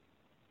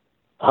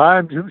Hi,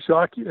 I'm Jim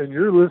Shockey, and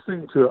you're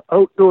listening to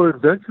Outdoor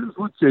Adventures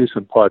with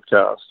Jason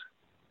podcast.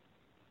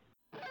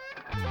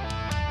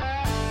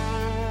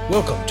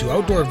 Welcome to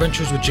Outdoor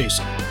Adventures with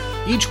Jason.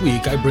 Each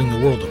week, I bring the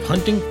world of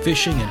hunting,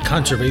 fishing, and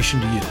conservation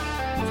to you.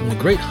 From the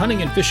great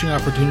hunting and fishing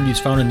opportunities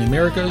found in the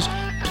Americas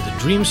to the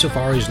dream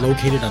safaris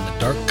located on the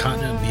dark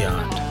continent and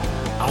beyond.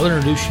 I'll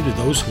introduce you to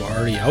those who are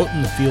already out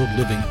in the field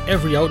living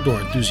every outdoor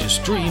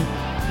enthusiast's dream,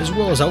 as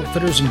well as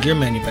outfitters and gear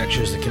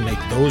manufacturers that can make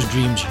those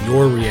dreams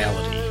your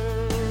reality.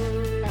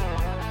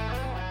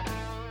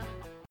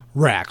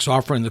 Racks,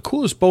 offering the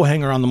coolest bow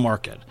hanger on the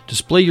market.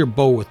 Display your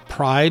bow with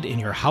pride in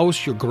your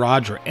house, your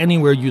garage, or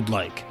anywhere you'd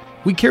like.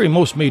 We carry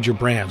most major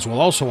brands while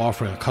also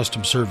offering a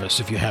custom service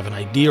if you have an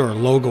idea or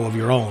logo of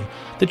your own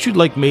that you'd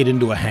like made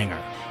into a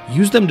hanger.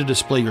 Use them to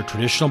display your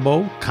traditional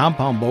bow,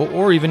 compound bow,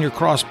 or even your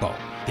crossbow.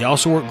 They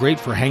also work great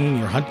for hanging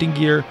your hunting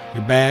gear,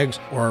 your bags,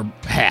 or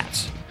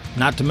hats.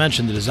 Not to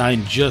mention the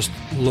design just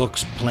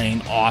looks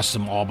plain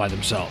awesome all by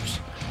themselves.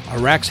 A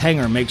Racks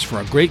hanger makes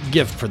for a great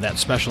gift for that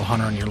special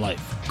hunter in your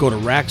life. Go to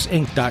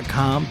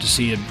racksinc.com to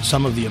see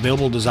some of the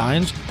available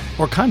designs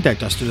or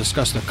contact us to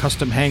discuss the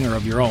custom hanger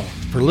of your own.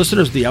 For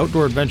listeners of the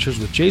Outdoor Adventures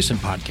with Jason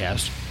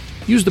podcast,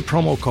 use the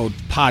promo code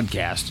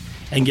PODCAST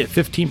and get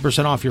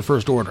 15% off your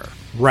first order.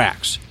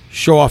 Racks,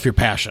 show off your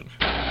passion.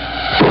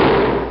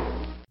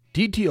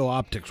 DTO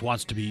Optics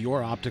wants to be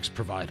your optics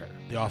provider.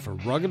 They offer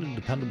rugged and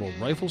dependable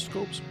rifle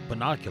scopes,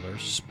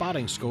 binoculars,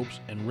 spotting scopes,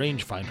 and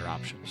rangefinder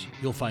options.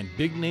 You'll find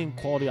big-name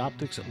quality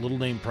optics at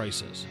little-name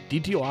prices.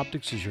 DTO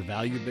Optics is your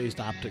value-based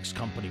optics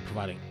company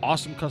providing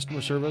awesome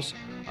customer service,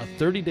 a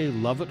 30-day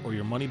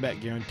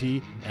love-it-or-your-money-back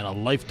guarantee, and a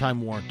lifetime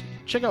warranty.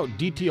 Check out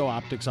DTO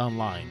Optics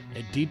online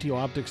at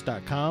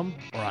dtooptics.com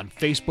or on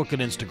Facebook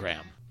and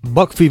Instagram.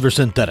 Buck Fever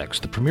Synthetics,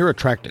 the premier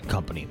attractant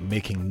company,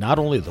 making not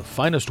only the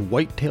finest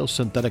whitetail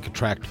synthetic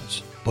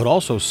attractants, but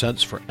also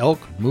scents for elk,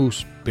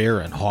 moose,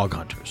 bear, and hog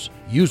hunters.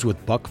 Use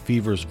with Buck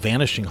Fever's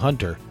Vanishing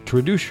Hunter to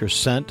reduce your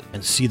scent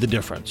and see the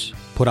difference.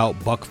 Put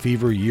out Buck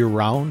Fever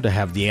year-round to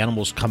have the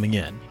animals coming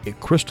in. It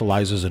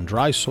crystallizes in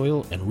dry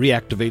soil and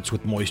reactivates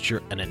with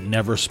moisture, and it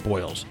never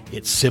spoils.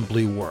 It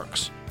simply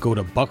works. Go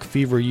to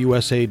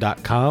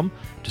buckfeverusa.com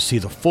to see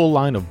the full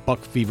line of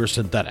Buck Fever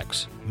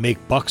Synthetics.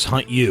 Make bucks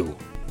hunt you.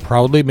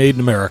 Proudly made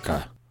in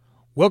America.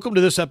 Welcome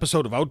to this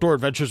episode of Outdoor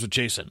Adventures with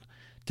Jason.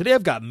 Today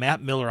I've got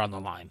Matt Miller on the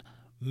line.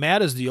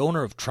 Matt is the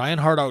owner of Trying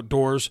Hard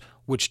Outdoors,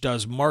 which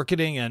does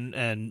marketing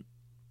and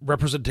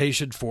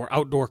representation for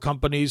outdoor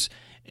companies,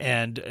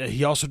 and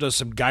he also does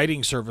some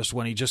guiding service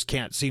when he just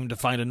can't seem to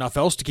find enough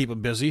else to keep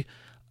him busy,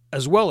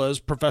 as well as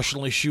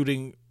professionally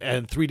shooting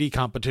and 3D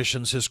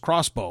competitions his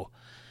crossbow.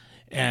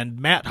 And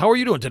Matt, how are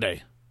you doing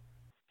today?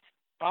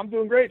 I'm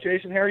doing great,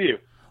 Jason. How are you?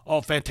 Oh,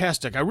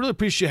 fantastic. I really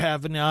appreciate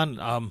having you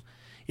on.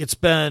 It's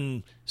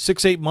been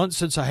 6-8 months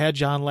since I had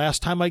you on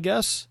last time, I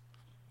guess.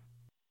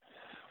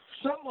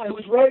 It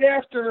was right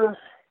after, it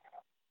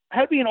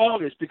had to be in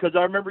August, because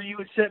I remember you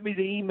had sent me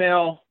the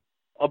email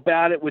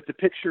about it with the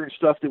picture and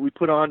stuff that we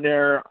put on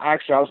there.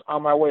 Actually, I was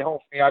on my way home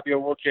from the IBO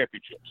World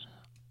Championships.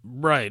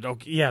 Right.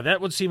 Okay. Yeah, that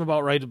would seem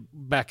about right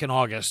back in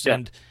August. Yeah.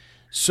 And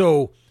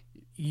so,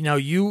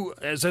 you,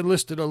 as I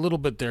listed a little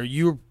bit there,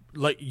 you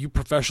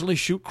professionally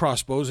shoot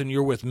crossbows, and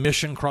you're with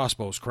Mission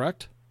Crossbows,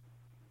 correct?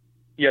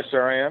 Yes,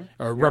 sir, I am.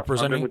 Or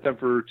representing. I've been with them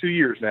for 2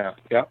 years now.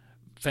 Yeah.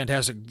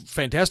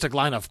 Fantastic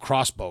line of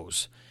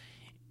crossbows.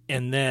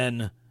 And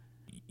then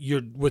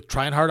you're with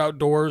Trying Hard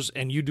Outdoors,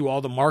 and you do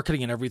all the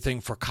marketing and everything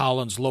for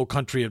Collins Low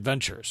Country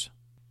Adventures.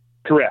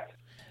 Correct.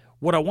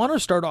 What I want to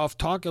start off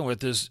talking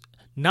with is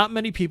not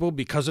many people,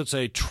 because it's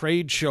a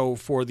trade show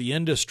for the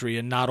industry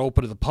and not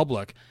open to the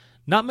public,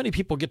 not many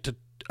people get to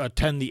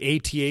attend the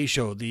ATA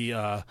show,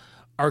 the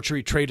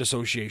Archery Trade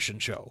Association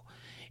show.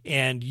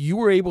 And you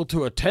were able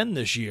to attend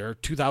this year,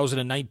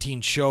 2019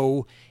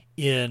 show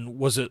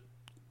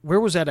where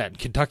was that at, in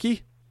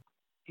Kentucky?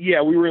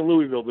 Yeah, we were in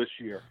Louisville this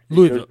year.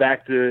 Louisville.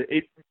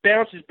 It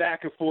bounces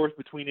back and forth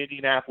between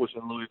Indianapolis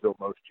and Louisville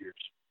most years.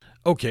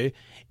 Okay.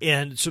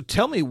 And so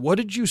tell me, what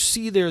did you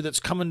see there that's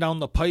coming down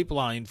the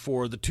pipeline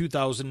for the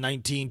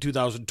 2019,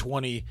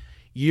 2020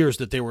 years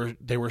that they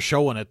were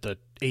showing at the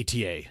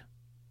ATA?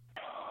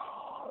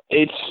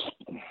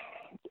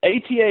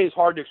 ATA is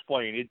hard to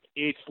explain.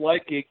 It's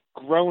like a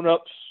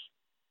grown-ups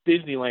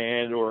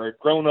Disneyland or a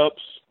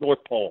grown-ups North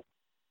Pole.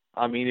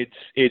 I mean,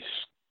 it's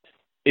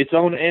its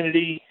own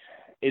entity.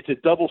 It's a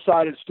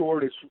double-sided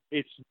store.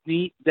 It's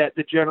neat that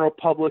the general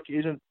public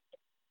isn't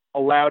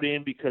allowed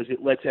in, because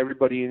it lets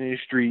everybody in the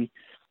industry,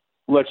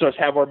 lets us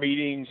have our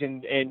meetings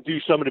and do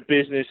some of the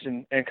business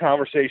and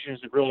conversations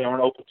that really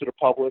aren't open to the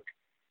public.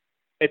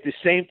 At the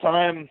same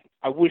time,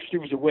 I wish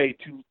there was a way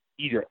to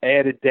either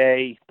add a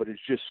day, but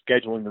it's just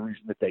scheduling the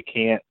reason that they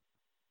can't,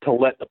 to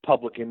let the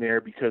public in there,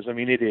 because, I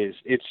mean,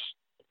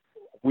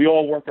 we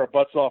all work our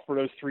butts off for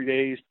those 3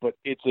 days, but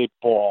it's a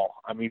ball.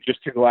 I mean,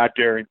 just to go out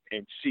there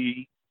and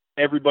see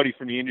everybody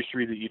from the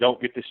industry that you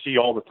don't get to see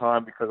all the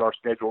time, because our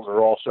schedules are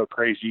all so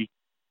crazy,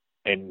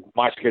 and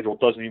my schedule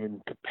doesn't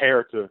even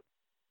compare to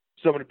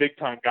some of the big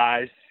time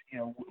guys,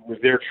 with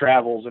their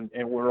travels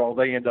and where all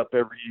they end up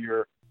every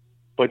year.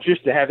 But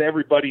just to have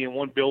everybody in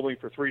one building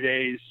for 3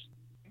 days,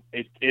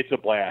 it's a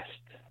blast.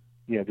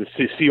 You know,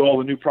 to see all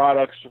the new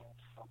products,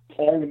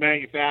 all the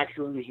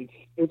manufacturers,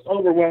 it's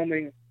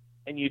overwhelming,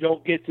 and you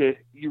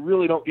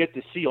really don't get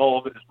to see all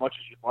of it as much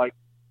as you'd like,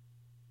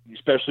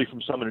 especially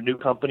from some of the new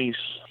companies,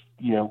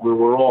 you know, where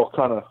we're all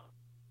kind of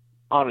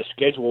on a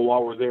schedule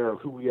while we're there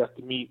of who we have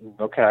to meet. And,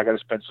 okay, I got to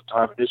spend some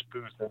time in this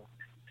booth, and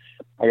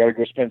I got to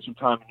go spend some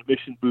time in the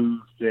Mission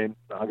booth, and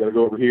I got to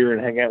go over here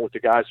and hang out with the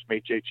guys from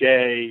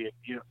HHA, and,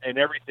 you know, and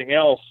everything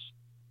else.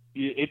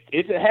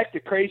 It's a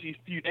hectic, crazy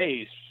few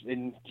days,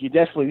 and you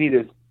definitely need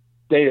a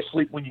day of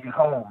sleep when you get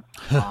home.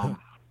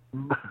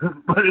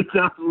 But it's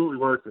absolutely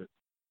worth it.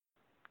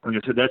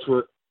 Like I said, that's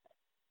what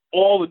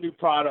all the new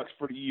products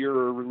for the year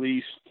are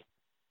released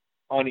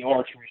on the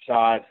archery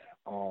side.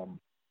 And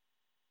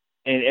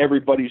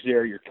everybody's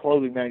there, your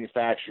clothing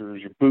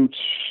manufacturers, your boots,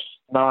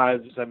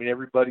 knives. I mean,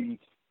 anybody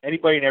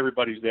and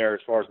everybody's there as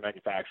far as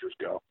manufacturers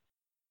go.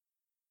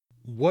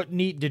 What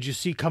neat did you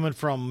see coming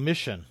from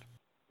Mission?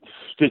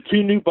 The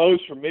 2 new bows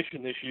from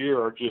Mission this year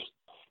are just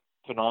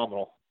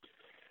phenomenal.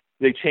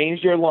 They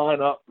changed their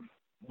lineup.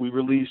 We've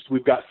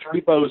got 3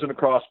 bows in the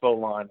crossbow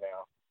line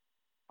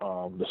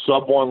now. The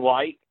Sub 1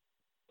 Light,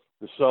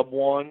 the Sub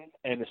 1,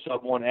 and the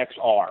Sub 1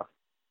 XR.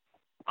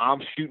 I'll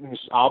be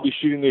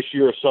shooting this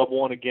year a Sub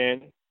 1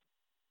 again.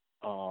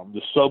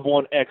 The Sub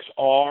 1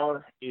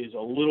 XR is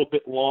a little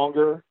bit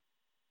longer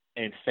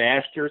and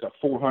faster. It's a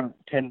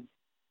 410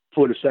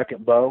 foot a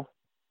second bow.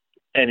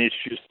 And it's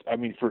just, I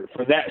mean, for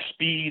that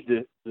speed,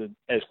 the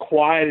as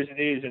quiet as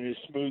it is and as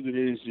smooth it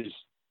is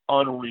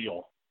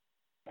unreal.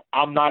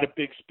 I'm not a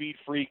big speed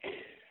freak.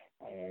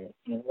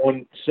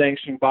 One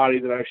sanctioning body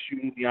that I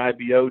shoot in the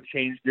IBO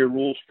changed their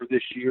rules for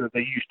this year. They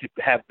used to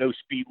have no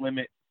speed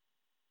limit.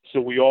 So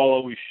we all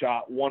always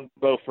shot one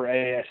bow for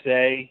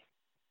ASA,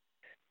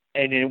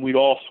 and then we'd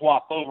all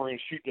swap over and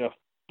shoot the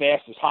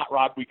fastest hot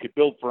rod we could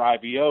build for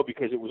IBO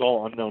because it was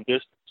all unknown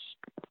distance.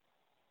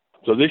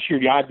 So this year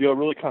the IBO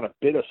really kind of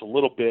bit us a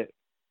little bit.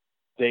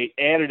 They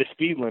added a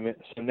speed limit,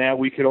 so now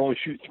we could only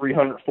shoot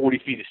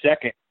 340 feet a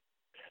second,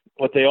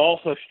 but they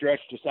also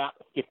stretched us out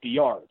to 50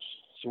 yards.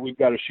 So we've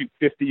got to shoot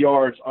 50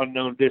 yards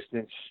unknown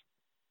distance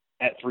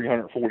at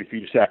 340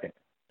 feet a second.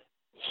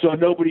 So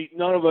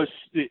none of us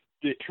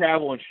that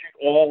travel and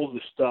shoot all of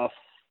the stuff,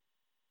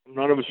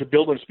 none of us are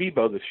building a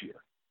speedbow this year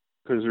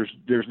because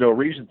there's no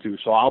reason to.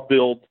 So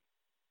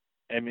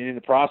I'm in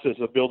the process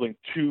of building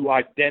 2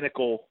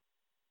 identical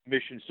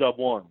Mission Sub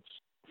 1s.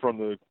 From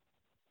the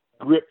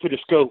grip to the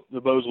scope,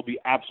 the bows will be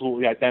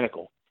absolutely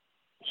identical.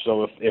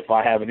 So if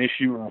I have an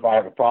issue or if I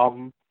have a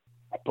problem,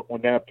 I put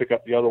one down, pick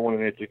up the other one,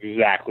 and it's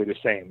exactly the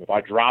same. If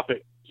I drop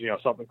it, you know,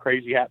 something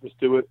crazy happens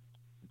to it,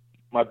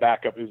 my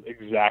backup is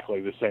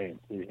exactly the same.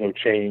 There's no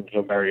change,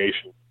 no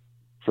variation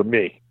for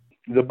me.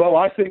 The bow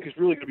I think is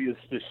really going to be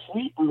the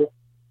sleeper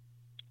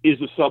is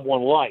the Sub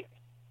 1 Light.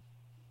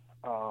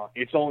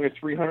 It's only a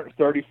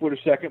 330 foot a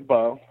second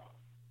bow,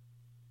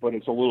 but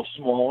it's a little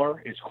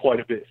smaller. It's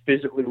quite a bit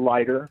physically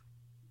lighter.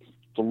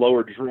 It's a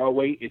lower draw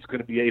weight. It's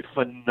going to be a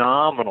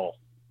phenomenal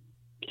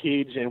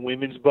kids and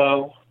women's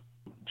bow.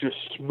 Just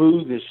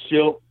smooth as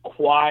silk,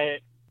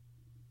 quiet.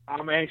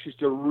 I'm anxious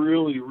to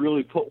really,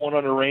 really put one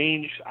on the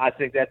range. I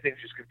think that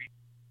thing's just going to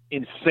be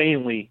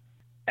insanely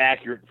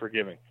accurate and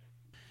forgiving.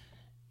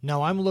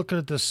 Now I'm looking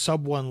at the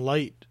Sub 1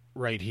 Light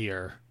right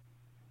here.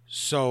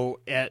 So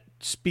at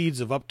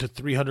speeds of up to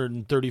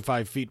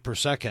 335 feet per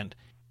second,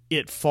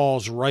 it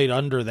falls right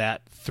under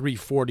that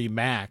 340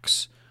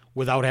 max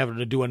without having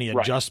to do any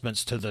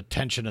adjustments to the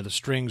tension of the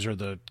strings or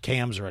the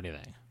cams or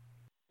anything.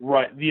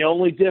 Right. The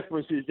only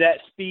difference is that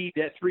speed,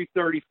 that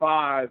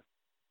 335,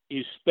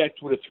 is spec'd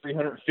with a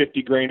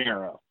 350 grain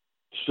arrow.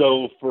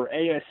 So for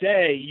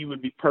ASA, you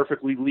would be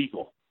perfectly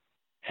legal.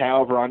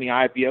 However, on the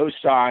IBO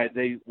side,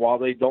 while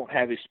they don't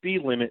have a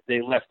speed limit,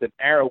 they left an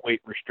arrow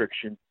weight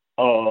restriction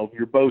of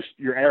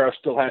your arrow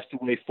still has to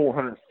weigh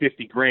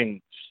 450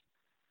 grains.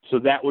 So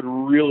that would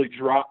really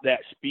drop that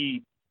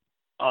speed.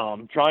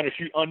 Trying to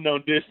shoot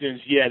unknown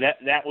distance,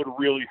 that would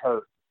really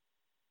hurt.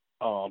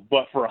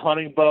 But for a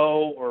hunting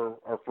bow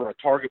or for a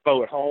target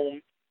bow at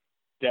home,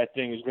 that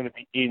thing is going to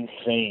be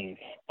insane.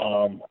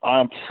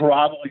 I'm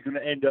probably going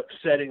to end up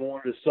setting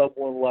one of the Sub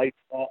 1 Lights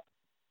up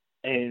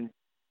and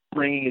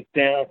bringing it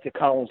down to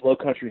Collins Low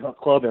Country Hunt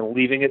Club and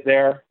leaving it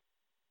there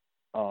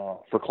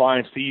for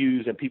clients to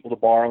use and people to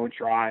borrow and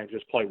try and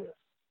just play with.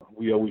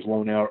 We always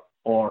loan out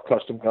all our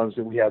custom guns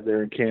that we have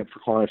there in camp for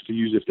clients to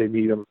use if they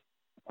need them.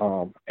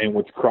 And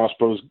with the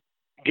crossbows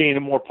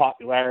gaining more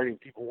popularity and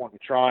people wanting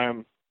to try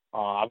them,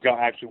 I've got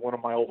actually one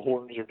of my old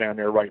Hortons are down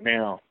there right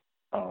now.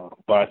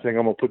 But I think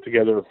I'm going to put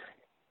together,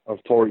 I've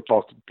already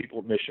talked to the people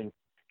at Mission,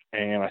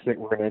 and I think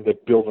we're going to end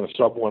up building a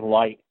Sub 1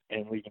 Light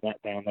and leaving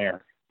that down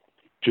there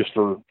just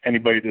for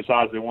anybody who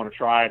decides they want to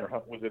try it or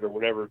hunt with it or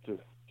whatever to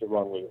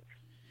run with it.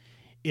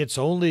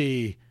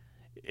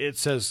 It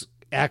says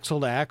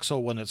axle to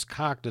axle when it's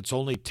cocked, it's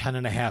only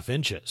 10.5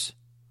 inches.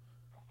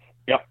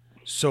 Yep.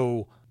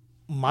 So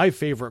my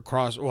favorite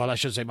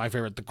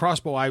the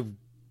crossbow I've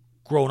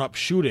grown up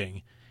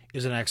shooting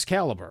is an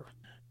Excalibur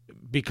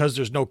because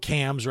there's no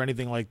cams or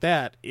anything like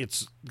that,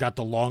 it's got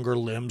the longer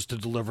limbs to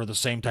deliver the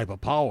same type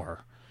of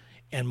power.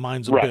 And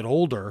mine's a bit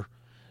older,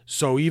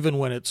 so even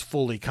when it's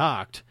fully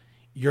cocked,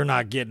 you're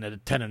not getting it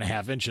at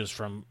 10.5 inches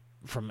from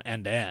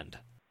end to end.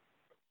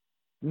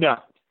 No.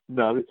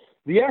 The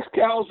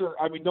Excals are,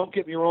 I mean, don't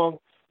get me wrong,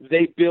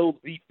 they build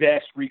the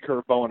best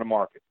recurve bow in the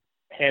market.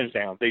 Hands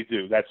down, they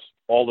do. That's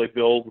all they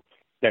build.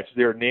 That's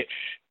their niche,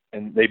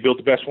 and they build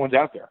the best ones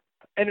out there.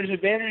 And there's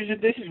advantages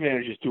and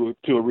disadvantages to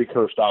a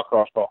recurve style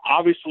crossbow.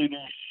 Obviously,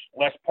 there's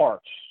less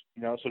parts,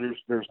 so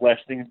there's less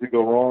things that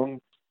go wrong.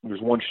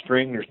 There's one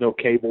string. There's no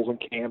cables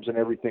and cams and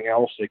everything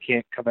else. They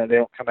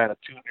don't come out of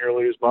tune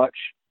nearly as much.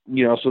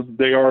 So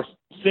they are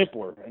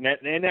simpler,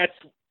 and that's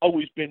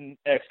always been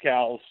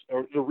Excal's,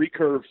 or the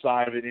recurve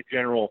side of it in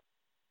general.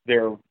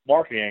 Their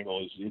marketing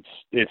angle is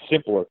it's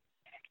simpler.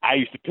 I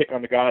used to pick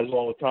on the guys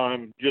all the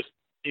time, just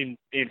in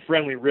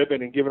friendly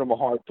ribbon and giving them a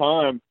hard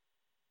time.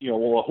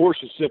 Well, a horse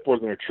is simpler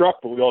than a truck,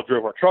 but we all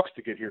drove our trucks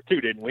to get here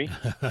too, didn't we?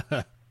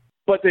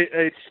 But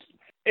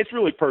it's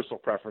really personal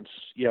preference.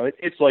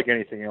 It's like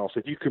anything else.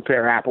 If you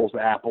compare apples to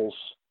apples,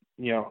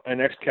 an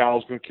Excal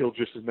is going to kill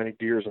just as many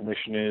deer as a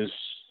Mission is,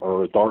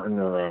 or a Darton,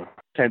 or a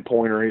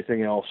 10-point, or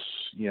anything else.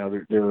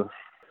 They're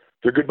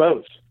good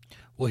bows.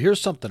 Well,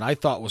 here's something I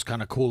thought was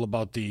kind of cool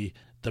about the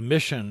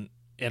Mission,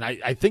 and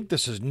I think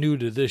this is new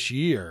to this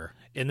year,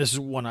 and this is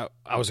one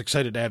I was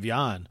excited to have you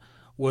on,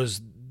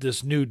 was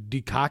this new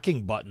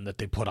decocking button that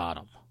they put on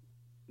them.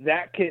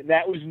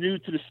 That was new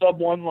to the Sub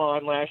 1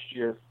 line last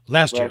year.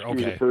 Last year, was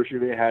okay. The first year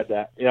they had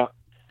that, yeah.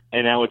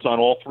 And now it's on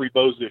all three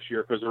bows this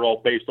year because they're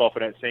all based off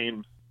of that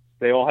same.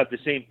 They all have the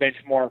same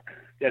benchmark.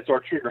 That's our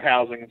trigger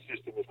housing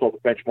system. It's called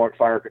the Benchmark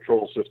Fire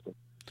Control System.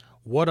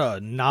 What a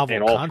novel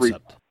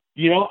concept.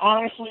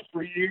 Honestly,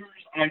 for years,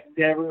 I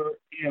never,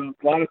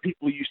 a lot of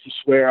people used to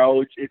swear,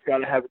 it's got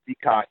to have a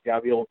decock. You got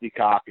to be able to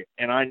decock it.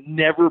 And I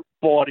never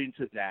bought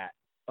into that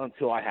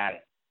until I had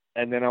it.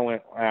 And then I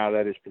went, wow,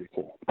 that is pretty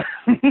cool.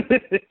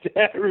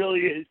 That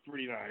really is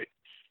pretty nice.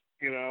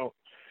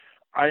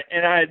 I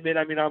admit,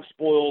 I'm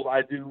spoiled.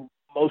 I do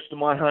most of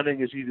my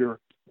hunting is either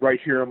right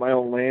here on my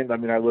own land.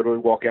 I literally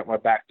walk out my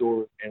back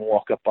door and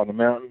walk up on the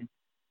mountain.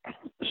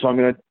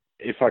 So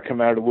if I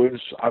come out of the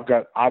woods, I've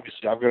got an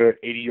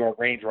 80-yard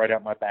range right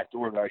out my back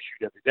door that I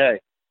shoot every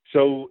day.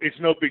 So it's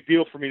no big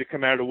deal for me to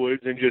come out of the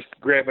woods and just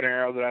grab an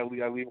arrow that I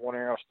leave one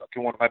arrow stuck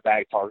in one of my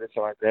bag targets,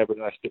 and I grab it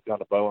and I stick it on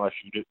the bow and I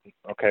shoot it.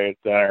 Okay,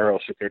 that arrow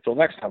will sit there till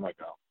next time I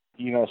go.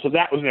 So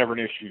that was never an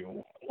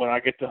issue. When I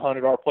get to hunt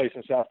at our place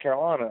in South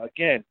Carolina,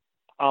 again,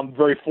 I'm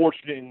very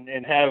fortunate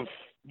and have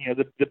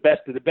the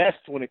best of the best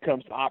when it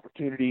comes to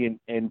opportunity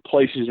and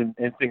places and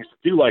things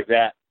to do like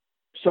that.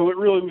 So it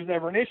really was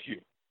never an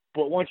issue.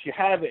 But once you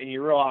have it and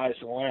you realize,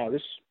 wow,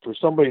 this for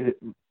somebody that,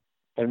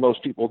 and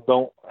most people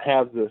don't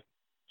have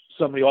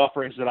some of the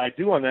offerings that I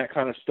do on that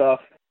kind of stuff,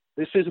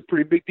 this is a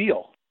pretty big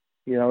deal.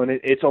 And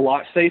it's a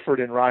lot safer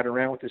than riding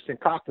around with this thing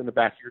cocked in the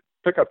back of your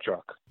pickup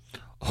truck.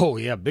 Oh,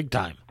 yeah, big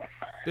time.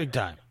 Big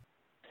time.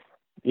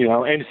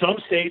 And some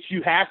states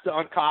you have to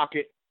uncock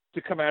it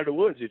to come out of the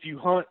woods. If you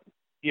hunt,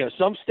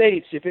 some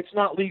states, if it's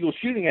not legal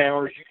shooting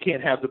hours, you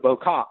can't have the bow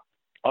cocked.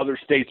 Other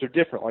states are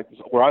different. Like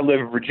where I live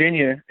in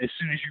Virginia, as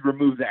soon as you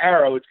remove the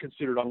arrow, it's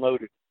considered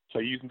unloaded. So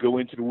you can go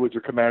into the woods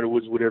or come out of the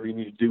woods, whatever you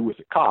need to do with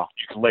it cocked.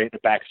 You can lay it in the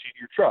back seat of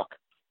your truck,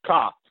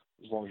 cocked,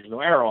 as long as there's no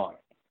arrow on it.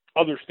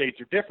 Other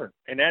states are different.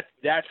 And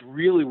that's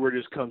really where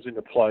this comes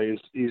into play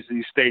is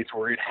these states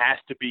where it has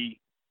to be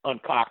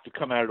uncocked to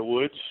come out of the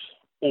woods,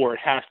 or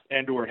it has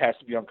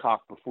to be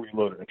uncocked before you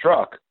load it in the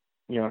truck.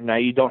 Now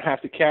you don't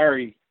have to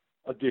carry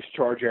a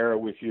discharge arrow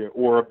with you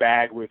or a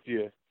bag with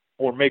you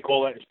or make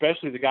all that,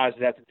 especially the guys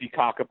that have to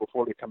decock it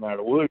before they come out of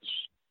the woods.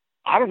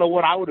 I don't know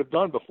what I would have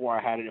done before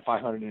I had it if I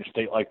hunted in a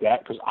state like that,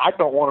 because I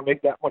don't want to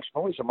make that much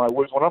noise in my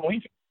woods when I'm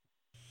leaving.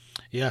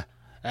 Yeah,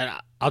 and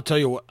I'll tell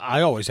you what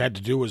I always had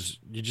to do was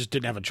you just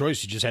didn't have a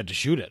choice. You just had to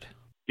shoot it.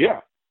 Yeah,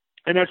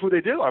 and that's what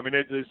they do.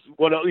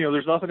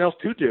 There's nothing else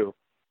to do.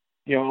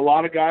 A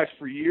lot of guys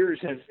for years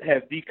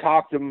have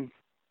decocked them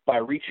by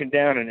reaching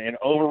down and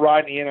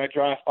overriding the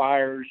anti-dry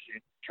fires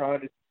and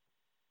trying to,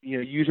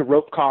 use a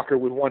rope cocker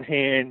with one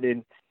hand.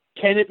 And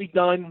can it be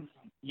done?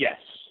 Yes.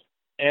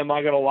 Am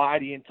I going to lie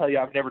to you and tell you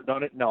I've never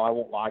done it? No, I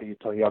won't lie to you and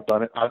tell you I've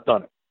done it. I've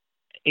done it.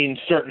 In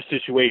certain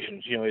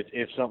situations,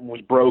 if something was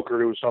broke or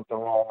there was something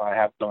wrong, I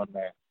have done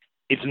that.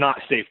 It's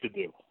not safe to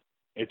do.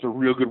 It's a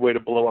real good way to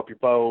blow up your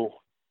bow.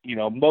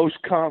 Most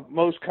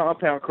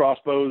compound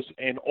crossbows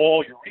and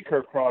all your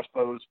recurve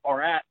crossbows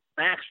are at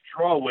max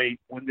draw weight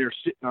when they're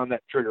sitting on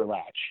that trigger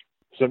latch.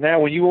 So now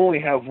when you only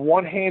have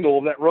one handle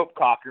of that rope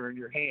cocker in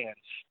your hands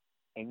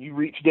and you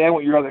reach down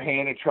with your other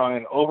hand and try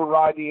and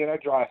override the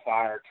anti-dry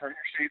fire, turn your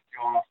safety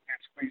off and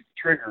squeeze the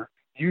trigger,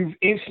 you've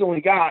instantly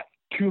got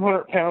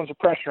 200 pounds of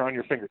pressure on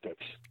your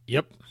fingertips.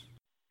 Yep.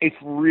 It's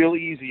really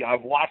easy.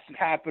 I've watched it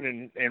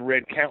happen and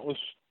read countless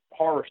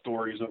horror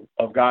stories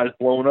of guys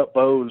blowing up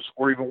bows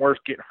or even worse,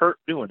 getting hurt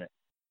doing it.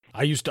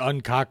 I used to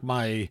uncock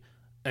my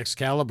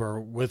Excalibur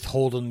with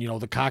holding,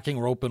 the cocking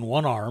rope in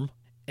one arm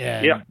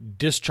and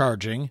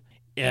discharging.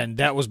 And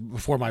that was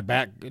before my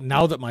back.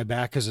 Now that my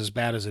back is as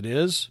bad as it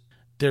is,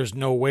 there's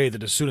no way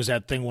that as soon as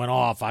that thing went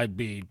off, I'd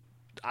be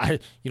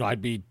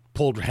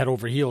pulled head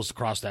over heels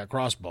across that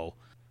crossbow.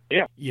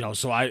 Yeah.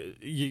 So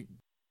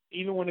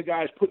even when the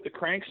guys put the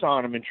cranks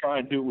on them and try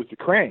and do it with the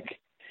crank,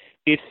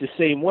 it's the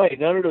same way.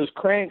 None of those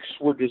cranks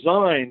were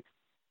designed.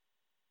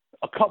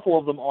 A couple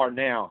of them are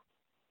now,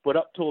 but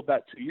up till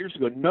about 2 years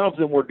ago, none of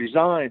them were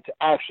designed to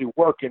actually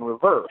work in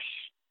reverse.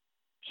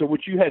 So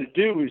what you had to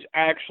do is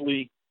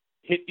actually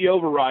hit the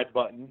override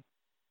button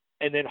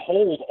and then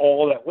hold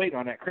all that weight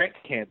on that crank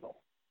handle.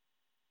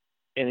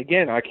 And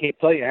again, I can't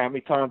tell you how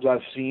many times I've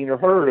seen or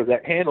heard of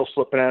that handle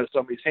slipping out of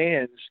somebody's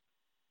hands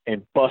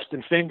and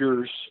busting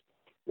fingers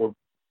or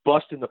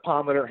busting the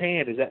palm of their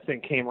hand as that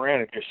thing came around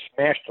and just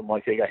smashed them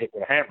like they got hit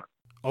with a hammer.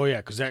 Oh, yeah,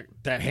 because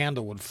that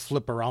handle would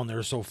flip around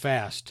there so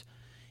fast.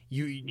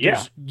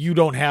 You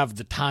don't have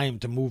the time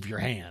to move your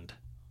hand.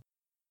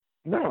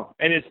 No,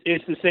 and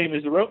it's the same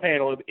as the rope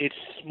handle. It's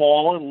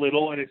small and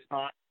little, and it's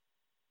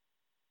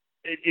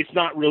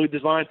not really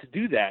designed to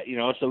do that,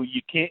 so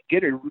you can't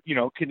get it,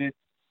 can an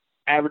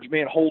average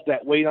man hold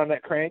that weight on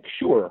that crank?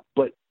 Sure,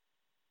 but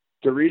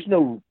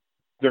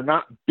they're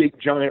not big,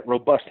 giant,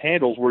 robust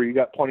handles where you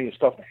got plenty of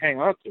stuff to hang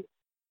on to.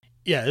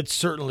 Yeah, it's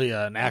certainly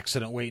an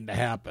accident waiting to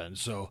happen,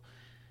 so...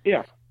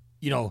 Yeah.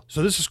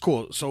 So this is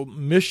cool. So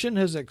Mission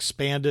has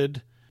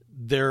expanded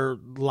their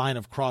line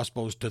of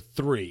crossbows to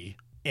 3,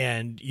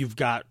 and you've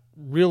got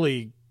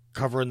really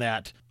covering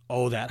that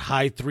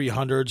high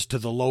 300s to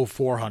the low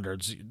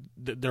 400s.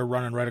 They're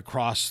running right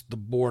across the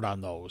board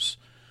on those.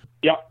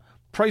 Yep.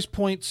 Price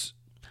points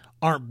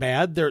aren't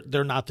bad.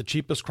 They're not the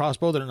cheapest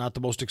crossbow. They're not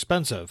the most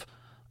expensive,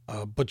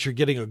 but you're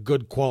getting a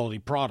good quality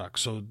product.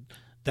 So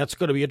that's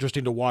going to be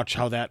interesting to watch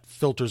how that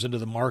filters into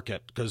the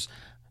market, because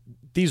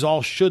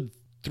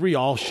three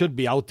all should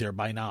be out there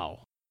by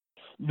now.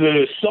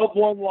 The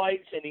Sub-1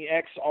 lights and the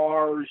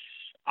XRs,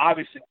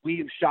 obviously we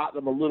have shot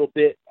them a little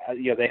bit.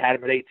 They had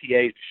them at ATA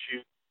to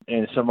shoot,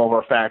 and some of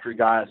our factory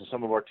guys and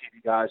some of our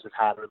TV guys have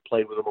had them and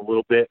played with them a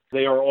little bit.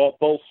 They are all,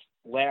 both,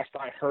 last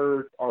I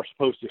heard, are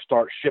supposed to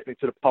start shipping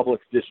to the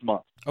public this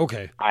month.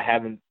 Okay. I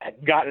haven't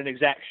gotten an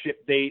exact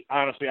ship date.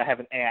 Honestly, I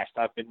haven't asked.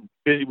 I've been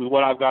busy with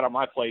what I've got on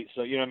my plate,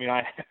 so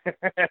I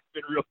haven't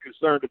been real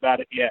concerned about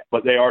it yet.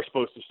 But they are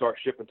supposed to start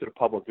shipping to the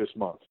public this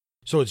month.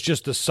 So it's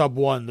just the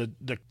Sub-1,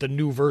 the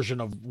new version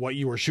of what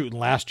you were shooting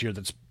last year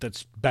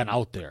that's been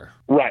out there.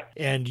 Right.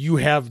 And you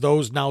have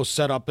those now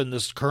set up in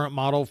this current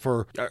model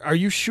for... Are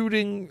you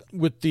shooting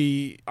with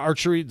the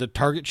archery, the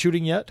target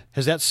shooting yet?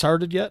 Has that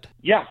started yet?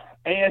 Yeah.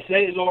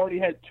 ASA has already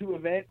had 2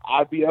 events.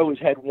 IBO has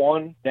had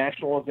 1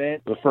 national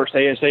event. The first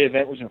ASA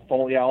event was in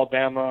Foley,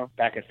 Alabama,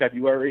 back in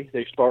February.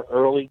 They start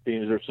early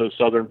because they're so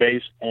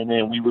southern-based. And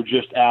then we were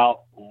just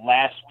out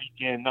last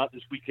weekend, not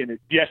this weekend,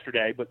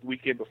 yesterday, but the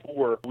weekend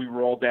before. We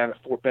were all down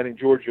at Fort Benning,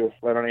 Georgia,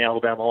 right on the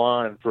Alabama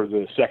line for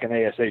the second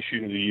ASA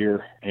shoot of the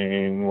year.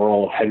 And we're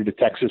all headed to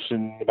Texas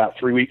in about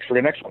 3 weeks for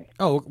the next one.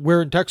 Oh,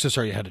 where in Texas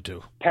are you headed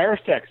to? Paris,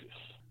 Texas.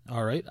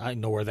 All right, I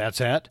know where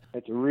that's at.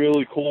 It's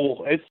really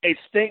cool. It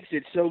stinks.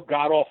 It's so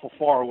god-awful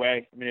far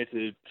away. It's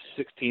a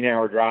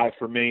 16-hour drive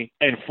for me.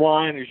 And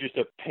flying is just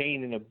a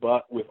pain in the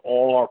butt with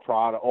all our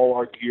product, all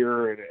our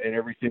gear, and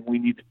everything we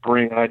need to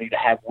bring and I need to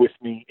have with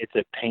me. It's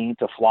a pain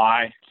to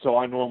fly, so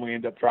I normally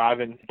end up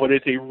driving. But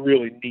it's a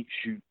really neat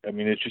shoot.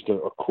 It's just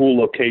a cool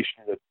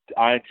location that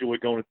I enjoy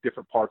going to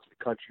different parts of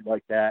the country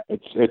like that.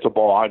 It's a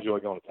ball. I enjoy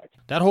going to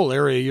Texas. That whole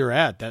area you're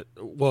at,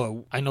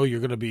 I know you're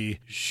going to be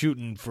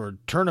shooting for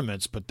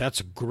tournaments, but that's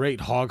a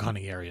great hog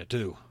hunting area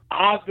too.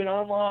 I've been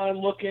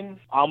online looking.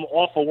 I'm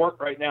off of work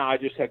right now. I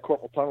just had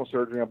carpal tunnel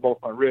surgery on both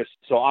my wrists,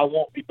 so I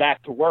won't be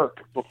back to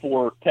work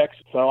before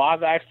Texas. So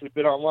I've actually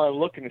been online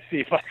looking to see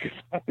if I can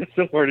find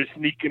somewhere to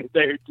sneak in a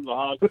day or two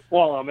hog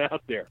while I'm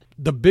out there.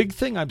 The big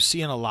thing I'm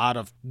seeing a lot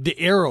of, the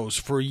arrows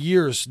for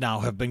years now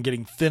have been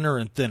getting thinner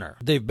and thinner.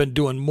 They've been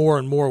doing more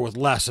and more with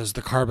less as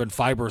the carbon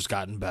fiber's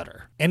gotten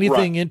better.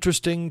 Anything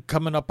interesting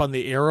coming up on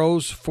the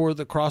arrows for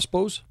the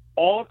crossbows?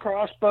 All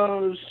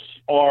crossbows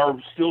are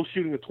still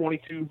shooting a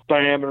 22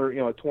 diameter,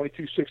 a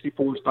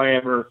 22/64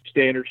 diameter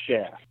standard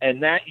shaft.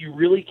 And that you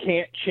really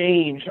can't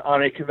change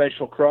on a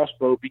conventional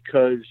crossbow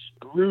because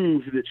the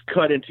groove that's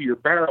cut into your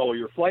barrel or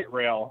your flight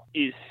rail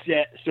is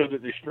set so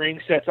that the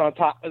string sets on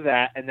top of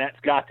that, and that's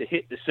got to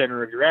hit the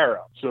center of your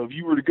arrow. So if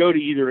you were to go to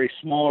either a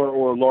smaller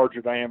or a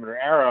larger diameter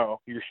arrow,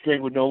 your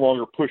string would no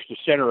longer push the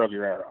center of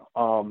your arrow.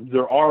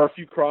 There are a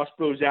few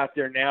crossbows out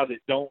there now that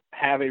don't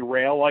have a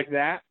rail like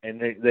that, and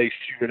they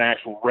shoot an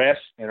actual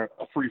rest and a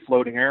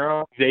free-floating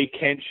arrow. They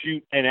can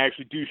shoot and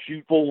actually do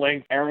shoot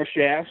full-length arrow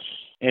shafts,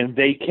 and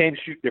they can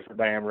shoot different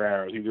diameter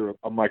arrows, either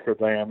a micro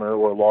diameter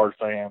or a large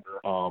diameter.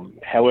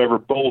 However,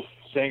 both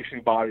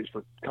sanctioning bodies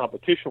for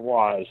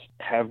competition-wise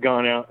have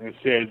gone out and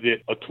said that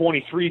a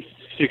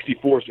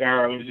 23/64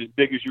 arrow is as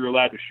big as you're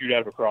allowed to shoot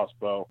out of a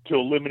crossbow to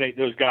eliminate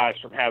those guys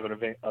from having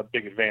a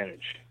big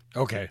advantage.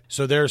 Okay,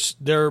 so they're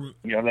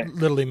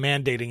literally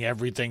mandating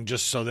everything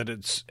just so that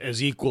it's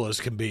as equal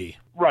as can be.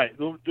 Right.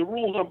 The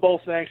rules on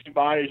both sanctioned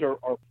bodies are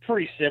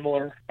pretty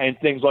similar and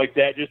things like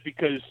that, just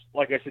because,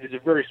 like I said, it's a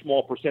very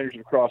small percentage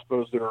of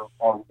crossbows that are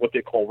what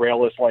they call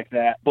railless like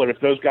that. But if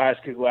those guys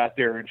could go out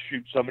there and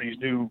shoot somebody's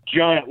new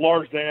giant,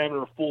 large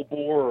diameter full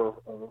bore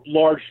or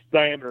large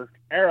diameter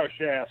arrow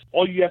shafts,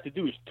 all you have to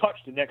do is touch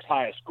the next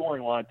highest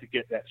scoring line to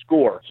get that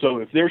score. So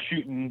if they're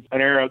shooting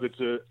an arrow that's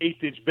an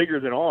eighth inch bigger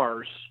than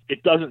ours,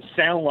 it doesn't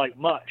sound like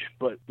much,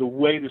 but the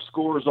way the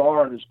scores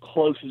are and as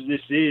close as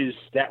this is,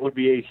 that would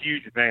be a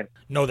huge advantage.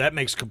 No, that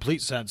makes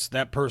complete sense.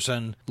 That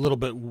person, a little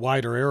bit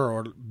wider arrow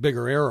or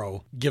bigger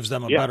arrow, gives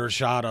them a better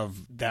shot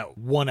of that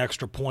one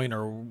extra point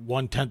or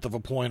 1/10 of a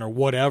point or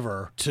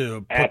whatever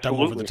to put them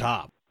over the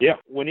top. Yeah,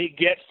 when it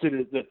gets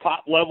to the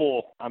top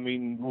level, I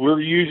mean,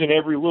 we're using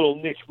every little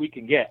niche we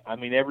can get. I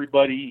mean,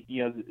 everybody,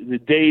 the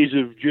days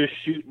of just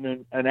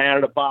shooting an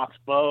out-of-the-box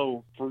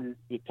bow for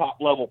the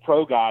top-level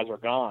pro guys are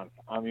gone.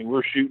 I mean,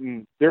 we're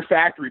shooting their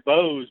factory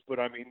bows,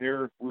 but, I mean,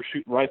 we're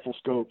shooting rifle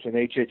scopes and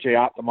HHA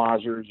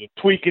optimizers and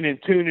tweaking and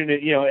tuning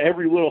it,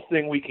 every little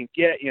thing we can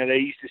get. They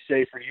used to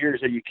say for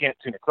years that you can't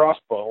tune a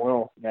crossbow.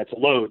 Well, that's a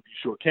load. You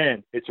sure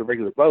can. It's a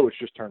regular bow. It's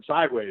just turned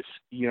sideways,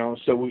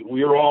 So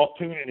we are all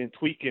tuning and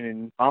tweaking,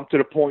 and I'm to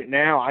the point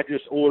now, I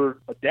just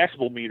ordered a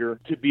decibel meter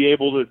to be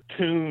able to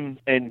tune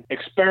and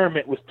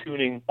experiment with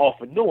tuning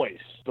off of noise.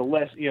 The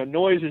less,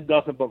 noise is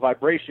nothing but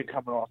vibration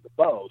coming off the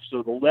bow.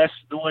 So the less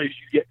noise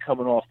you get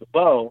coming off the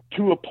bow,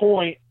 to a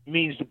point,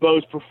 means the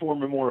bow's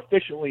performing more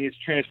efficiently. It's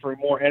transferring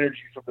more energy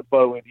from the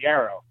bow and the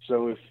arrow.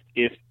 So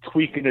if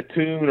tweaking a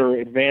tune or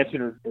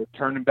advancing or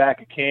turning back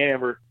a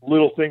cam or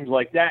little things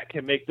like that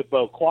can make the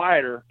bow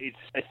quieter, it's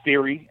a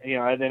theory,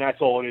 and then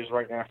that's all it is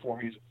right now for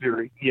me is a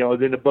theory.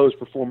 Then the bow's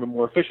performing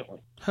more efficiently.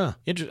 Huh.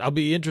 I'll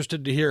be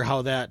interested to hear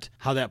how that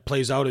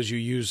plays out as you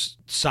use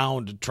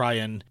sound to try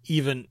and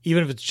even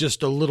if it's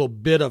just a little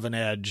bit of an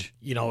edge,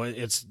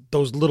 it's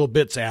those little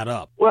bits add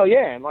up. Well,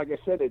 yeah, and like I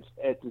said, it's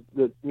at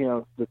the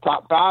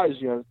top guys,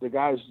 the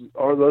guys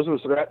are those of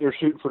us that are out there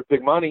shooting for the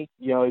big money.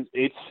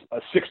 It's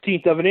a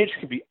 16th of an inch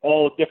could be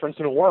all the difference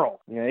in the world.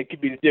 It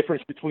could be the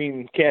difference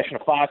between cashing a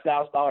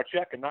 $5,000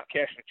 check and not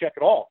cashing a check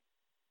at all.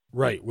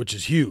 Right, which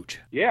is huge.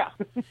 Yeah,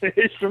 it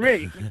is for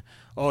me.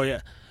 Oh,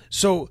 yeah.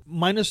 So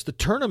minus the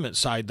tournament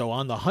side, though,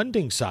 on the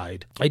hunting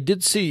side, I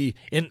did see,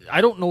 and I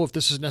don't know if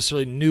this is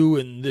necessarily new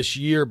in this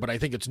year, but I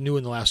think it's new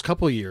in the last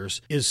couple of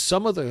years, is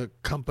some of the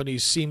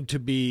companies seem to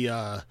be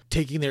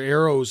taking their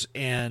arrows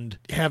and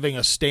having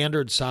a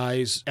standard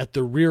size at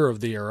the rear of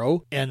the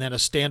arrow and then a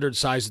standard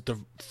size at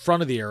the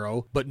front of the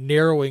arrow, but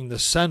narrowing the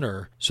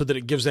center so that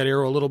it gives that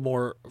arrow a little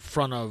more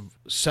front of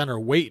center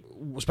weight,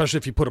 especially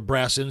if you put a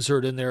brass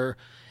insert in there.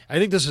 I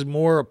think this is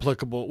more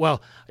applicable.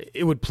 Well,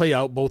 it would play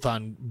out both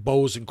on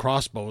bows and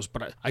crossbows,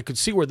 but I could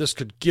see where this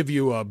could give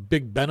you a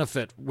big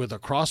benefit with a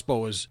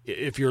crossbow is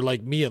if you're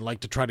like me and like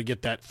to try to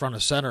get that front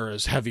of center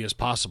as heavy as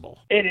possible.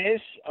 It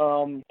is.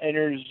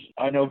 And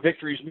I know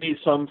Victory's made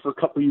some for a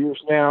couple of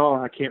years now.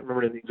 I can't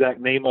remember the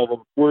exact name of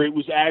them, where it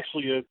was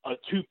actually a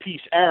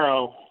two-piece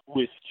arrow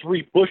with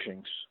 3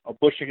 bushings, a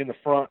bushing in the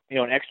front,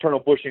 an external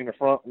bushing in the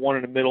front, one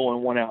in the middle,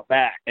 and one out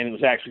back. And it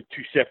was actually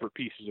 2 separate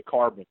pieces of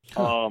carbon.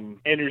 And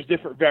there's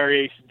different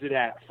variations of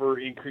that for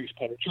increased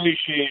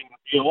penetration,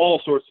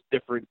 all sorts of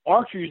different.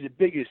 Archery is the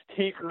biggest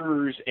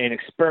tinkerers and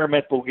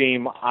experimental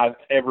game I've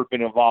ever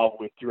been involved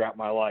with throughout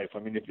my life. I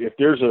mean, if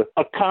there's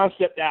a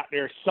concept out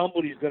there,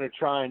 somebody's going to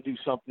try and do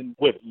something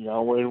with it,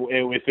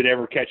 if it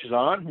ever catches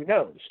on, who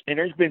knows? And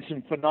there's been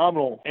some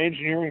phenomenal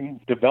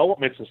engineering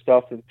developments and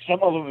stuff, and some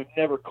of them have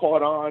never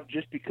caught on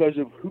just because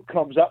of who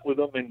comes up with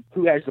them and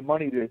who has the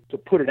money to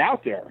put it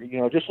out there.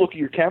 Just look at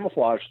your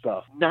camouflage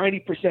stuff.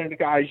 90% of the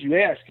guys you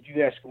ask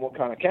them what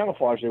kind of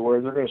camouflage they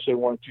wear, they're going to say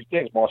one of 2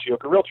 things, mossy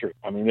oak or Realtree.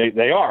 I mean,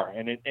 they are.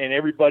 And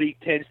everybody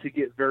tends to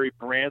get very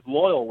brand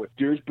loyal with.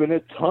 There's been a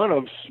ton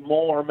of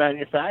smaller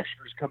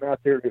manufacturers come out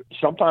there that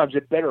sometimes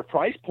at better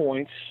price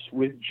points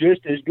with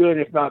just as good,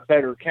 if not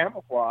better,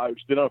 camouflage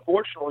that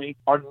unfortunately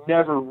are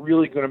never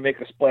really going to make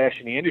a splash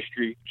in the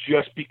industry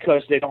just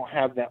because they don't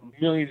have that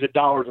millions of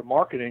dollars of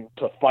marketing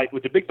to fight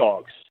with the big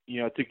dogs,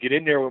 to get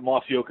in there with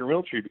mossy oak and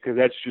Realtree, because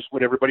that's just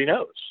what everybody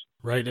knows.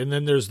 Right, and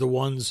then there's the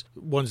ones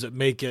that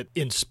make it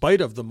in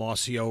spite of the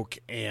mossy oak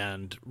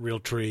and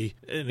Realtree.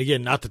 And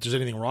again, not that there's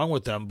anything wrong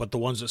with them, but the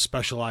ones that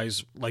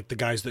specialize, like the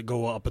guys that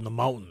go up in the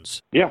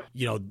mountains. Yeah.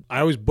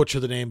 I always butcher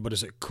the name, but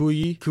is it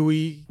Kui?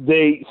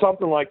 They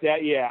something like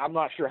that. Yeah, I'm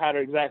not sure how to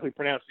exactly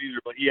pronounce it either,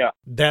 but yeah.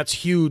 That's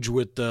huge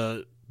with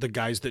the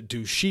guys that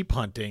do sheep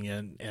hunting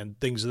and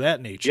things of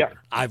that nature. Yeah.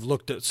 I've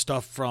looked at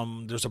stuff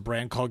from, there's a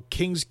brand called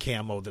King's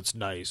Camo that's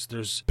nice.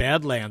 There's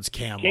Badlands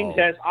Camo.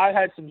 I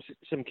had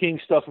some King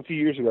stuff a few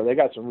years ago. They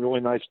got some really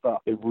nice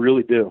stuff. They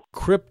really do.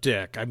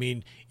 Cryptic. I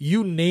mean,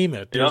 you name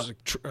it. There's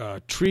a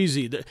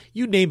Treasy.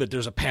 You name it,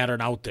 there's a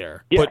pattern out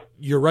there. Yeah. But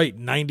you're right,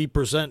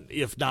 90%,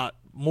 if not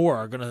more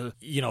are going to,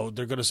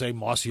 they're going to say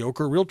Mossy Oak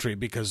or Realtree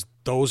because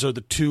those are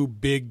the two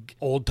big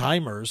old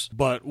timers.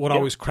 But what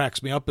always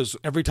cracks me up is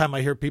every time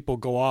I hear people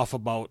go off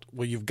about,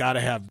 well, you've got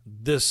to have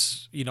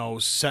this,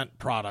 scent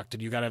product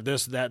and you got to have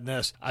this, that, and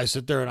this. I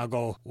sit there and I'll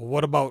go, well,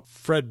 what about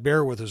Fred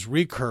Bear with his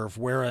recurve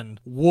wearing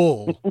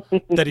wool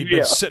that he'd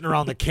been sitting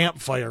around the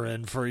campfire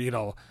in for,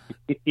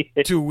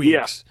 2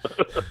 weeks?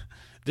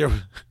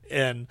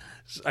 And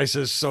I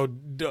says,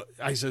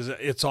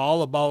 it's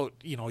all about,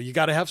 you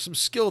got to have some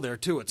skill there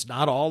too. It's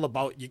not all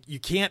about, you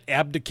can't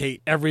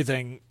abdicate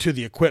everything to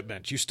the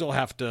equipment. You still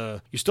have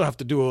to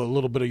do a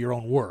little bit of your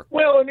own work.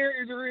 Well, and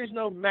there is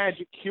no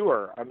magic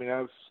cure. I mean,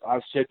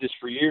 I've said this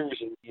for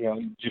years,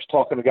 and just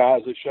talking to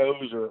guys at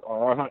shows or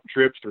on hunting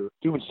trips or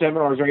doing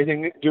seminars or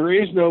anything, there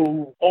is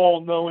no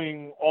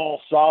all-knowing,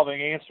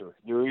 all-solving answer.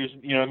 There is,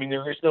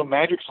 there is no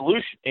magic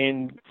solution.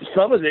 And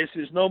some of this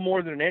is no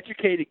more than an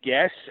educated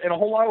guess and a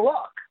whole lot of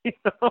luck.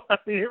 I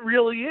mean, it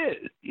really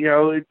is.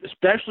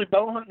 Especially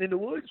bow hunting in the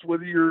woods,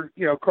 whether you're,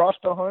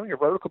 crossbow hunting or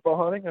vertical bow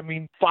hunting. I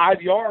mean,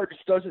 5 yards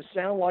doesn't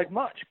sound like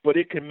much, but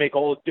it can make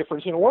all the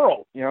difference in the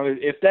world.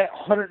 If that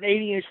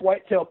 180-inch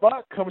whitetail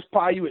buck comes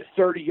by you at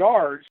 30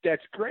 yards,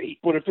 that's great.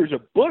 But if there's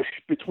a bush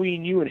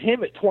between you and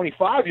him at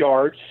 25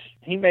 yards,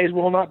 he may as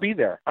well not be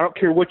there. I don't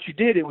care what you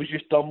did. It was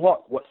just dumb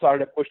luck. What side of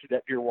that bush did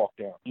that deer walk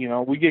down?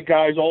 We get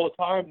guys all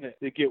the time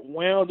that get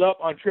wound up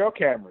on trail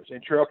cameras,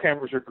 and trail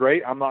cameras are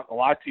great. I'm not going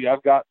to lie to you.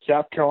 I've got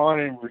South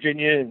Carolina and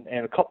Virginia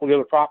and a couple of the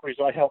other properties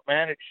I help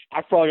manage.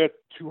 I've probably got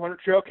 200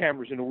 trail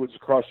cameras in the woods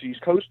across the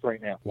East Coast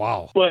right now.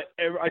 Wow. But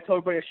I tell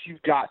everybody else,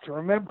 you've got to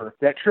remember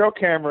that trail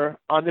camera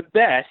on the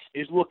best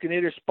is looking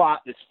at a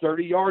spot that's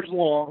 30 yards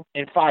long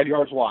and 5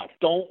 yards wide.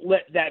 Don't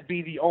let that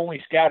be the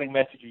only scouting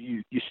method you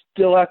use. You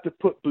still have to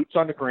put boots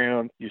on the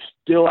ground. You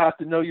still have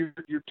to know your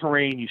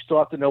terrain. You still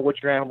have to know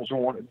what your animals are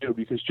wanting to do,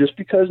 because just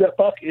because that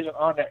buck isn't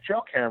on that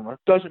trail camera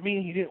doesn't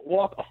mean he didn't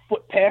walk a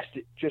foot past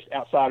it just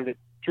outside of the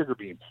trigger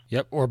beam.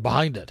 Yep, or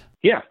behind it.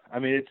 Yeah, I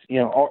mean, it's,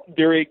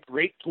 they're a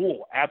great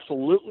tool,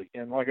 absolutely.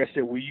 And like I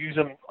said, we use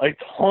them a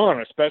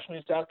ton, especially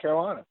in South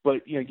Carolina.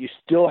 But, you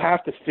still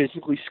have to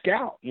physically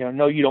scout.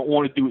 No, you don't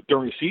want to do it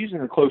during the season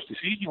or close to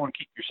season. You want to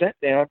keep your scent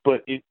down.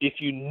 But if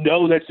you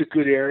know that's a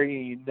good area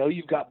and you know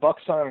you've got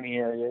bucks on in the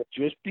area,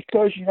 just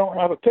because you don't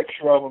have a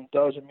picture of him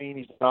doesn't mean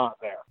he's not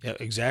there. Yeah,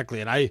 exactly.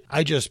 And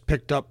I just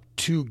picked up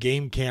 2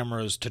 game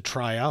cameras to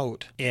try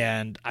out,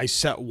 and I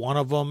set one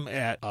of them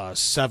at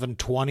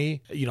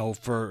 720,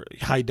 for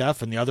high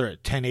def, and the other at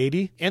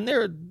 1080. And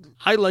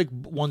I like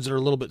ones that are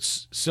a little bit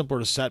simpler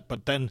to set,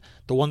 but then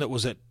the one that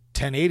was at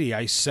 1080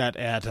 I set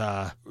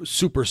at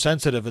super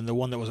sensitive, and the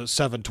one that was at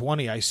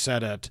 720 I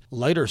set at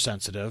lighter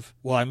sensitive.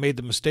 Well, I made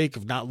the mistake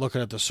of not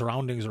looking at the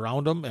surroundings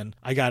around them, and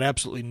I got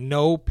absolutely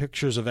no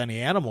pictures of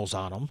any animals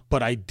on them,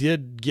 but I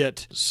did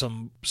get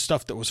some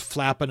stuff that was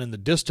flapping in the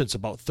distance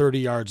about 30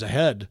 yards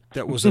ahead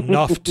that was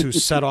enough to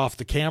set off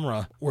the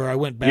camera, where I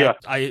went back.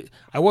 Yeah.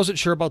 I wasn't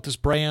sure about this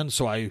brand,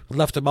 so I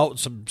left them out in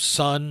some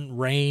sun,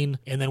 rain,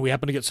 and then we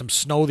happened to get some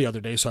snow the other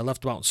day, so I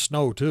left them out in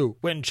snow too.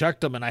 Went and checked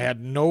them, and I had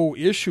no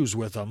issues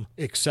with them,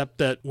 except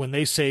that when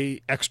they say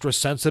extra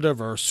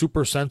sensitive or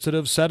super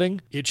sensitive setting,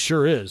 it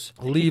sure is.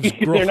 Leaves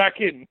They're not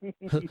kidding.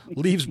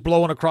 Leaves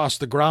blowing across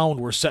the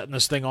ground were setting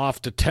this thing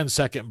off to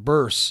 10-second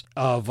bursts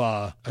of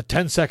a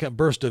 10-second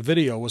burst of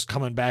video was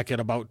coming back at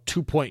about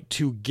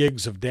 2.2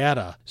 gigs of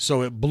data.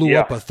 So it blew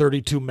up a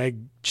 32 meg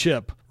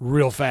chip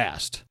real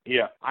fast.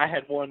 Yeah, I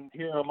had one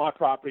here on my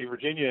property,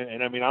 Virginia,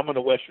 and I mean, I'm on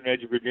the western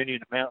edge of Virginia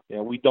in the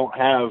mountains. We don't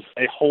have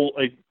a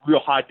real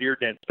high deer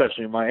den,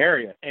 especially in my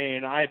area.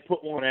 And I had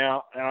put one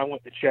out, and I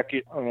went to check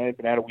it. I don't know, it'd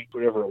been out a week,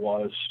 whatever it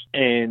was,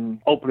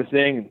 and opened the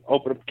thing and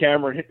opened up the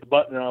camera and hit the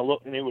button, and I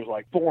looked, and it was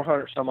like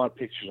 400 some odd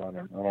pictures on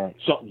there. All right,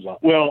 something's up.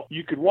 Well,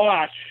 you could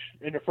watch.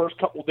 In the first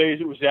couple of days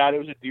it was out, it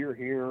was a deer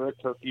here or a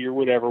turkey or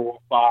whatever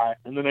walked by.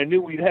 And then I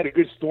knew we'd had a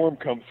good storm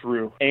come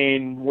through.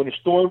 And when the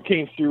storm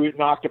came through, it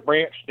knocked a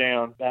branch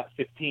down about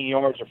 15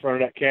 yards in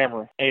front of that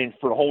camera. And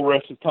for the whole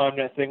rest of the time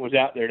that thing was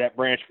out there, that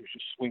branch was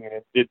just swinging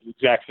and did the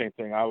exact same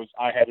thing.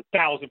 I had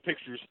 1,000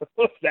 pictures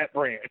of that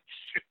branch.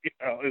 It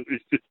was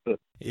just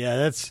yeah,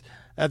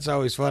 that's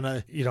always fun.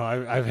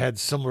 I've had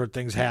similar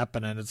things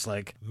happen, and it's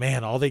like,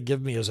 man, all they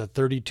give me is a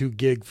 32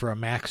 gig for a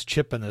max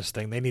chip in this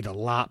thing. They need a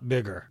lot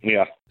bigger.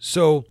 Yeah.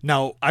 So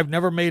now I've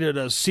never made it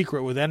a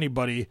secret with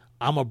anybody.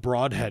 I'm a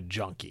broadhead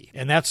junkie,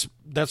 and that's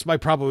my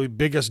probably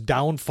biggest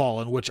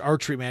downfall, in which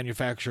archery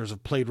manufacturers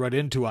have played right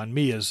into on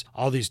me, is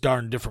all these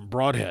darn different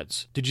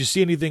broadheads. Did you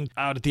see anything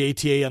out at the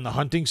ATA on the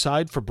hunting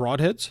side for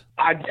broadheads?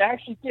 I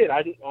actually did.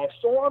 I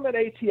saw him at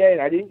ATA, and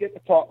I didn't get to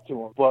talk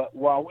to him. But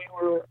while we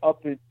were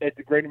up at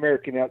the Great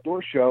American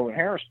Outdoor Show in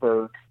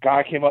Harrisburg, a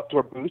guy came up to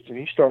our booth, and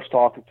he starts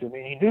talking to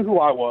me. He knew who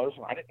I was.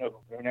 I didn't know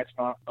who. I mean, that's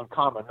not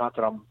uncommon. Not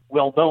that I'm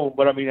well known,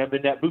 but I mean, I'm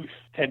in that booth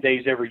 10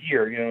 days every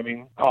year. You know what I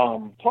mean?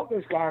 Talking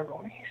to this guy,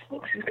 going,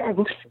 this guy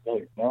looks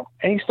familiar, you know?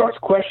 And he starts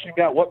questioning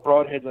about what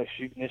broadheads I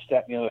shoot, and this,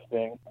 that, and the other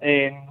thing.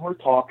 And we're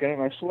talking,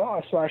 and I said,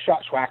 well, I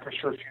shot Swackers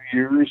for a few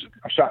years.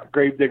 I shot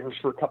Grave Diggers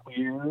for a couple of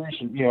years,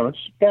 and, it's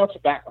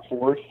bouncing back and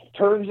forth.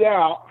 Turns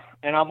out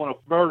and I'm going to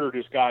murder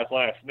this guy's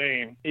last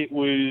name. It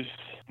was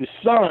the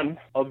son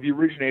of the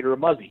originator of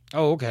Muzzy.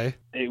 Oh, okay.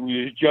 It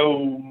was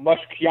Joe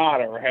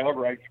Muschiata, or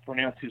however I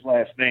pronounce his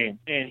last name.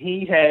 And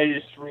he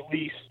has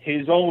released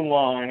his own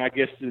line. I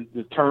guess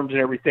the terms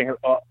and everything are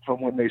up from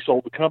when they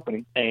sold the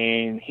company.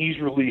 And he's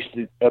released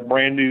a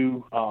brand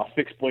new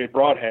fixed blade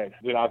broadhead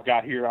that I've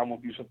got here. I'm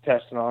going to do some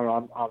testing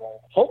on.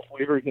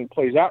 Hopefully everything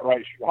plays out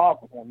right. Shoot hog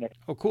with one next.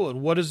 Oh, cool.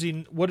 And what did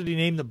he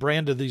name the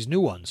brand of these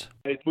new ones?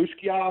 It's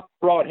Muschiata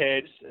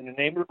broadheads, and the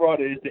name of the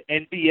broadhead is the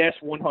NBS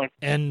 100.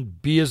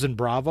 NB as in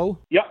Bravo?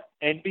 Yep.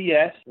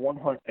 NBS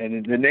 100,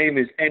 and the name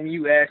is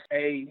Musahia.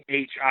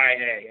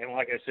 And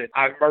like I said,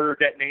 I've murdered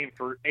that name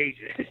for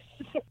ages.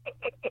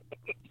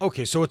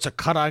 Okay, so it's a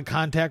cut-on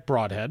contact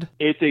broadhead.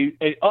 It's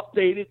an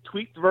updated,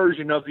 tweaked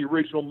version of the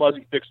original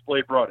Muzzy fixed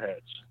blade broadheads.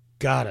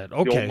 Got it. The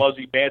Okay. old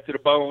Muzzy bad to the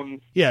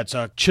bone. Yeah, it's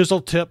a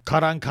chisel tip,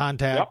 cut-on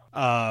contact,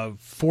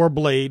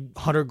 4-blade,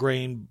 100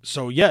 grain.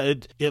 So yeah,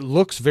 it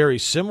looks very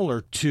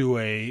similar to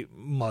a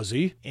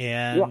Muzzy,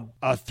 and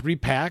a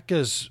 3-pack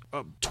is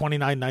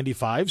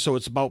 $29.95. So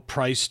it's about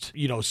priced,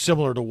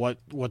 similar to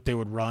what they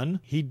would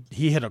run. He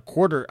hit a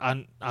quarter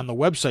on the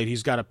website.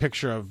 He's got a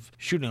picture of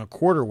shooting a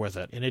quarter with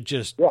it, and it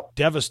just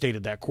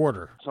devastated that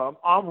quarter. So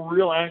I'm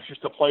real anxious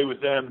to play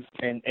with them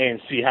and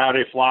see how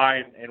they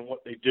fly and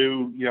what they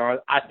do.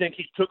 I think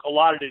he took a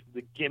lot of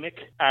the gimmick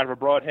out of a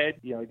broadhead.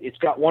 It's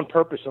got one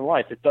purpose in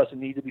life. It doesn't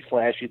need to be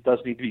flashy. It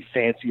doesn't need to be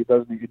fancy.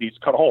 It needs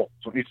to cut a hole.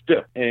 That's what it needs to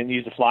do. And it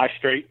needs to fly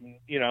straight. And,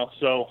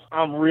 so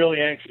I'm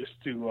really anxious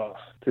to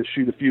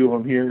shoot a few of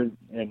them here.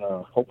 And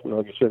hopefully,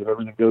 like I said, if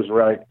everything goes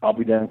right, I'll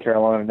be down in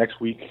Carolina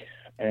next week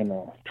and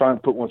try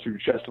and put one through the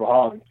chest of a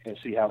hog and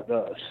see how it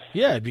does.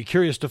 Yeah, I'd be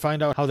curious to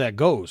find out how that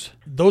goes.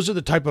 Those are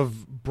the type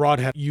of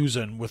broadhead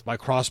using with my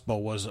crossbow.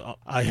 Was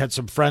I had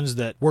some friends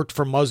that worked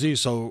for Muzzy,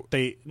 so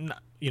they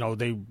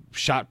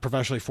shot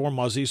professionally for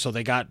Muzzy, so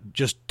they got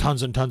just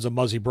tons and tons of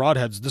Muzzy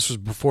broadheads. This was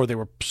before they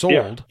were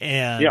sold.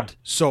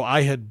 So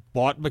I had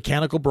bought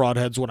mechanical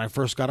broadheads when I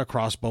first got a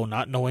crossbow,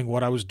 not knowing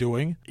what I was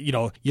doing.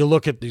 You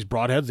look at these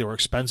broadheads, they were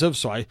expensive,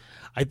 so I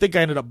think I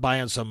ended up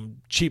buying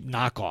some cheap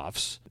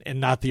knockoffs and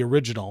not the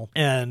original,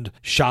 and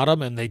shot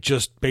them, and they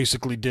just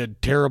basically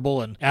did terrible.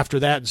 And after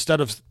that,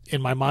 instead of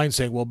in my mind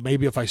saying, well,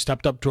 maybe if I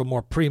stepped up to a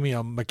more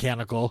premium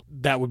mechanical,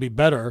 that would be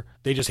better,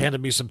 they just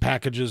handed me some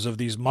packages of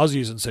these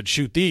Muzzies and said,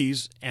 shoot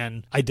these.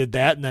 And I did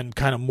that, and then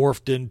kind of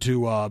morphed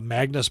into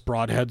Magnus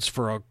broadheads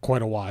for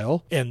quite a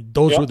while. And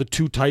those were the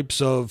two types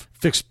of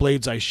fixed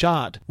blades I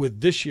shot. With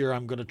this year,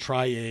 I'm going to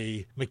try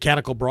a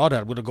mechanical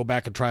broadhead. I'm going to go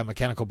back and try a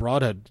mechanical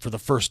broadhead for the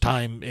first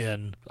time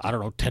in,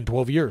 10,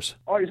 12 years.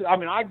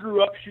 I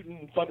grew up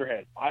shooting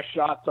Thunderhead. I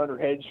shot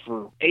Thunderheads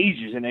for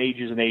ages and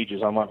ages and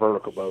ages on my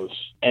vertical bows.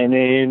 And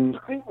then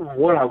I think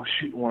what I was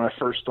shooting when I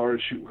first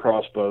started shooting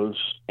crossbows.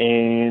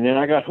 And then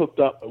I got hooked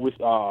up with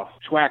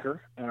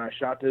Schwacker, and I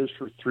shot those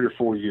for 3 or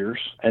 4 years,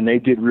 and they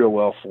did real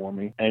well for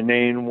me. And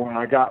then when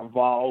I got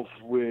involved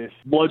with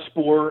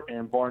Bloodsport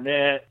and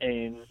Barnett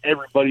and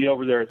everybody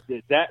over there,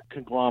 that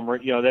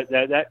conglomerate,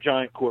 that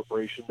giant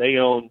corporation, they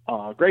own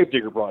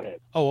Gravedigger broadhead.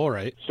 Oh, all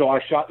right. So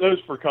I shot those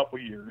for a couple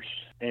of years.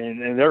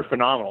 And they're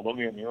phenomenal, don't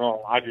get me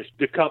wrong.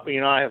 The company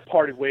and I have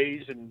parted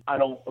ways, and I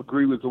don't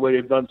agree with the way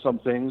they've done some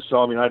things.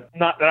 So, not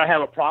that I have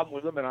a problem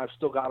with them, and I've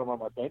still got them on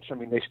my bench.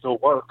 They still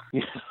work.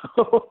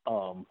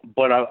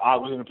 But I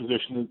was in a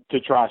position to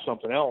try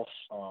something else.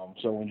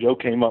 So when Joe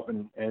came up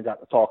and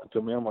got to talking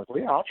to me, I'm like,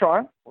 well, yeah, I'll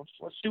try.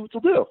 Let's see what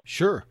they'll do.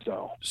 Sure.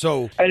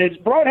 So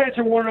and broadheads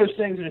are one of those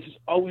things, and it's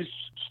always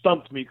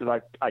stumped me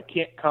because I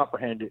can't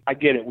comprehend it. I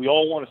get it. We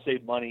all want to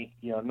save money.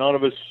 None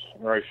of us,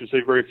 or I should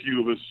say very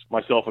few of us,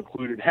 myself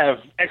included, have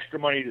extra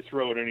money to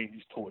throw at any of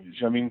these toys.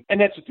 And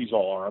that's what these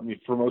all are.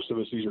 For most of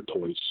us, these are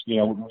toys.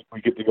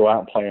 We get to go out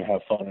and play and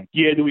have fun. And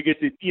do we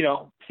get to,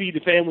 feed the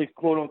family,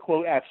 quote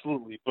unquote?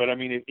 Absolutely. But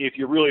if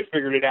you really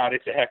figured it out,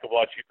 it's a heck of a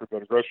lot cheaper to go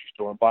to the grocery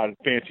store and buy the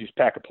fanciest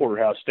pack of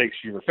porterhouse steaks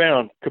you ever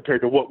found compared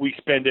to what we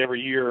spend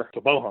every year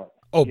to bow hunt.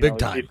 Oh, big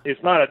time.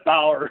 It's not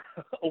 $1,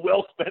 a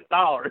well-spent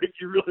dollar, if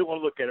you really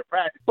want to look at it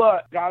practically.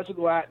 But guys will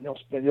go out and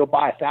they'll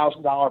buy a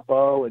 $1,000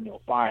 bow, and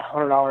they'll buy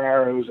 $100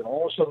 arrows and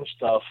all this other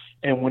stuff.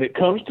 And when it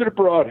comes to the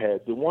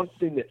broadhead, the one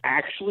thing that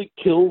actually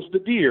kills the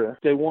deer,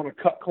 they want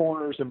to cut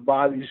corners and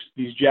buy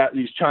these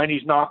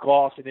Chinese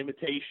knockoffs and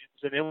imitations,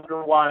 and then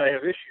wonder why they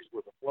have issues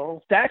with them.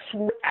 Well, that's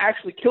what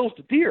actually kills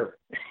the deer.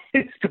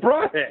 It's the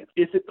broadhead.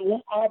 If it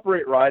won't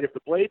operate right, if the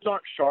blades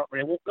aren't sharp,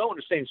 and it won't go in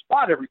the same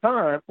spot every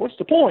time, what's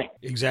the point?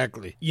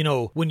 Exactly.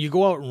 When you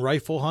go out and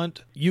rifle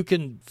hunt, you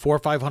can $400 or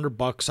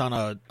 $500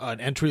 on an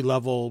entry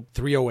level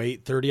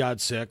 308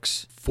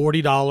 30-06,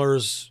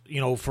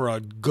 $40, for a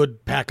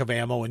good pack of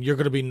ammo, and you're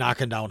going to be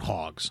knocking down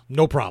hogs.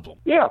 No problem.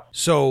 Yeah.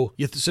 So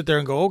you have to sit there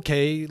and go,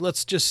 okay,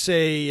 let's just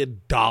say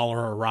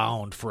 $1 a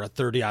round for a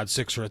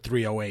 30-06 or a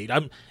 308.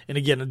 And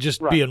again,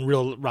 just being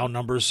real round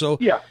numbers. So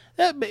yeah.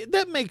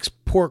 That makes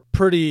pork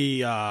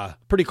pretty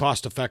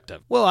cost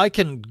effective. Well, I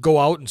can go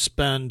out and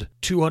spend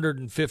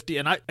 $250,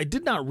 and I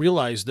did not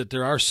realize that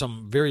there are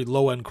some very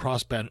low-end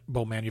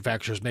crossbow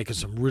manufacturers making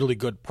some really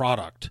good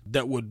product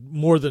that would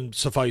more than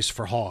suffice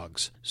for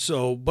hogs.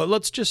 So, but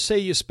let's just say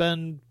you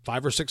spend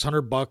 $500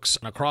 or $600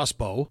 on a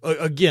crossbow.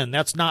 Again,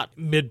 that's not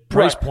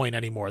mid-price point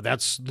anymore.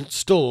 That's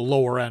still a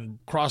lower-end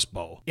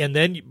crossbow. And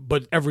then,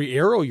 but every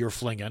arrow you're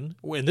flinging,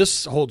 and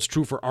this holds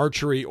true for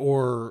archery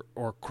or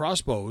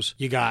crossbows,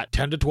 you got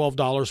 $10 to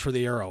 $12 for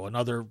the arrow,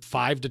 another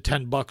 $5 to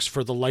 $10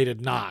 for the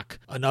lighted nock,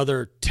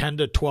 another $10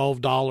 to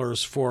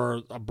 $12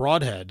 for a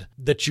broadhead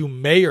that you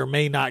may or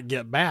may not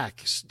get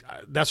back.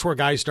 That's where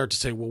guys start to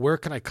say, well, where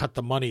can I cut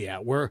the money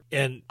at?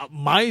 And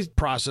my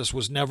process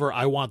was never,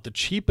 I want the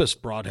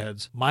cheapest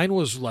broadheads. Mine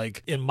was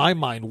like, in my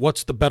mind,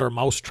 what's the better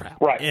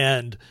mousetrap? Right.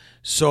 And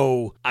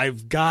so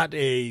I've got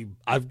a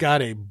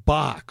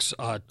box,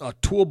 a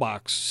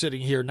toolbox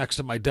sitting here next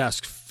to my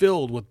desk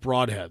filled with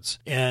broadheads.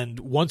 And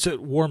once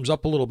it warms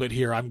up a little bit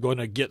here, I'm going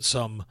to get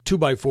some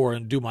 2x4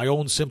 and do my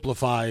own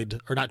simplified,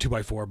 or not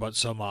 2x4, but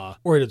some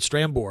oriented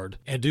strand board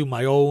and do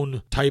my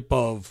own type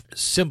of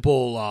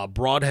simple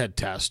broadhead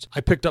test.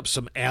 I picked up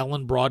some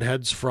Allen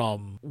broadheads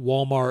from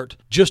Walmart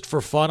just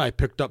for fun. I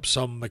picked up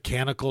some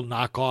mechanical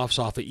knockoffs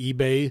off of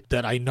eBay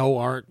that I know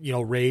aren't,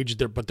 Rage,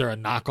 but they're a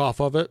knockoff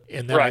of it.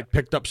 And then I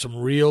picked up some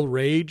real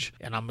Rage,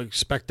 and I'm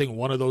expecting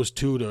one of those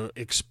two to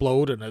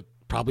explode, and it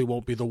probably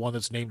won't be the one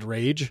that's named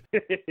Rage.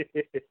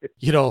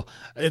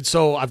 And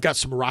so I've got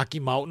some Rocky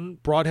Mountain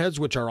broadheads,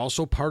 which are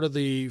also part of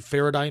the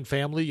Faradyne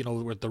family,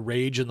 with the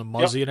Rage and the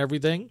Muzzy and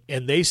everything.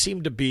 And they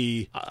seem to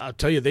be, I'll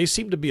tell you, they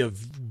seem to be a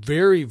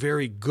very,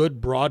 very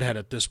good broadhead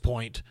at this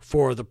point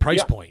for the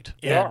price point.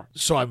 And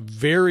so I'm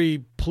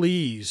very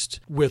pleased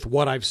with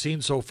what I've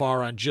seen so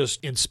far on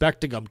just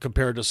inspecting them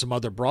compared to some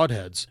other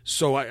broadheads.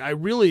 So I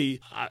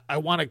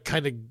want to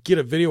kind of get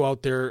a video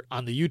out there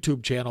on the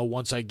YouTube channel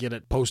once I get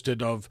it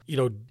posted of,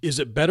 is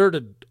it better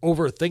to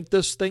overthink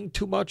this thing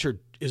too much, or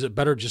is it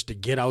better just to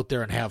get out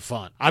there and have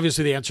fun?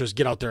 Obviously, the answer is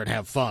get out there and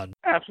have fun.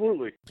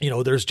 Absolutely.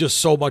 There's just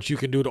so much you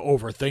can do to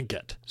overthink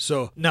it.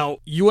 So now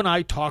you and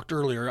I talked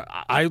earlier.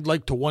 I'd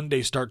like to one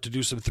day start to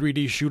do some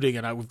 3D shooting,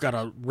 and we've got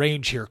a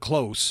range here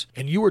close.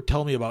 And you were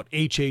telling me about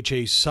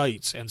HHA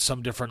sights and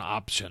some different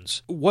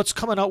options. What's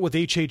coming out with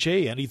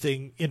HHA?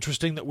 Anything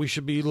interesting that we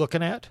should be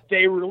looking at?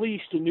 They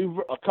released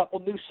a couple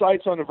new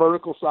sights on the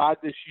vertical side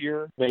this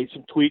year. Made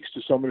some tweaks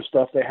to some of the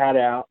stuff they had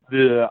out.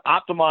 The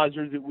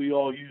optimizer that we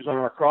all use on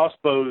our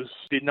crossbows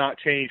did not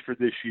change for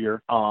this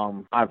year.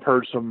 I've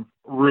heard some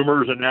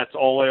rumors, and that's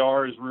all they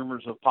are, is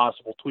rumors of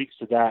possible tweaks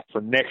to that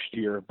for next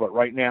year. But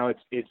right now,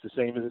 it's the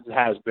same as it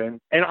has been.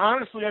 And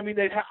honestly,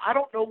 I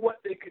don't know what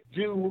they could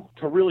do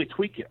to really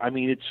tweak it.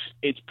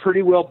 It's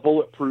pretty well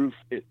bulletproof.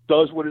 It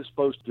does what it's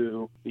supposed to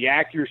do. The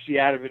accuracy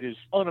out of it is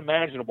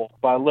unimaginable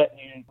by letting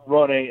you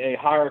run a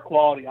higher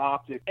quality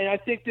optic. And I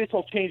think this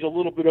will change a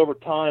little bit over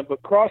time.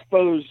 But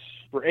crossbows,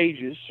 for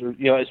ages, or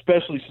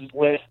especially since the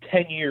last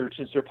 10 years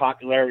since their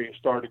popularity has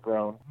started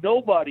growing,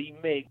 nobody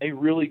makes a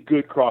really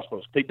good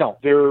crossbows. They don't.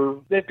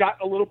 They've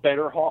gotten a little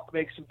better. Hawk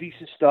makes some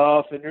decent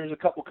stuff, and there's a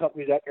couple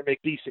companies out there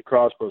make decent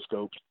crossbow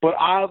scopes. But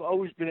I've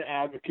always been an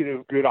advocate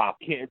of good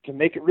optics. To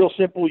make it real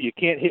simple, you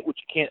can't hit what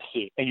you can't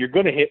see, and you're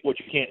going to hit what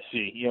you can't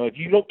see. If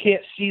you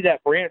can't see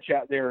that branch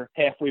out there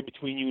halfway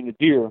between you and the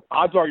deer,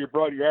 odds are your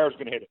arrow's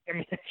going to hit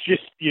it. It's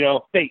just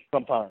fate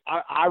sometimes.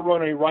 I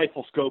run a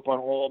rifle scope on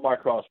all of my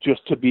cross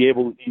just to be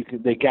able.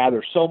 They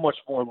gather so much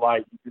more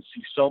light. You can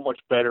see so much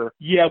better.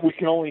 Yeah, we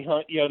can only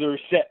hunt. There are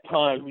set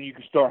times when you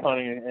can start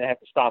hunting and have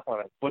to stop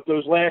hunting. But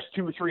those last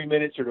 2 or 3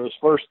 minutes, or those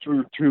first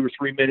 2 or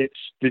 3 minutes,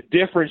 the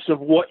difference of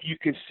what you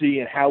can see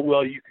and how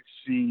well you can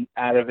see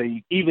out of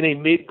even a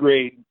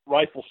mid-grade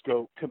rifle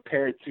scope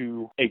compared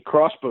to a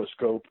crossbow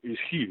scope is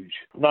huge.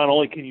 Not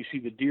only can you see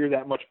the deer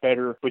that much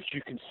better, but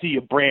you can see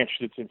a branch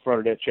that's in front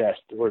of that chest,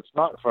 or it's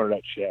not in front of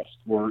that chest.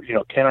 Or,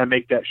 can I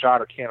make that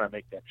shot, or can't I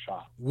make that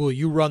shot? Will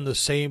you run the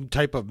same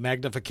type of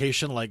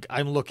magnification? Like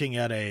I'm looking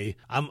at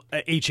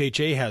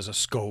HHA has a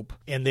scope,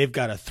 and they've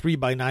got a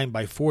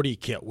 3x9x40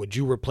 kit. Would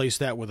you replace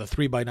that with a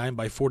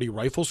 3x9x40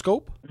 rifle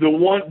scope? The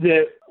one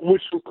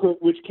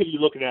which kit are you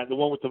looking at? The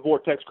one with the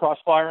Vortex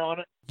Crossfire on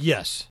it?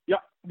 Yes. Yeah.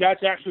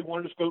 That's actually one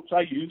of the scopes I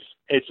use.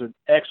 It's an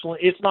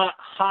excellent, it's not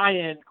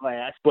high-end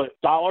glass, but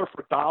dollar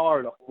for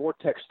dollar, the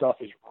Vortex stuff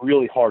is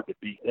really hard to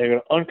beat. They got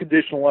an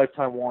unconditional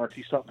lifetime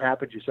warranty. Something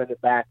happens, you send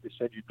it back, they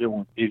send you new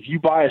one. If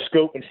you buy a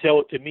scope and sell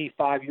it to me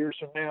 5 years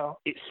from now,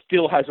 it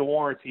still has a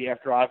warranty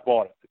after I've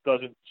bought it. It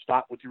doesn't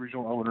stop with the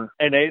original owner.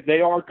 And they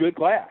are good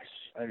glass.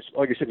 And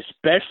like I said,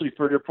 especially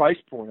for their price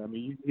point.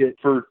 You can get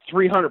for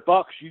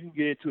 $300, you can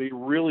get into a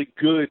really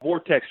good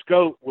Vortex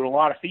scope with a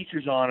lot of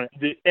features on it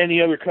that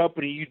any other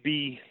company you'd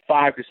be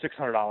 $500 to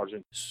 $600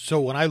 in. So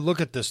when I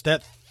look at this,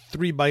 that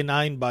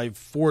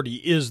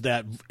 3x9x40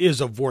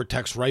 is a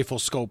Vortex rifle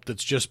scope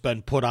that's just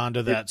been put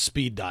onto that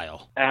speed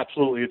dial.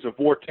 Absolutely. It's a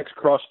Vortex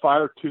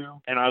Crossfire 2,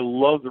 and I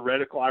love the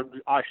reticle.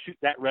 I shoot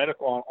that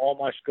reticle on all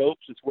my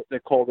scopes. It's what they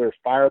call their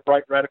Fire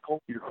Bright reticle.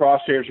 Your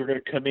crosshairs are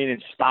going to come in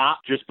and stop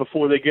just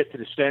before they get to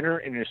the center,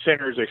 and the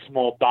center is a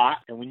small dot.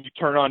 And when you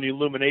turn on the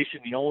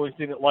illumination, the only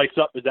thing that lights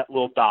up is that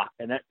little dot,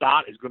 and that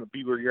dot is going to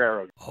be where your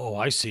arrow is. Oh,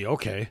 I see.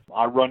 Okay.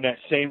 I run that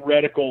same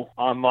reticle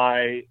on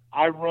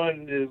I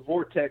run the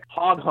Vortex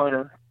Hog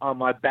Hunter on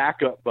my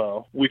backup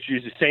bow, which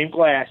is the same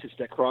glass. It's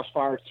that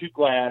Crossfire 2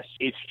 glass.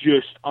 It's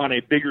just on a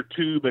bigger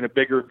tube and a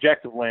bigger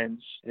objective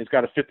lens. It's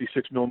got a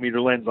 56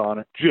 millimeter lens on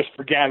it, just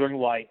for gathering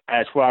light.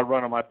 That's what I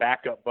run on my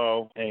backup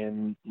bow.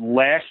 And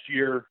last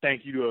year,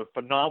 thank you to a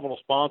phenomenal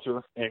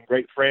sponsor and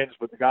great friends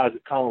with the guys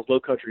at Collins Low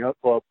Country Hunt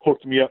Club,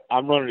 hooked me up.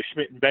 I'm running a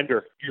Schmidt &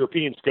 Bender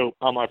European scope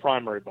on my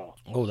primary bow.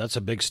 Oh, that's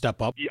a big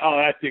step up. Oh,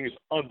 that thing is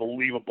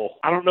unbelievable.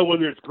 I don't know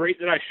whether it's great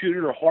that I shoot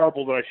it or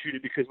horrible that I shoot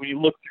it, because when you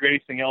look through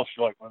anything else,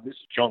 you're like, well, this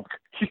is junk.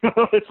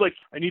 It's like,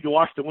 I need to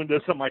wash the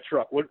windows on my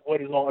truck. What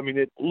is all? I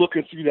mean,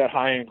 looking through that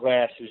high-end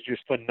glass is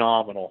just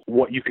phenomenal.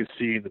 What you can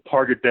see, the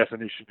target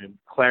definition and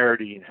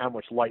clarity and how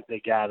much light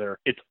they gather,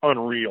 it's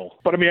unreal.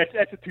 But I mean,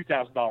 that's a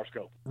 $2,000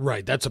 scope.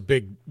 Right, that's a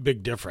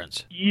big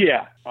difference.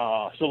 Yeah.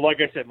 So like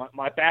I said,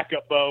 my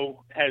backup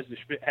bow has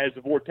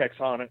the Vortex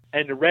on it,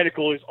 and the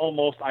reticle is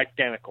almost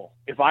identical.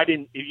 If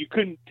you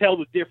couldn't tell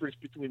the difference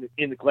between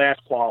in the glass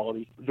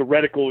quality, the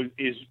reticle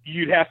is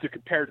you'd have to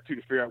compare the two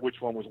to figure out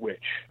which one was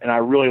which. And I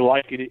really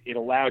like it. It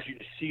allows you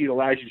to see, it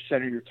allows you to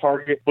center your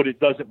target, but it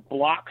doesn't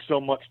block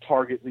so much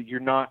target that you're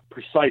not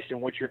precise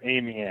in what you're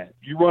aiming at.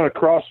 You run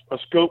across a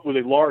scope with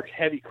a large,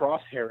 heavy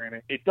crosshair in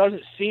it, it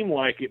doesn't seem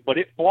like it, but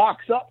it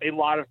blocks up a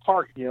lot of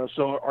target.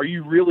 So are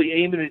you really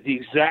aiming at the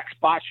exact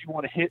spots you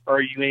want to hit, or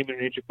are you aiming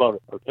an inch above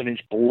it or an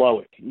inch below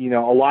it?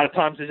 A lot of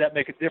times, does that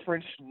make a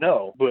difference?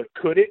 No. But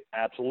could it?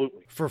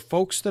 Absolutely. For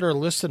folks that are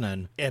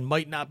listening and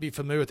might not be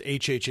familiar with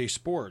HHA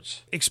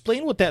Sports,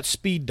 explain what that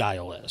speed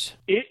dial is.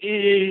 It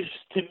is,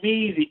 to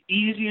me, the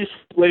easiest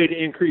way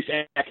to increase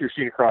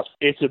accuracy in a crossbow.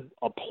 It's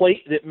a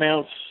plate that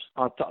mounts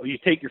on top. You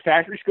take your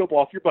factory scope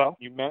off your bow,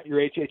 you mount your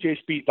HHA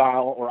speed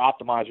dial or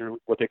optimizer,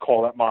 what they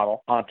call that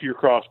model, onto your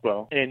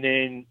crossbow, and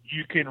then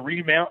you can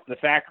remount the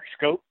factory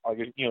scope.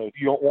 If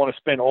you don't want to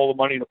spend all the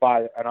money to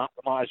buy an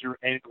optimizer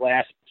and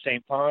glass at the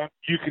same time,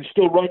 you can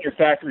still run your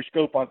factory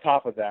scope on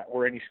top of that,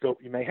 or any scope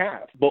you may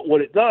have. But what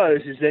it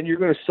does is then you're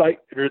going to sight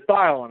your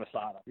dial on the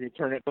side. You're going to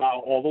turn that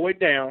dial all the way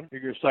down.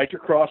 You're going to sight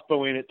your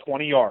crossbow in at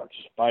 20 yards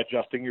by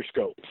adjusting your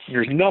scope.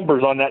 There's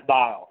numbers on that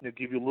dial. They'll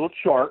give you a little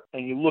chart,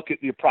 and you look at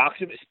the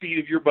approximate speed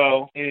of your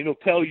bow, and it'll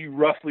tell you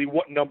roughly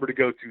what number to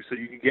go to so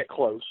you can get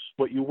close.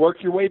 But you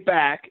work your way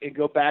back and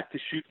go back to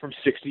shoot from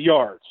 60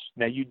 yards.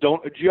 Now, you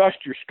don't adjust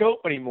your scope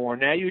anymore.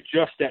 Now you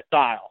adjust that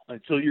dial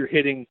until you're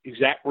hitting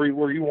exactly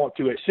where you want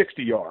to at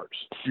 60 yards.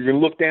 You're going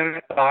to look down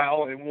at that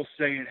dial, and we'll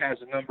say it has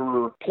a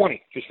number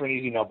 20, just for an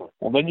easy number.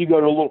 Well, then you go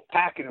to a little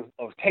packet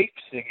of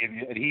tapes they give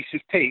you,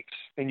 adhesive tapes,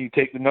 and you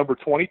take the number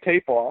 20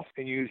 tape off,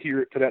 and you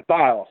adhere it to that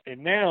dial.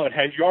 And now it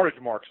has yardage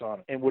marks on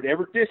it. And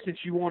whatever distance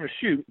you want to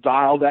shoot,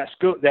 dial that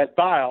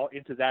dial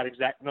into that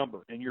exact number.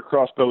 And your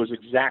crossbow is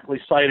exactly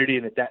sighted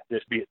in at that,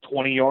 be it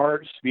 20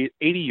 yards, be it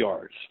 80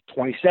 yards,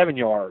 27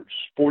 yards,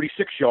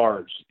 46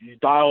 yards. You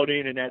dial it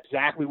in, and that's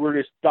exactly where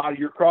this dot of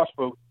your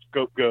crossbow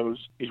scope goes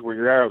is where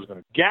your arrow is going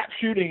to. Gap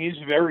shooting is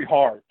very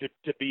hard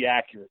to be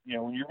accurate.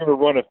 When you're going to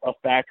run a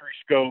factory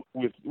scope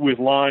with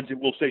lines that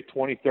will say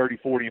 20, 30,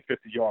 40, and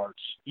 50 yards,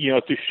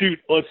 to shoot,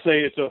 let's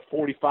say it's a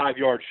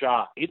 45-yard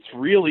shot, it's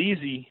real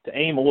easy to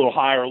aim a little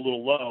high or a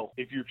little low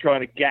if you're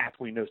trying to gap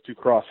between those two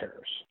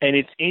crosshairs. And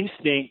it's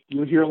instinct.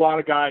 You'll hear a lot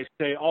of guys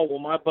say, oh, well,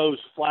 my bow's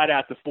flat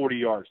out to 40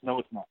 yards. No,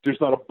 it's not. There's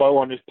not a bow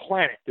on this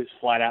planet that's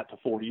flat out to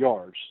 40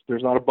 yards.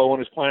 There's not a bow on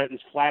this planet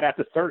that's flat out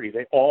to 30.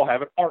 They all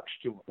have an arch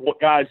to them.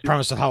 What guys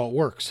premise of how it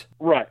works.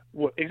 Right.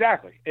 Well,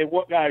 exactly. And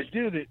what guys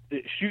do that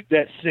shoot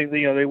that thing,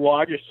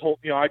 I just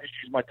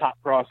use my top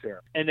crosshair,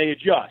 and they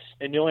adjust,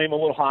 and they'll aim a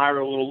little higher or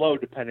a little low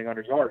depending on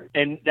their yardage.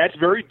 And that's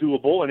very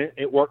doable, and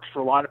it works for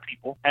a lot of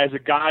people. As a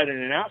guide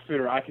and an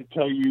outfitter, I can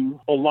tell you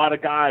a lot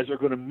of guys are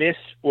going to miss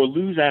or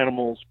lose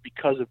animals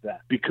because of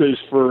that. Because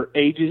for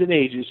ages and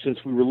ages, since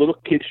we were little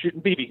kids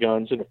shooting BB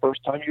guns, and the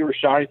first time you ever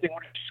shot anything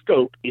with a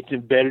scope, it's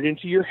embedded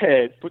into your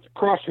head. Put the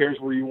crosshairs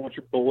where you want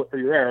your bullet or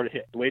your arrow to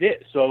hit. The way it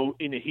is. So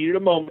in the heat of the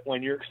moment,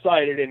 when you're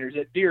excited and there's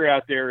that deer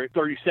out there at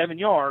 37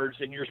 yards,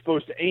 and you're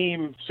supposed to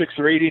aim 6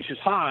 or 8 inches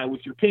high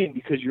with your pin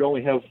because you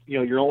only have,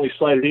 you're only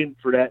sighted in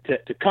for that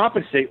to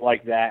compensate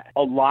like that.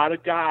 A lot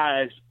of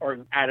guys are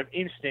out of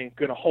instinct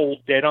going to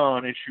hold dead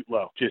on and shoot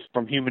low, just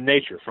from human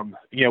nature. From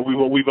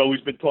we've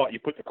always been taught you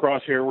put the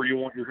crosshair where you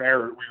want your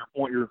arrow, where you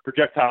want your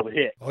projectile to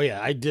hit. Oh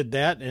yeah, I did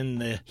that in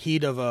the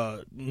heat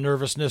of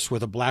nervousness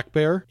with a black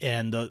bear,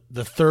 and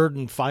the third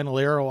and final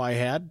arrow I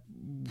had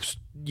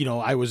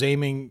I was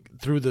aiming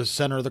through the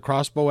center of the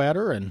crossbow at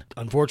her, and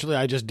unfortunately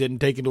I just didn't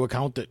take into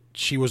account that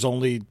she was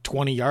only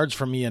 20 yards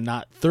from me and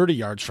not 30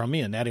 yards from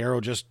me, and that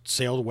arrow just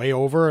sailed way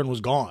over and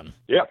was gone.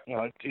 Yeah,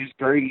 it's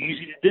very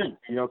easy to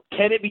do.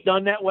 Can it be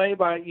done that way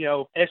by,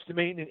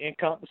 estimating and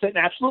compensating?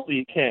 Absolutely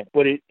it can,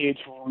 but it's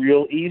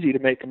real easy to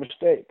make a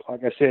mistake.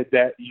 Like I said,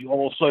 that you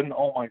all of a sudden,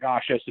 oh my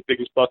gosh, that's the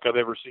biggest buck I've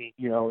ever seen,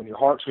 and your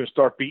heart's going to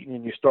start beating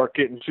and you start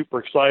getting super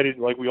excited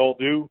like we all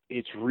do.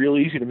 It's real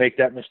easy to make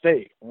that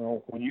mistake.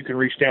 When you can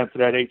reach down to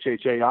that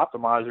HHA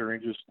optimizer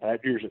and just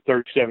add yours at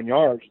 37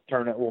 yards,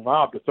 turn that little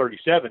knob to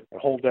 37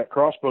 and hold that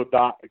crossbow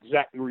dot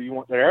exactly where you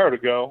want that arrow to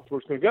go, that's where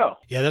it's going to go.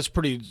 Yeah, that's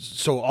pretty.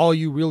 So all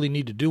you really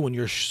need to do when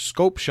you're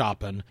scope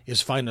shopping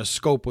is find a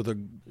scope with a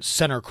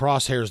center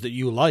crosshairs that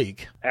you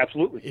like.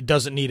 Absolutely. It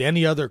doesn't need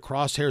any other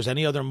crosshairs,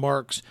 any other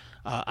marks.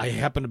 I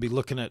happened to be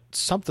looking at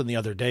something the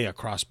other day, a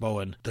crossbow,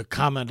 and the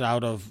comment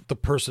out of the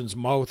person's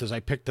mouth as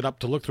I picked it up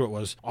to look through it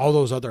was, all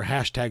those other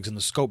hashtags in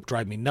the scope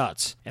drive me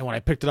nuts. And when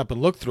I picked it up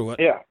and looked through it,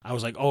 I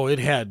was like, oh, it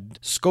had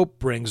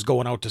scope rings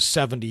going out to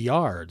 70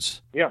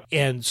 yards. Yeah.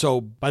 And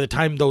so by the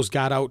time those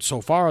got out so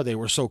far, they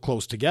were so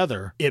close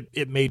together,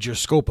 it made your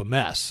scope a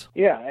mess.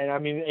 Yeah,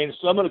 and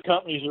some of the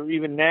companies are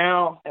even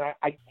now, and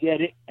I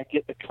get it, I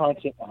get the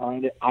concept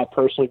behind it. I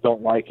personally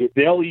don't like it.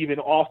 They'll even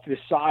off to the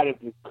side of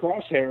the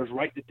crosshairs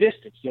write the distance.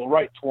 They'll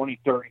write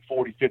 20, 30,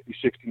 40, 50,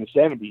 60, and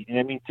 70.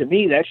 And to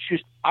me, that's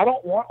just, I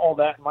don't want all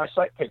that in my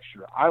sight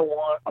picture. I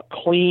want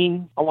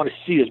I want to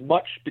see as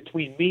much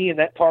between me and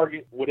that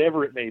target,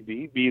 whatever it may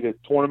be it a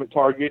tournament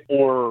target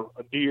or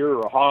a deer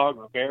or a hog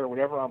or a bear or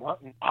whatever I'm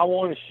hunting. I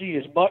want to see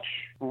as much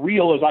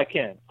real as I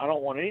can. I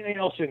don't want anything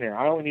else in there.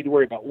 I only need to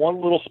worry about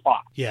one little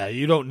spot. Yeah,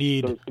 you don't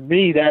need... So to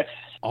me, that's...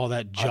 all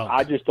that junk.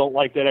 I just don't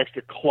like that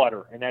extra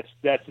clutter, and that's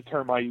the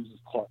term I use, is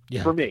clutter,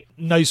 for me.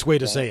 Nice way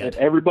to say it.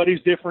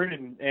 Everybody's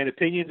different, and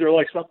opinions are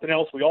like something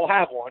else. We all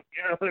have one.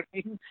 You know what I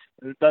mean?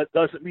 That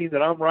doesn't mean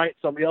that I'm right,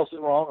 somebody else is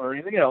wrong, or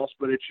anything else,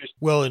 but it's just...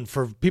 Well, and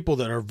for people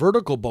that are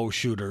vertical bow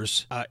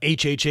shooters,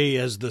 HHA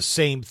is the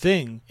same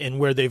thing, in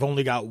where they've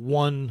only got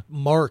one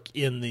mark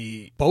in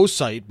the bow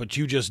sight, but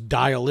you just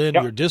dial in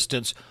your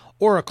distance,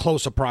 or a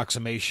close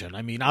approximation.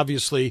 I mean,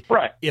 obviously,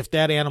 if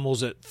that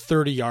animal's at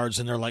 30 yards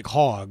and they're like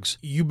hogs,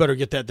 you better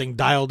get that thing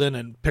dialed in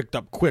and picked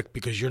up quick,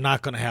 because you're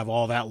not going to have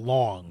all that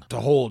long to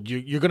hold.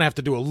 You're going to have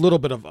to do a little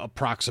bit of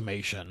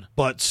approximation.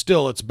 But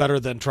still, it's better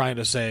than trying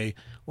to say,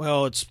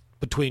 well, it's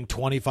between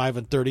 25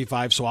 and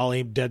 35, so I'll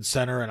aim dead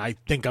center, and I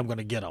think I'm going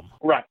to get them.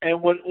 Right.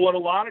 And what a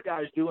lot of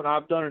guys do, and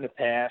I've done in the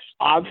past,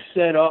 I've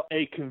set up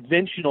a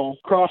conventional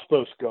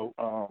crossbow scope.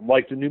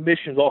 Like the new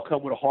missions all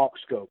come with a Hawk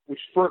scope, which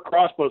for a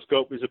crossbow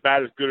scope is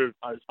about as good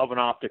of an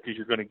optic as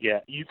you're going to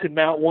get. You can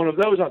mount one of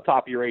those on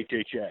top of your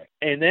HHA.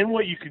 And then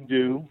what you can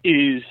do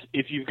is,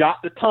 if you've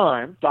got the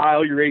time,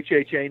 dial your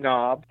HHA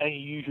knob, and you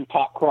use your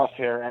top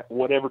crosshair at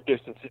whatever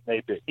distance it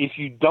may be. If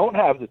you don't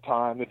have the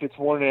time, if it's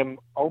one of them,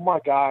 oh my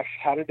gosh,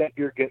 how did that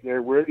deer get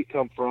there? Where did he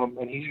come from?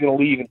 And he's going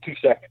to leave in 2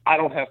 seconds. I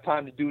don't have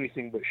time to do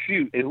anything but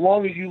shoot. As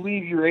long as you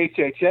leave your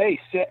HHA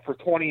set for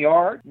 20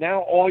 yards,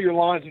 now all your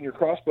lines in your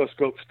crossbow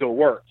scope still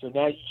work. So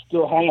now you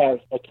still have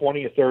a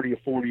 20, a 30, a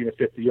 40, and a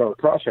 50-yard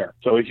crosshair.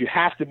 So if you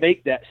have to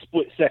make that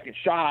split-second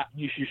shot,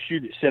 you should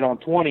shoot it set on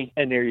 20,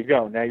 and there you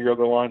go. Now your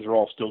other lines are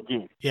all still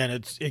good. Yeah,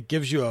 and it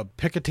gives you a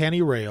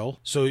Picatinny rail,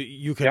 so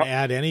you can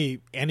add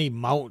any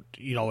mount,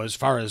 as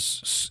far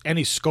as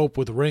any scope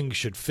with rings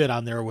should fit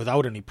on there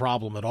without any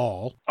problem at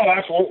all. Oh,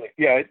 absolutely.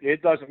 Yeah,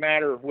 it doesn't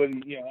matter whether,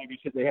 like you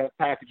said, they have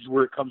packages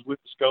where it comes with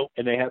the scope,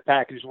 and they have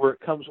packages where it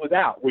comes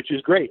without, which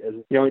is great.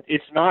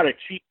 It's not a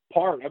cheap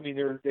part. I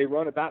mean, they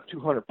run about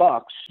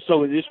 $200.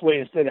 So this way,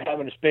 instead of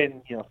having to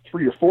spend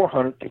 $300 or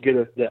 $400 to get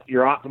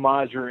your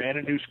optimizer and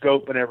a new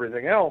scope and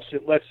everything else,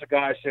 it lets the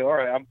guy say, all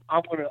right,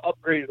 I'm going to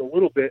upgrade it a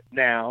little bit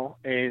now,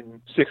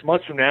 and 6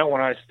 months from now,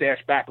 when I stash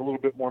back a little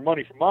bit more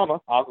money from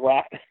Mama, I'll go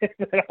out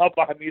and I'll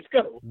buy me a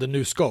scope. The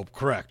new scope,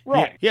 correct?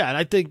 Right. Yeah, and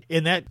I think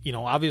in that,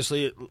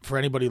 obviously for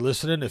anybody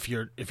listening, if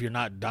you're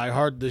not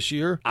diehard this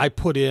year, I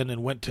put in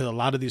and went to a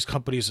lot of these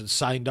companies and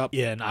signed up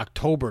in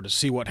October to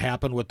see what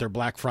happened with their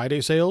Black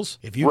Friday sales.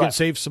 If you can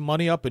save some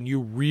money up and you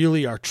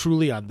really are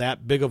truly on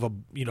that big of a,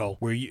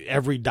 where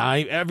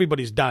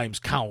everybody's dimes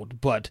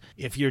count, but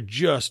if you're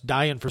just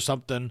dying for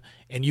something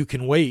and you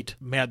can wait,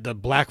 man, the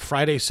Black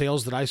Friday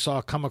sales that I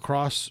saw come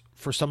across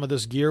for some of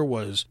this gear it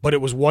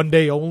was 1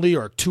 day only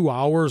or 2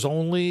 hours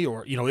only,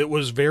 or, it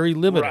was very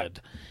limited. Right.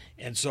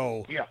 And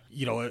so,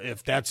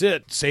 if that's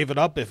it, save it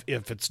up. If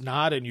it's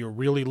not, and you're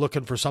really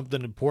looking for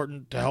something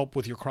important to help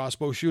with your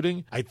crossbow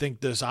shooting, I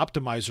think this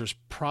optimizer's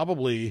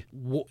probably,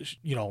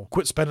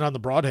 quit spending on the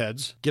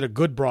broadheads, get a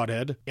good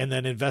broadhead, and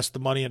then invest the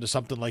money into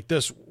something like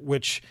this,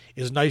 which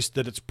is nice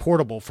that it's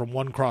portable from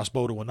one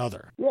crossbow to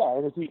another. Yeah,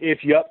 Yeah, and if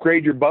you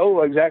upgrade your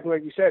bow, exactly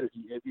like you said,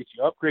 if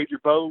you upgrade your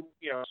bow,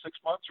 6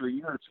 months or a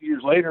year or 2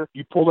 years later,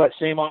 you pull that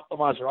same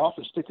optimizer off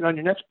and stick it on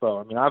your next bow.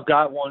 I mean, I've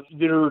got ones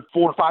that are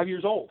 4 or 5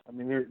 years old. I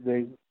mean,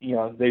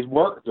 they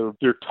work.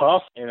 They're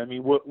tough, and I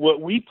mean,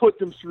 what we put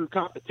them through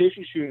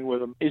competition shooting with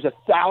them is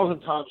 1,000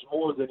 times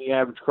more than the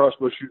average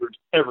crossbow shooter is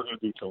ever going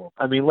to do to them.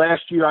 I mean,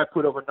 last year I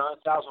put over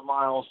 9,000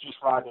 miles just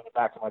riding in the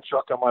back of my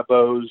truck on my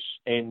bows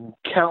and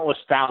countless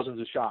thousands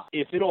of shots.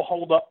 If it'll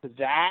hold up to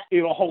that,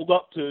 it'll hold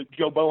up to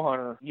Joe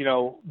Bowhunter,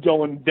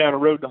 going down a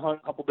road to hunt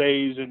a couple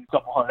days and a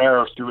couple hundred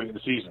arrows during the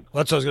season.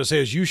 Well, that's what I was going to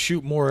say, is you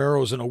shoot more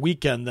arrows in a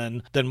weekend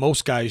than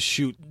most guys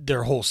shoot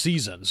their whole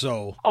season.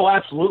 So, oh,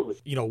 absolutely.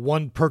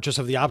 One purchase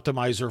of the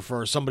optimizer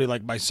for somebody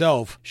like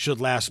myself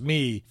should last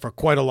me for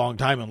quite a long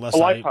time unless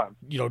I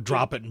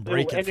drop it and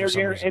break it for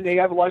some reason. And they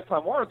have a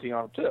lifetime warranty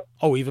on them, too.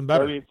 Oh, even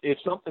better. I mean, if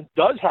something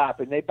does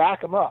happen, they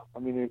back them up. I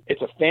mean,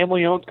 it's a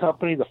family-owned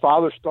company. The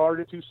father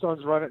started, 2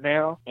 sons run it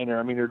now. And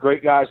they're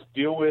great guys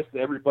to deal with.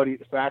 Everybody at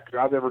the factory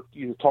I've ever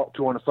either talked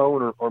to on the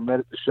phone or met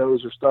at the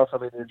shows or stuff, I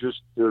mean,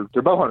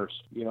 they're bow hunters.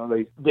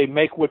 They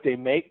make what they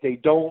make. They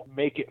don't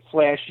make it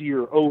flashy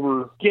or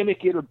over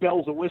gimmick it or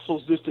bells and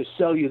whistles just to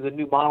sell you the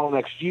new model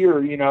next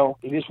year.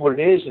 It is what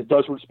it is. It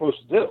does what it's supposed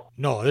to do.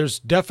 No, there's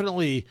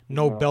definitely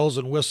no bells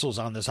and whistles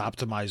on this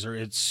optimizer.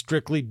 It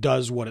strictly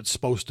does what it's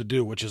supposed to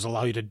do, which is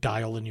allow you to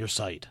dial in your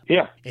sight.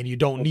 Yeah. And you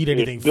don't need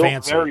anything it's built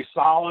fancy. Very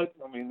solid.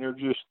 I mean,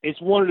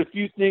 it's one of the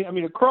few things. I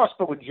mean, a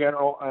crossbow in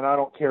general, and I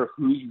don't care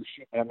who you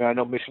shoot. I mean, I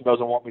know Mission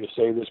doesn't want me to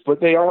say this,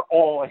 but they are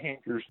all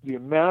hankers. The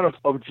amount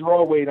of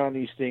draw weight on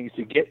these things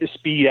to get the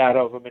speed out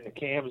of them and the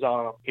cams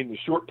on them in the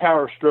short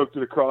power stroke that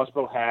the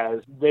crossbow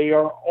has, they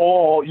are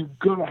all, you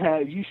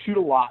shoot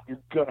a lot, you're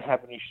going to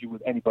have an issue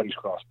with anybody's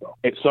crossbow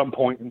at some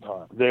point in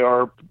time. They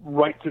are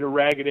right to the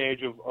ragged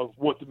edge of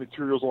what the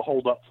materials will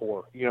hold up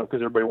for, because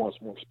everybody wants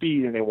more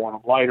speed and they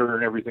want them lighter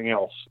and everything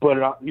else. But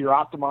your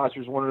optimizer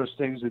is one of those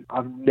things that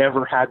I've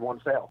never had one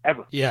fail,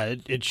 ever. Yeah,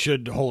 it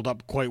should hold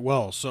up quite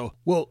well. So,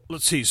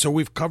 let's see. So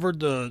we've covered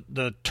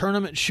the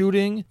tournament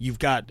shooting. You've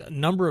got a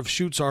number of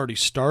shoots already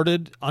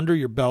started under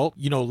your belt.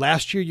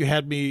 Last year you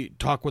had me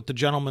talk with the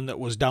gentleman that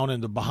was down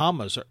in the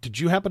Bahamas. Did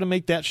you happen to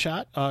make that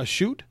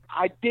shoot?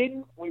 I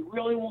didn't. We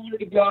really wanted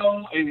to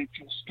go, and the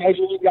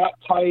schedule got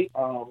tight.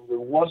 There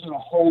wasn't a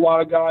whole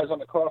lot of guys on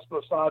the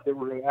crossbow side. There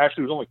was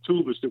only 2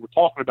 of us that were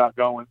talking about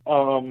going.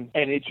 And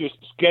it just,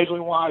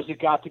 scheduling-wise,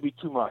 it got to be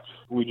too much.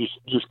 We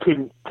just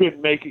couldn't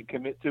make it,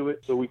 commit to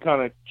it. So we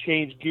kind of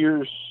changed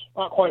gears,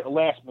 not quite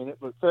last minute,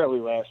 but fairly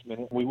last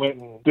minute. We went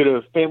and did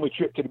a family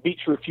trip to the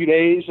beach for a few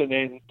days, and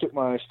then took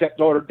my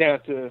stepdaughter down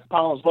to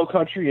Collins Low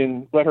Country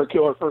and let her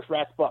kill her first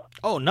rack buck.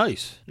 Oh,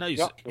 nice.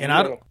 Yep. And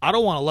I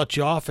don't want to let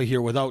you off of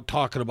here without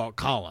talking about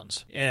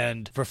Collins.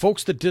 And for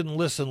folks that didn't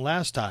listen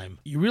last time,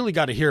 you really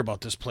got to hear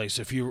about this place.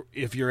 If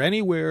you're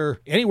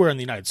anywhere in the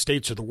United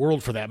States or the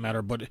world for that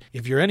matter, but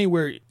if you're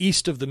anywhere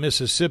east of the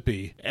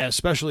Mississippi,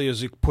 especially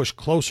as you push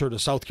closer to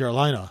South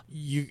Carolina,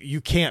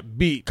 you can't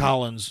beat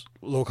Collins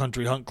Low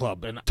Country Hunt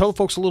Club. And tell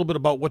folks a little bit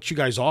about what you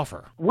guys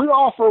offer. We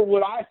offer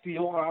what I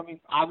feel, I mean,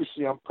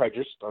 obviously I'm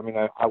prejudiced. I mean,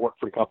 I work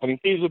for the company.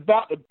 Is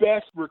about the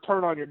best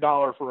return on your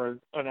dollar for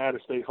an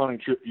out-of-state hunting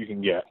trip you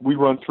can get. We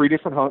run 3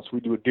 different hunts. We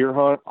do a deer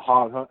hunt, a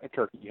hog hunt, a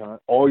turkey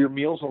hunt. All your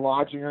meals and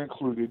lodging are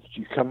included.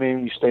 You come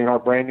in, you stay in our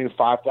brand new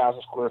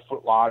 5,000 square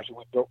foot lodge that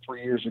we built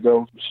 3 years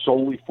ago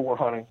solely for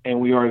hunting. And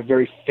we are a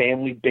very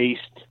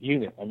family-based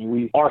unit. I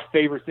mean, our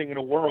favorite thing in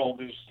the world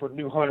is for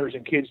new hunters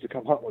and kids to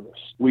come hunt with us.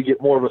 We get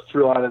more of a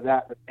thrill out of that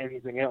than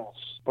anything else.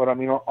 But I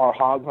mean, our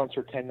hog hunts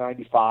are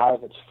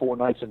 $10.95. It's 4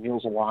 nights of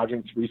meals and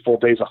lodging, 3 full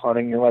days of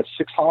hunting. That's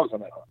 6 hogs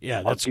on that hunt.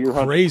 Yeah, that's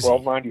crazy.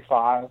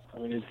 $12.95. I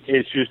mean,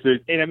 it's just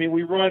and I mean,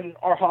 we run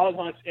our hog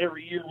hunts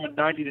every year with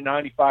 90 to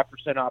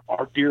 95% off.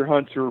 Our deer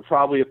hunts are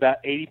probably about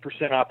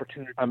 80%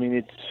 opportunity. I mean,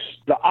 it's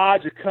the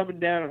odds of coming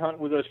down and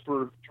hunting with us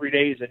for 3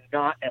 days and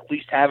not at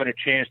least having a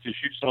chance to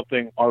shoot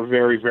something are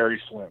very,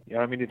 very slim.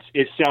 I mean,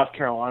 it's South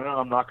Carolina.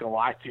 I'm not going to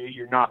lie to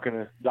you.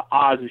 The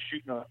odds of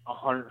shooting a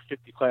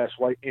 150 class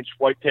inch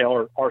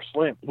whitetail are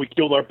slim. We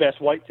killed our best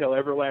whitetail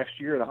ever last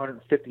year at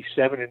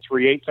 157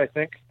 3/8, I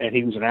think, and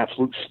he was an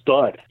absolute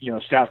stud.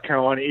 South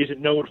Carolina isn't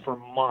known for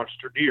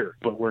monster deer,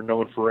 but we're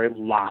known for a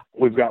lot.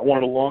 We've got one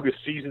of the longest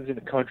seasons in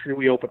the country.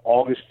 We open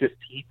August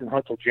 15th and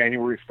hunt till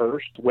January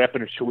 1st.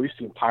 Weapon of choice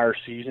the entire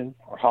season.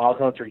 Our hog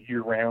hunts are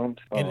year-round.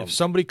 And if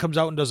somebody comes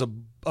out and does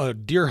a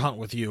deer hunt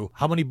with you,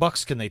 how many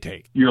bucks can they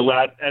take? You're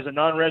allowed, as a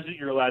non-resident,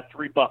 you're allowed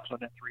 $3 on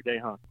that 3-day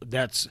hunt.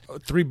 That's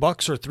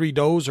 $3 or 3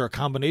 does or a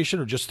combination,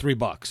 or just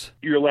 $3?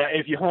 You're allowed,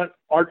 if you hunt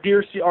our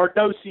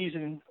doe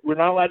season, we're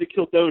not allowed to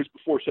kill does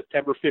before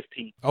September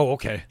 15th. Oh,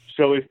 okay.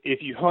 So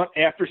if you hunt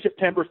after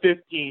September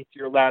 15th,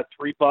 you're allowed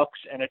 $3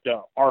 and a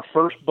doe. Our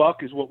first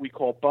buck is what we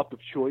call buck of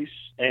choice,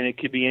 and it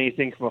could be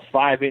anything from a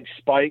 5-inch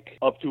spike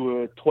up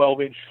to a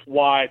 12-inch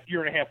wide,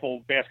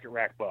 year-and-a-half-old basket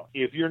rack buck.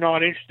 If you're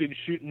not interested in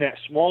shooting that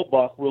small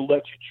buck, we'll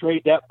let you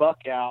trade that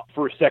buck out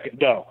for a second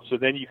doe. So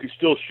then you can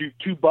still shoot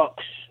 2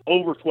 bucks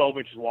over 12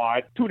 inches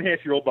wide,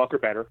 2.5-year-old buck or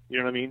better, you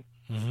know what I mean?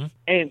 Mm-hmm.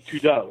 And 2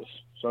 does.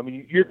 So, I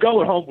mean, you're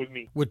going home with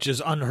me. Which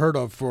is unheard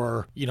of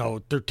for,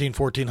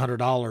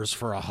 $1,300-$1,400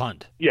 for a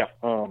hunt. Yeah.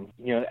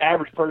 The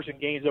average person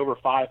gains over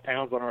 5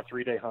 pounds on our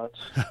 3-day hunts.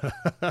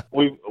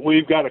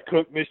 We've got a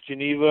cook, Miss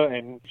Geneva,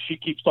 and she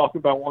keeps talking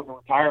about wanting to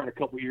retire in a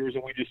couple of years,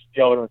 and we just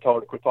yell at her and tell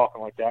her to quit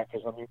talking like that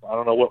because, I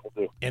don't know what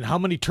we'll do. And how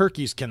many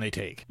turkeys can they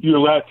take? You're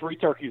allowed 3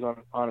 turkeys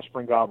on a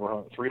spring gobbler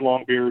hunt, 3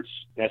 longbeards.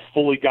 That's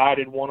fully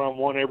guided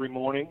one-on-one every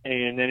morning.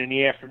 And then in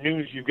the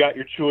afternoons, you've got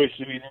your choice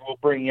of either we'll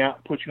bring you out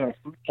and put you on a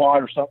fruit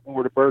plot or something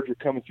where the birds are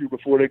coming through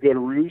before they go to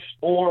roost,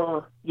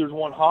 or there's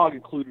 1 hog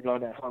included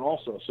on that hunt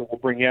also. So we'll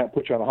bring you out and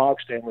put you on a hog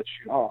stand and let you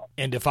shoot hog.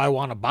 And if I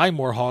want to buy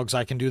more hogs,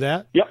 I can do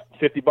that? Yep,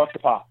 $50 a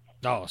pop.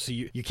 Oh, so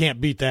you can't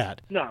beat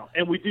that. No,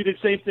 and we do the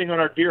same thing on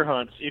our deer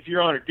hunts. If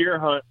you're on a deer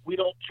hunt, we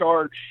don't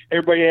charge.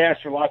 Everybody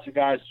asks, for lots of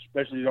guys,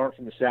 especially that aren't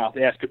from the South,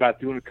 they ask about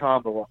doing a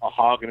combo, a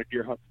hog and a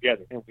deer hunt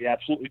together. And we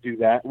absolutely do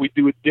that. We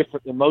do it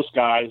different than most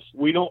guys.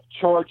 We don't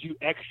charge you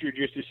extra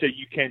just to say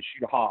you can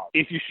shoot a hog.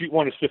 If you shoot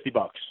one, it's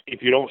 $50.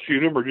 If you don't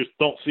shoot them or just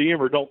don't see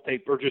them or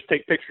just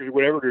take pictures or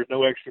whatever, there's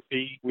no extra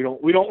fee. We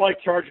don't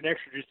like charging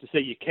extra just to say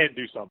you can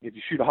do something. If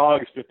you shoot a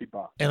hog, it's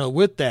 $50. And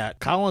with that,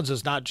 Collins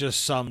is not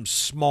just some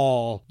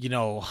small,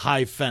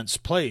 high fence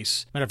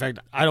place. Matter of fact,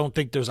 I don't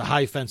think there's a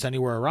high fence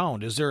anywhere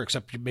around, is there,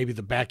 except maybe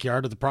the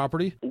backyard of the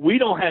property? We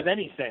don't have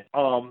any fence.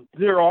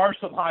 There are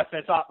some high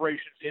fence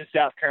operations in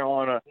South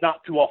Carolina,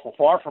 not too awful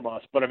far from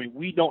us, but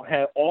we don't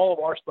have, all of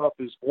our stuff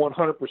is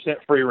 100%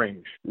 free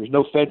range. There's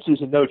no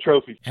fences and no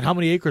trophies. And how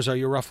many acres are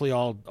you roughly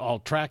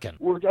all tracking?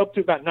 We're up to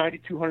about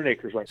 9,200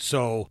 acres right now.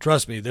 So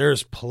trust me,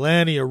 there's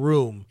plenty of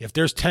room. If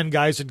there's 10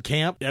 guys in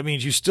camp, that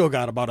means you still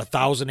got about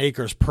 1,000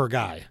 acres per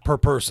guy, per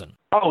person.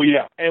 Oh,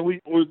 yeah. And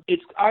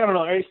it's, I don't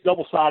know, it's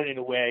double-sided in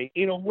a way.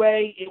 In a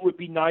way, it would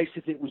be nice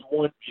if it was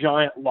one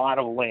giant lot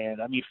of land.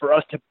 For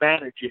us to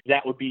manage it,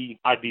 that would be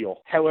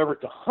ideal. However,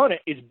 to hunt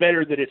it, it's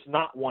better that it's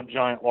not one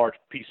giant large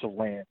piece of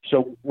land.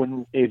 So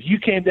if you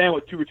came down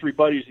with 2 or 3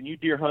 buddies and you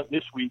deer hunt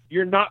this week,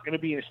 you're not going to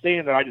be in a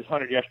stand that I just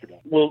hunted yesterday.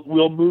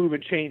 We'll move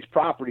and change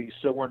properties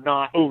so we're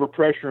not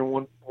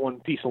overpressuring one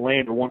piece of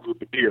land or one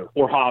group of deer,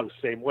 or hogs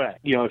the same way.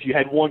 If you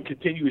had one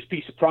continuous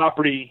piece of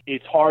property,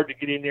 it's hard to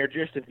get in there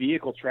just in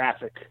vehicle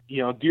traffic.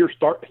 Deer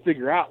start to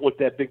figure out what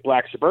that big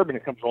black Suburban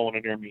that comes rolling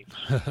in there means.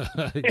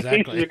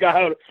 Exactly. The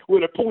guy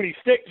with a pointy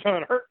stick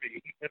trying to hurt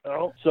me,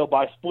 So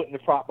by splitting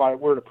by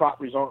where the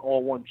properties aren't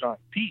all one giant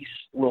piece,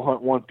 we'll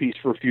hunt one piece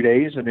for a few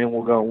days, and then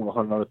we'll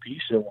hunt another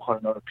piece, and we'll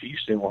hunt another piece,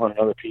 and we'll hunt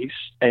another piece.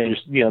 And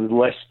just,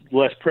 the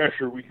less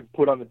pressure we can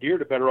put on the deer,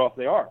 the better off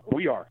they are.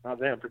 We are, not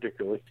them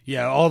particularly.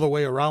 Yeah, all the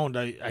way around,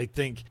 I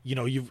think,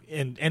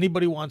 and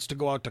anybody wants to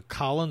go out to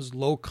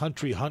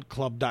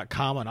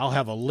collinslowcountryhuntclub.com, and I'll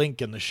have a link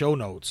in the show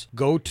notes.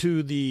 Go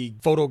to the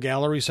photo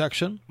gallery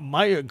section.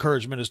 My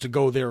encouragement is to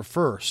go there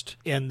first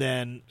and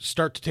then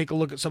start to take a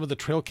look at some of the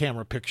trail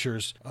camera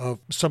pictures of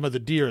some of the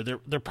deer.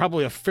 They're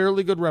probably a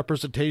fairly good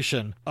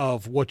representation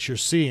of what you're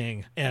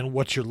seeing and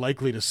what you're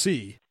likely to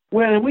see.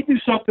 Well, and we do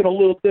something a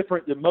little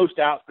different than most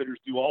outfitters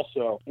do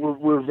also.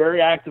 We're very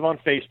active on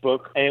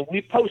Facebook, and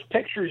we post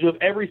pictures of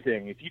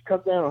everything. If you come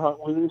down and hunt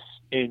with us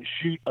and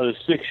shoot a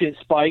 6-inch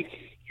spike,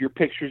 your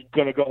picture's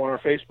going to go on our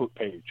Facebook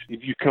page.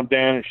 If you come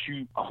down and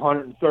shoot a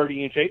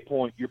 130-inch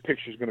 8-point, your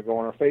picture's going to go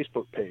on our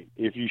Facebook page.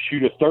 If you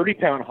shoot a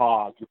 30-pound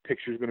hog, your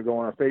picture's going to go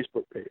on our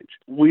Facebook page.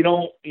 We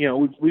don't,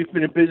 we've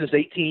been in business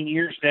 18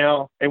 years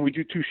now, and we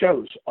do 2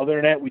 shows. Other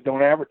than that, we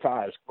don't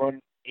advertise. Run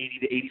 80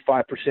 to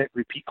 85%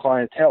 repeat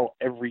clientele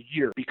every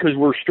year because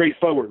we're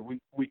straightforward.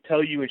 We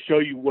tell you and show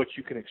you what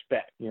you can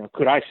expect.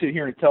 Could I sit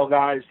here and tell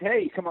guys,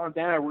 hey, come on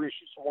down, we're going to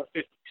shoot some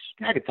 150s?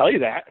 I could tell you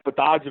that, but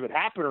the odds of it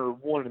happening are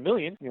 1 in a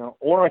million,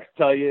 or I could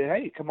tell you,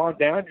 hey, come on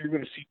down, you're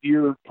going to see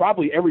deer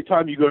probably every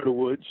time you go to the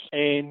woods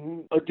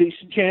and a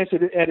decent chance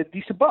at a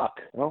decent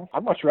buck.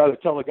 I'd much rather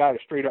tell a guy the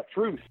straight up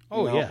truth.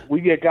 Yeah.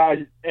 We get guys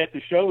at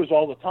the shows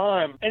all the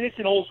time, and it's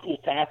an old school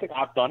tactic.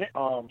 I've done it.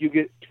 You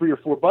get 3 or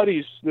 4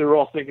 buddies that are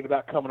all thinking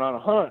about coming on a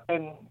hunt,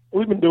 and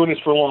we've been doing this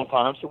for a long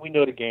time, so we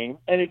know the game.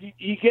 And if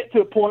you get to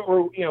a point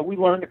where, we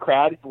learn the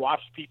crowd, you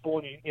watch people,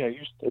 and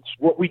it's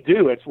what we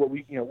do. It's what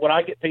what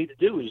I get paid to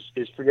do is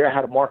figure out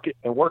how to market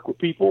and work with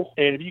people.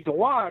 And if you can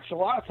watch, a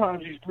lot of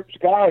times these groups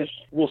of guys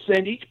will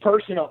send each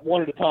person up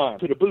one at a time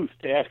to the booth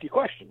to ask you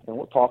questions. And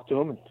we'll talk to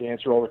them and to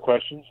answer all their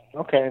questions.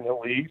 Okay, and they'll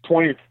leave.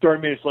 20 or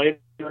 30 minutes later,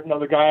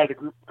 another guy out of the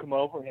group will come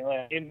over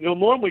and they'll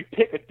normally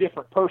pick a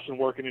different person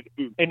working in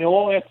the booth, and they'll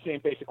all ask the same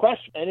basic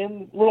question. And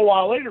then a little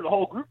while later, the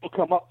whole group will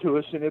come up to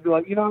us and they'll be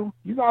like, you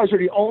guys are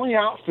the only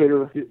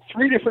outfitter that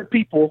 3 different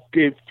people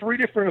gave 3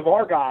 different of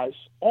our guys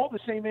all the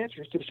same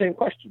answers to the same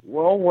question.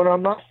 Well, when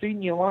I'm not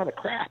feeding you a lot of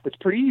crap, it's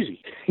pretty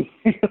easy.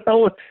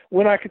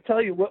 When I can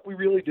tell you what we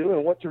really do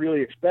and what to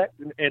really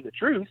expect and the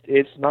truth,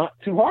 it's not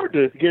too hard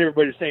to get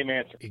everybody the same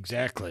answer.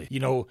 Exactly.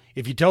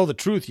 If you tell the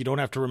truth, you don't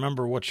have to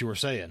remember what you were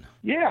saying.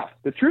 Yeah,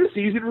 the truth's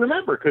easy to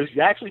remember because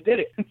you actually did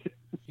it.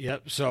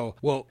 Yep. So,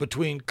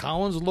 between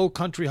Collins Low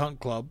Country Hunt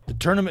Club, the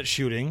tournament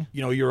shooting,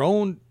 your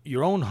own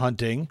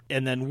hunting,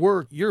 and then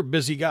work, you're a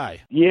busy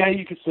guy. Yeah,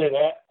 you could say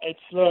that. It's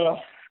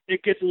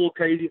it gets a little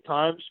crazy at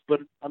times, but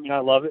I mean, I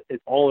love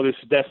it. All of this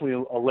is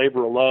definitely a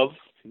labor of love.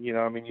 You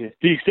know, I mean,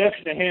 the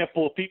exception a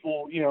handful of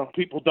people, you know,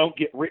 people don't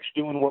get rich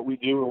doing what we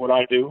do or what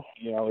I do.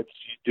 You know, you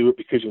do it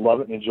because you love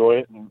it and enjoy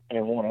it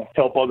and want to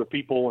help other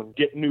people and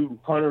get new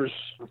hunters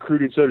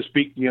recruited, so to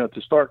speak, you know,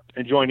 to start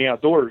enjoying the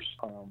outdoors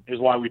is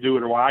why we do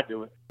it or why I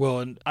do it. Well,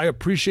 and I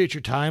appreciate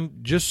your time.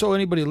 Just so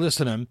anybody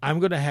listening, I'm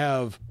going to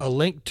have a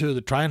link to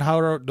the Try and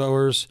Hard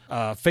Outdoors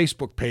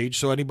Facebook page,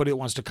 so anybody that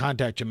wants to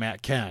contact you,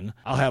 Matt, can.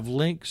 I'll have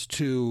links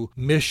to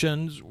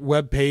Mission's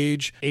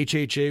webpage,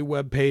 HHA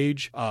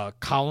webpage,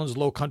 Collins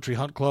Low Country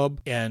Hunt Club,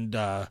 and,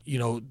 you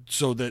know,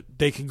 so that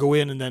they can go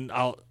in, and then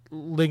I'll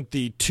link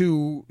the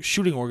two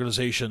shooting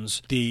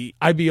organizations, the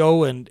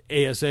IBO and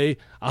ASA.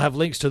 I'll have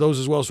links to those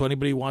as well, so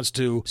anybody wants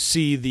to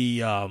see the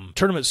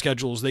tournament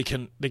schedules, they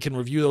can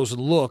review those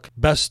and look.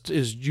 Best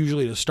is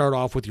usually to start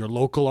off with your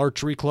local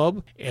archery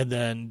club, and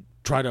then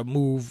try to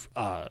move.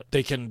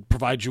 They can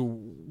provide you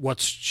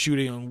what's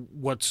shooting and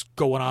what's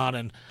going on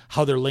and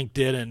how they're linked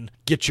in, and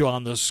get you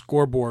on the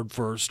scoreboard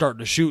for starting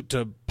to shoot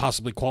to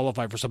possibly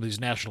qualify for some of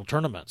these national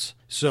tournaments.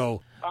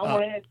 So I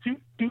want to add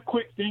two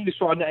quick things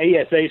on the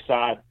ASA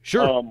side.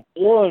 Sure.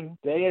 One,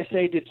 the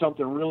ASA did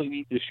something really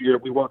neat this year.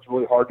 We worked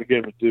really hard to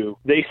get them to do.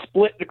 They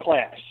split the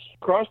class.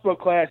 Crossbow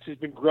class has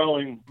been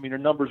growing. I mean, our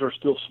numbers are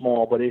still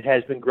small, but it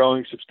has been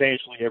growing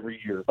substantially every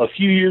year. A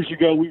few years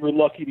ago, we were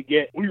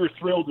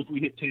thrilled if we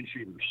hit 10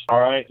 shooters. All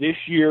right. This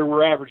year,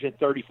 we're averaging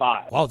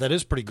 35. Wow, that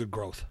is pretty good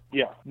growth.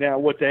 Yeah. Now,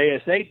 what the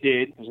ASA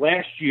did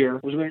last year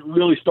was when it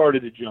really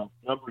started to jump.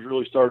 Numbers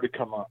really started to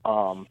come up.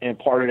 And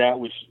part of that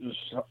was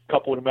a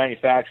couple of the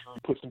manufacturers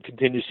put some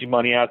contingency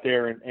money out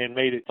there and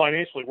made it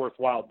financially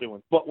worthwhile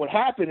doing. But what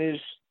happened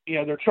is, you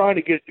know, they're trying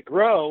to get it to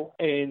grow,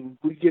 and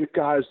we get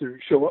guys that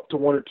show up to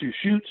one or two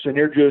shoots, and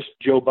they're just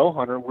Joe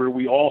Bowhunter, where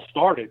we all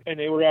started. And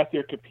they were out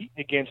there competing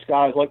against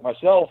guys like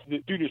myself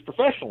that do this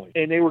professionally.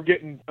 And they were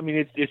getting, I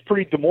mean, it's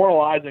pretty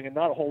demoralizing and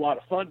not a whole lot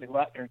of fun to go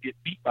out there and get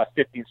beat by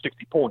 50 and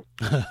 60 points.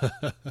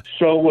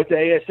 So what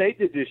the ASA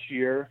did this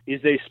year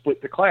is they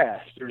split the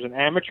class. There's an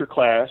amateur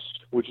class,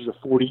 which is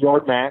a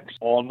 40-yard max,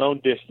 all known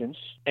distance.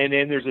 And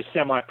then there's a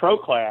semi-pro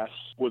class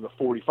with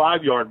a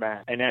 45-yard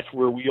max. And that's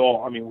where we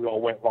all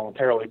went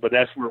voluntarily, but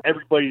that's where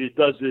everybody that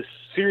does this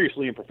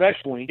seriously and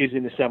professionally is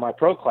in the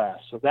semi-pro class.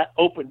 So that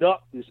opened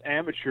up this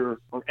amateur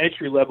or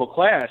entry-level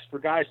class for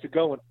guys to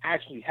go and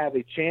actually have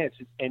a chance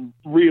and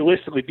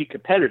realistically be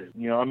competitive.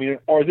 You know, I mean,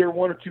 are there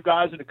one or two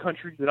guys in the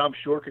country that I'm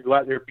sure could go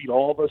out there and beat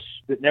all of us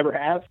that never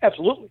have?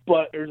 Absolutely.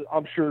 But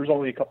I'm sure there's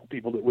only a couple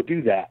people that would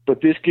do that.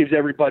 But this gives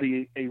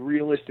everybody a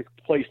realistic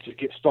place to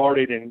get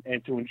started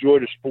and to enjoy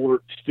the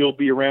sport, still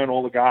be around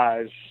all the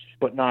guys,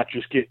 but not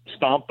just get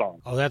stomped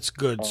on. Oh, that's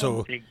good.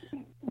 So it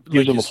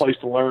gives them a place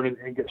to learn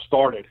and get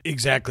started.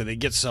 Exactly. They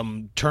get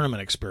some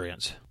tournament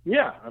experience.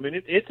 Yeah. I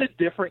mean, it's a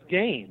different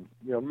game.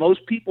 You know,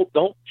 most people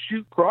don't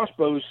shoot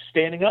crossbows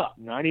standing up.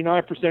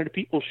 99% of the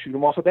people shoot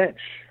them off a bench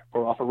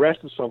or off a rest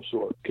of some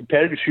sort.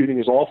 Competitive shooting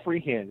is all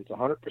freehand. It's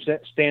 100%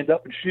 stand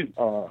up and shoot.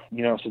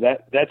 You know, so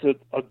that's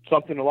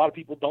something a lot of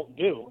people don't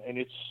do, and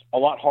it's a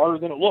lot harder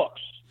than it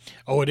looks.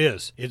 Oh, it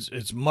is.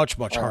 It's much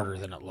harder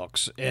than it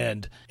looks.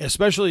 And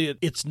especially,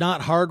 it's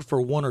not hard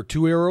for 1 or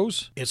 2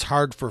 arrows. It's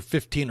hard for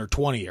 15 or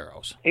 20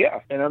 arrows.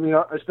 Yeah. And I mean,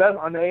 especially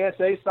on the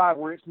ASA side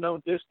where it's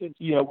known distance,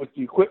 you know, with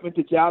the equipment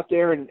that's out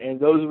there and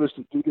those of us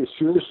that do this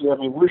seriously, I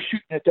mean, we're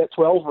shooting at that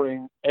 12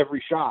 ring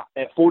every shot.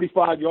 At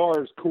 45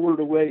 yards, quartered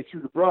away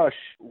through the brush,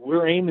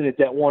 we're aiming at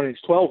that 1-inch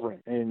 12 ring.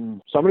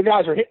 And some of the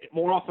guys are hitting it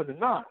more often than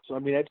not. So, I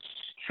mean, that's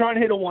trying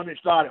to hit a 1-inch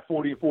dot at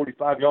 40 or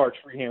 45 yards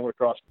freehand with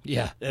crossbow.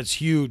 Yeah, that's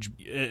huge.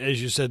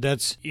 As you said,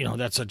 that's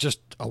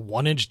just a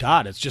 1-inch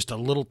dot. It's just a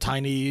little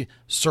tiny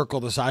circle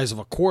the size of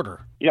a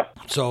quarter. Yeah.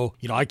 So,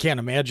 you know, I can't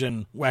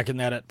imagine whacking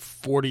that at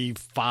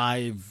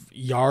 45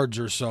 yards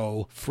or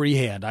so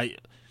freehand.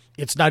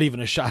 It's not even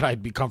a shot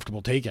I'd be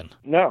comfortable taking.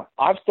 No.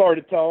 I've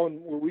started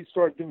we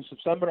started doing some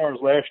seminars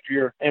last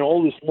year, and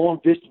all this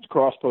long-distance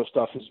crossbow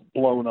stuff has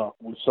blown up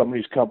with some of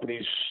these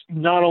companies,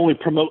 not only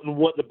promoting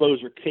what the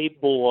bows are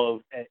capable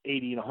of at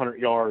 80 and 100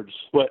 yards,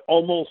 but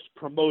almost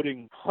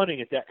promoting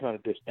hunting at that kind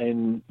of distance.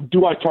 And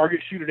do I target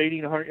shoot at 80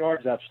 and 100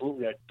 yards?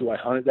 Absolutely. Do I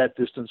hunt at that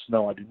distance?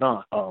 No, I do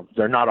not.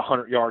 They're not a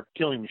 100-yard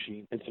killing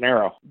machine. It's an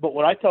arrow. But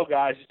what I tell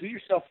guys is do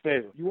yourself a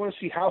favor. You want to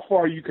see how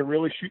far you can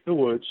really shoot in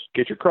the woods,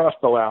 get your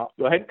crossbow out,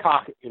 go ahead and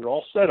cock it, get it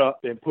all set up,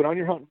 then put on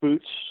your hunting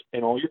boots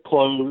and all your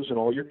clothes and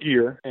all your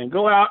gear, and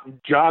go out and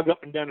jog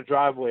up and down the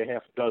driveway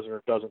half a dozen or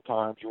a dozen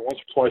times, or once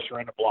or twice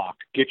around the block.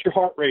 Get your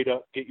heart rate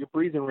up, get your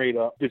breathing rate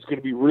up. It's going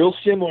to be real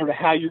similar to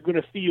how you're going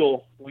to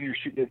feel when you're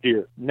shooting a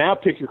deer. Now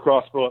pick your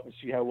crossbow up and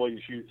see how well you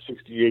shoot at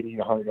 60, 80, and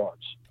 100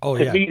 yards. Oh,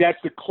 to yeah. me, that's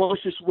the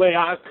closest way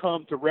I've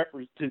come to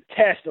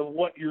test of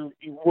what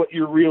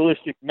your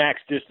realistic max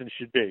distance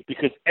should be,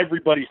 because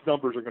everybody's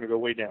numbers are going to go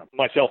way down,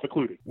 myself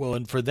included. Well,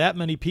 and for that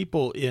many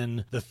people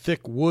in the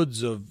thick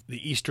woods of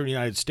the eastern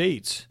United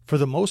States, for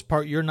the most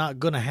part, you're not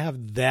going to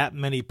have that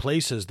many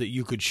places that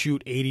you could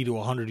shoot 80 to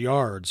 100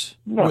 yards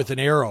with an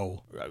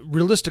arrow.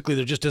 Realistically,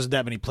 there just isn't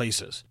that many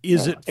places.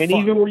 Is it And fun?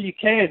 even where you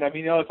can, I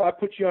mean, if I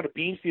put you on a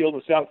bean field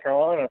in South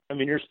Carolina, I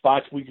mean, there's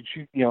spots we could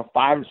shoot,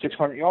 500 and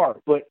 600 yards.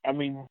 But, I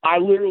mean, I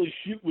literally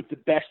shoot with the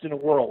best in the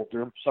world.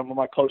 They're some of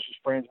my closest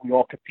friends. We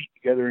all compete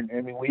together, and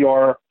I mean, we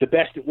are the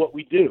best at what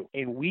we do.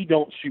 And we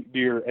don't shoot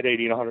deer at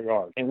 80 and 100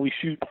 yards. And we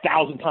shoot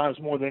 1,000 times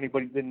more than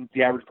anybody, than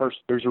the average person.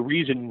 There's a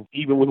reason,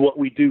 even with what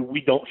we do,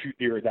 we don't shoot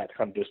deer at that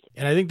kind of distance.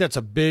 And I think that's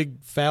a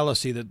big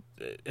fallacy that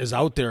is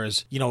out there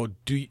is,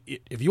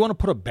 if you want to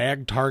put a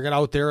bag target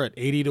out there at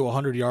 80 to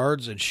 100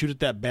 yards and shoot at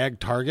that bag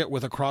target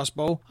with a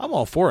crossbow, I'm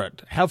all for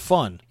it. Have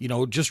fun.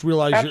 Just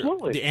realize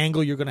the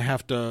angle you're going to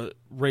have to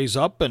raise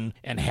up and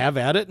have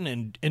at it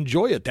and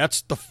enjoy it.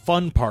 That's the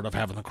fun part of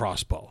having the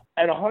crossbow.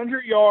 At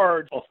 100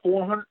 yards, a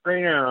 400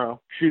 grain arrow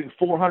shooting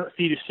 400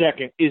 feet a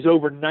second is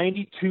over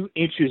 92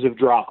 inches of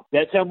drop.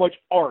 That's how much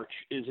arch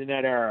is in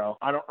that arrow.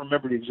 I don't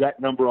remember the exact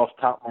number off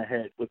the top of my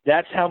head, but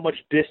that's how much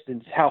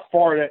distance, how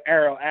far that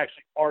arrow actually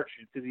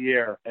arches to the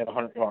air at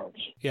 100 yards.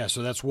 Yeah,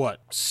 so that's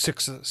what,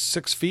 6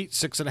 feet,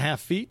 6.5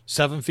 feet,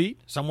 7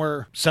 feet,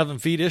 somewhere 7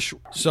 feet-ish.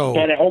 So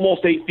and at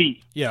almost 8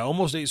 feet. Yeah,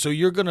 almost 8. So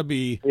you're going to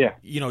be,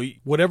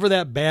 whatever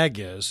that bag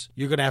is,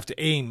 you're going to have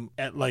to aim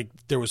at like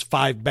there was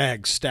 5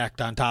 bags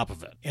stacked on top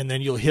of it, and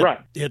then you'll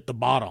hit the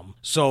bottom.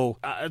 So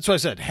that's what I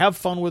said. Have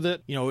fun with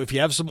it. If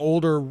you have some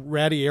older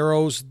ratty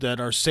arrows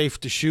that are safe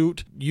to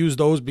shoot, use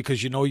those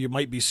because you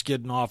might be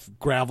skidding off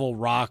gravel,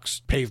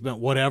 rocks, pavement,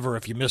 whatever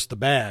if you miss the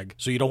bag.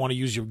 So you don't want to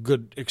use your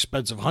good,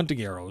 expensive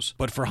hunting arrows.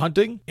 But for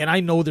hunting, and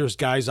I know there's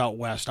guys out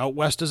west. Out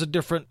west is a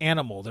different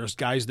animal. There's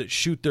guys that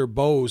shoot their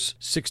bows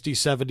 60,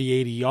 70,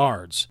 80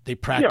 yards. They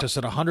practice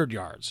at 100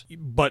 yards.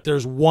 But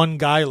there's one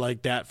guy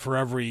like that for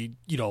every,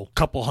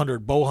 couple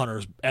hundred bow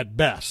hunters at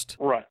best.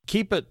 Right.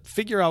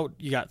 Figure out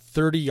you got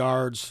 30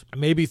 yards,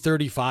 maybe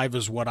 35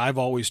 is what I've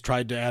always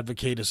tried to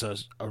advocate as a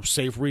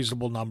safe,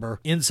 reasonable number.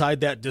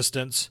 Inside that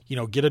distance,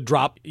 get a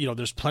drop.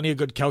 There's plenty of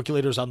good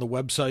calculators on the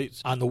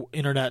websites, on the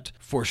internet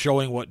for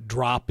showing what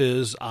drop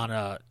is on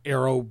a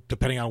arrow,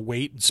 depending on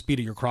weight and speed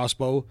of your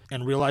crossbow,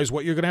 and realize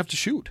what you're going to have to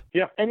shoot.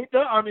 Yeah, and it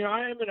does. I mean,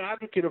 I am an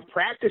advocate of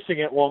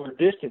practicing at longer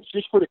distance,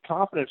 just for the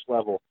confidence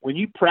level. When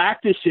you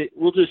practice it,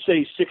 we'll just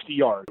say 60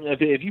 yards.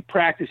 If you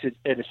practice it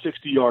at a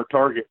 60-yard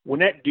target, when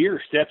that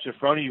deer steps in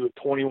front of you at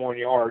 21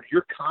 yards,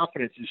 your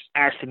confidence is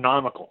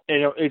astronomical.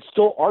 And it's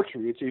still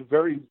archery. It's a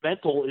very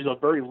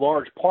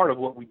large part of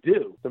what we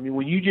do. I mean,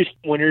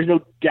 when there's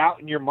no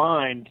doubt in your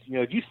mind,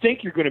 if you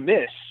think you're going to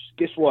miss,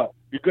 guess what?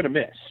 You're going to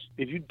miss.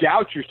 If you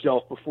doubt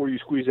yourself before you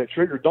squeeze that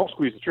trigger, don't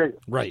squeeze the trigger.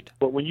 Right.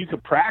 But when you can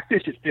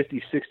practice at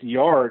 50, 60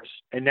 yards,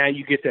 and now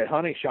you get that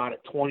hunting shot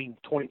at 20,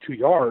 22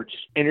 yards,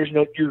 and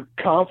your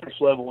confidence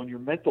level and your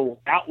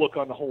mental outlook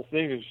on the whole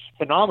thing is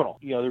phenomenal.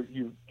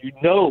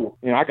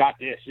 I got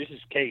this. This is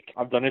cake.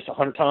 I've done this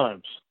 100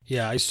 times.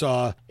 Yeah, I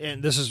saw,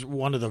 and this is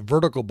one of the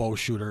vertical bow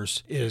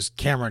shooters, is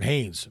Cameron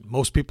Haynes.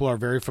 Most people are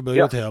very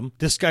familiar with him.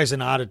 This guy's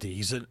an oddity.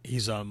 He's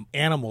an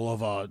animal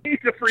of he's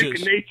a freak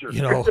of nature.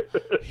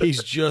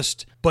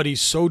 But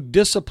he's so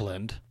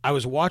disciplined. I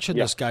was watching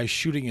this guy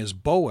shooting his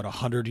bow at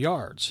 100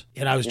 yards,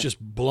 and I was just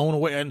blown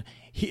away. And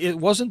it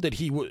wasn't that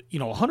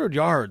 100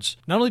 yards,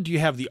 not only do you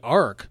have the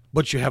arc,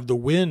 but you have the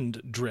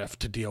wind drift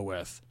to deal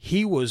with.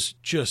 He was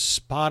just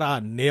spot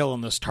on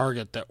nailing this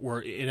target that were,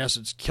 in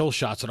essence, kill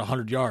shots at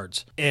 100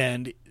 yards.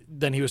 And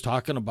then he was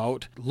talking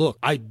about, look,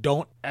 I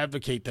don't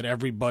advocate that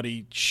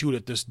everybody shoot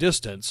at this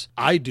distance.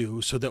 I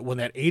do, so that when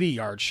that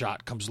 80-yard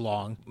shot comes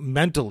along,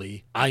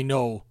 mentally, I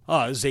know,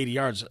 this is 80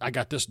 yards. I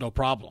got this, no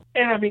problem.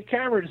 And, I mean,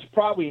 Cameron is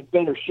probably in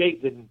better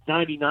shape than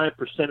 99%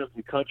 of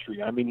the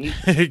country. I mean, he's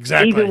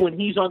exactly. Even when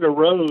he's on the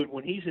road,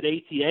 when he's at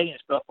ATA and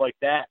stuff like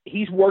that,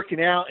 he's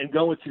working out and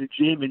going to the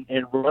gym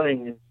and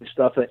running and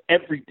stuff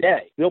every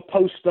day. They'll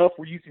post stuff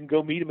where you can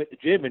go meet him at the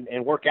gym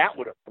and work out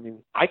with him. I mean,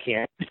 I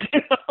can't.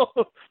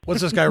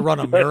 What's this guy run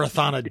a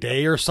marathon a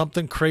day or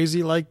something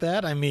crazy like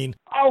that? I mean,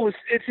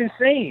 it's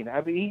insane.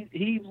 I mean,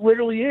 he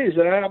literally is,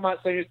 and I'm not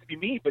saying this to be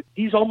mean, but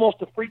he's almost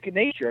a freak of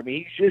nature. I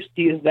mean,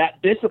 he is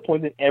that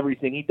disciplined in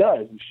everything he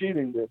does, the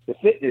shooting, the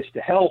fitness, the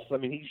health. I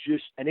mean,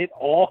 and it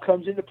all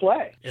comes into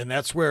play. And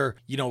that's where,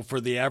 for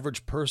the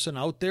average person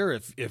out there,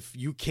 if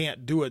you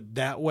can't do it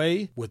that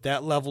way with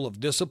that level of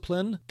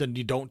discipline, then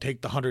you don't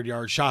take the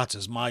 100-yard shots,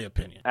 is my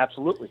opinion.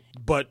 Absolutely.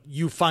 But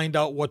you find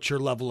out what your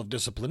level of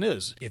discipline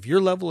is. If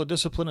your level of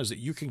discipline is that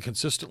you can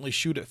consistently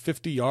shoot at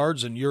 50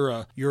 yards and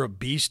you're a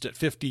beast at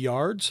 50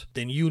 yards,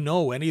 then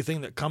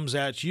anything that comes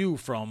at you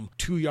from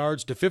 2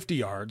 yards to 50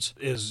 yards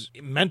is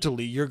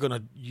mentally you're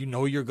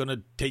gonna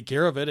take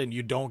care of it, and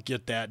you don't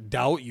get that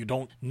doubt.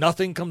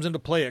 Nothing comes into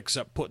play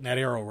except putting that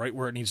arrow right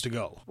where it needs to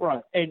go.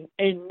 Right, and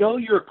know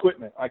your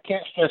equipment. I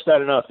can't stress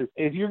that enough.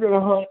 If you're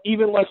gonna hunt,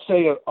 even let's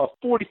say a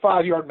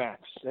 45-yard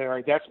max, all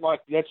right, that's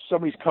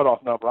somebody's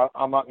cutoff number.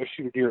 I'm not gonna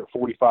shoot a deer at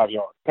 45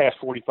 yards, past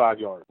 45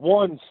 yards.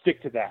 One,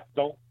 stick to that.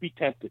 Don't be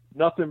tempted.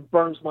 Nothing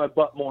burns my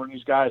butt more than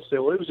these guys say,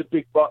 well, it was a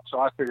big buck, so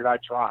I figured I'd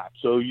tribe.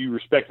 So you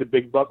respect the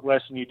big buck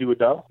less than you do a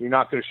doe. You're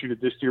not going to shoot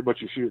at this deer,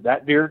 but you shoot at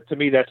that deer. To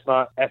me, that's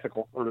not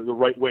ethical or the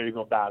right way to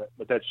go about it,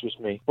 but that's just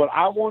me. But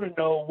I want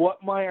to know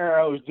what my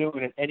arrow is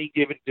doing at any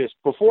given distance.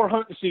 Before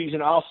hunting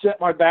season, I'll set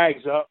my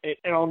bags up,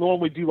 and I'll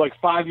normally do like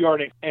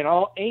 5-yard, and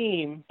I'll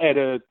aim at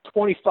a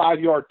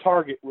 25-yard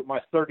target with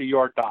my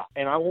 30-yard dot.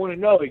 And I want to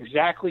know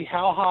exactly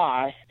how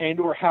high and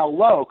or how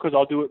low, because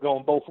I'll do it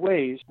going both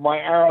ways, my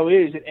arrow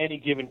is at any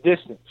given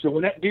distance. So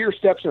when that deer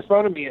steps in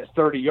front of me at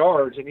 30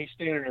 yards and he's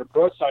standing there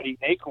broadside eating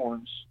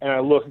acorns, and I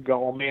look and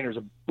go, oh man, there's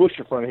a bush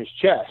in front of his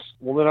chest.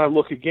 Well, then I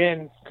look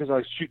again because I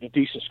was shooting a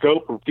decent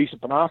scope or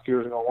decent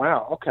binoculars and go,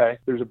 wow, okay,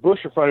 there's a bush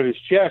in front of his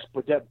chest,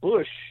 but that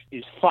bush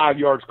is 5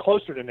 yards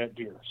closer than that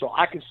deer. So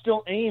I can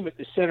still aim at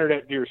the center of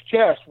that deer's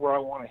chest where I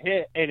want to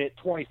hit, and at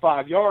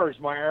 25 yards,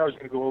 my arrow is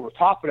going to go over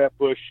top of that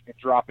bush and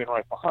drop in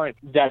right behind.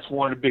 That's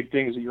one of the big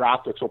things that your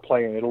optics will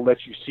play in. It'll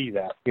let you see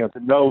that. To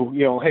know,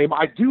 hey,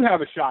 I do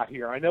have a shot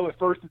here. I know at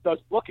first it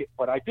doesn't look it,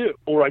 but I do.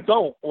 Or I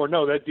don't. Or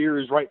no, that deer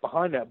is right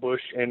behind that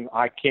bush, and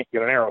I can't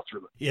get an arrow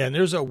through it. Yeah, and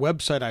there's a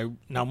website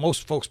now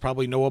most folks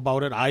probably know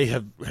about it. I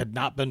had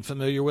not been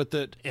familiar with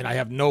it, and I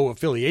have no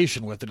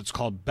affiliation with it. It's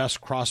called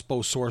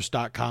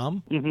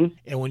bestcrossbowsource.com. Mm-hmm.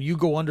 And when you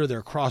go under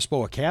their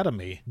Crossbow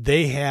Academy,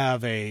 they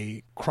have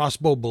a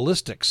crossbow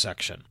ballistics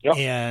section. Yep.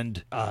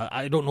 And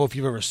I don't know if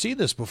you've ever seen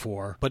this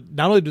before, but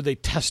not only do they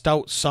test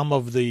out some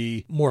of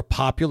the more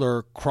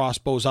popular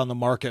crossbows on the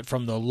market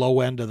from the low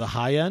end to the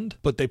high end,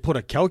 but they put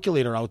a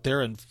calculator out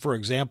there. And for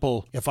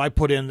example, if I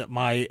put in that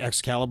my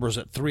Excalibur is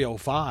at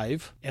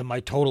 305 and my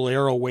total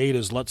arrow weight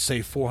is, let's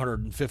say,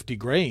 450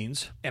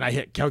 grains, and I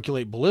hit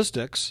calculate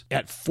ballistics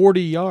at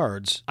 40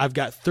 yards, I've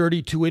got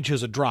 32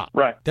 inches of drop.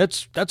 Right.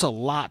 That's a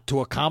lot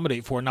to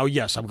accommodate for. Now,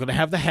 yes, I'm going to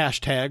have the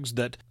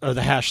hashtags or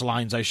the hash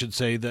lines, I should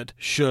say, that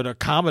should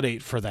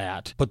accommodate for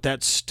that. But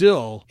that's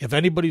still, if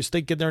anybody's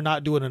thinking they're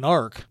not doing an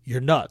arc,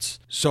 you're nuts.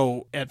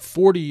 So at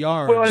 40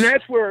 yards. Well, and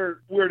that's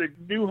where the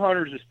new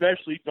hunters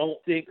especially don't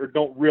think or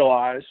don't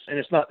realize, and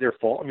it's not their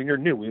fault. I mean, they're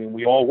new.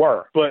 We all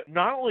were. But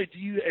not only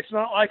it's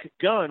not like a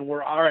gun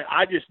where, all right,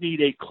 I just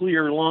need a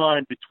clear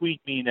line between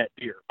me and that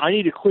deer. I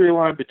need a clear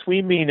line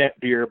between me and that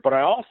deer, but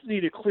I also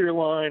need a clear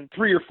line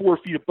 3 or 4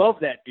 feet above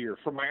that deer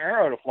for my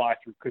arrow to fly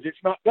through, because it's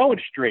not going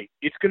straight.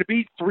 It's going to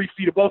be 3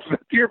 feet above the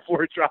deer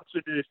before it drops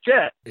into his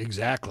chest.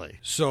 Exactly.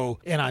 So,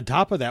 and on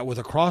top of that, with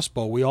a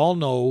crossbow, we all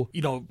know,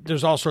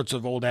 there's all sorts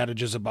of old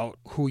adages about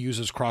who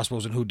uses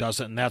crossbows and who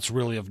doesn't, and that's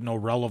really of no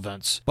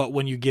relevance. But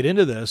when you get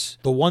into this,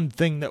 the one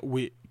thing that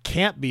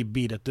can't be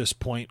beat at this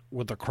point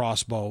with a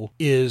crossbow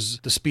is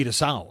the speed of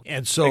sound.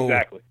 And so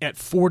exactly. At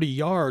 40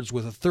 yards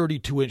with a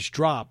 32-inch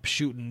drop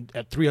shooting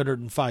at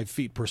 305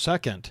 feet per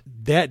second,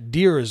 that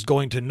deer is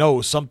going to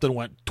know something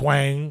went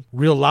twang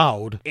real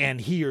loud,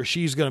 and he or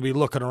she's going to be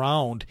looking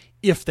around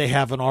if they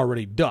haven't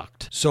already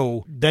ducked.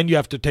 So then you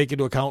have to take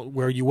into account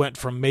where you went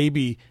from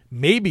maybe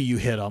you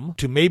hit them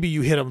to maybe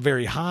you hit them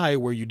very high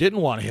where you didn't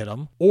want to hit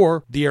them,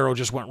 or the arrow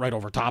just went right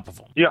over top of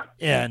them. Yeah.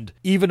 And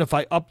even if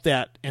I up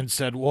that and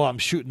said, well, I'm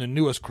shooting the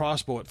newest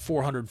crossbow at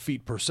 400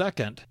 feet per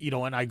second,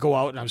 and I go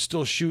out and I'm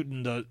still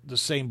shooting the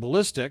same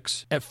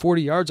ballistics, at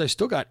 40 yards, I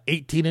still got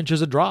 18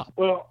 inches of drop.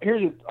 Well,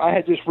 I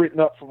had this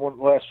written up from one of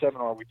the last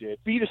seminar we did.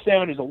 Speed of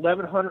sound is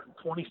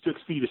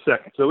 1,126 feet a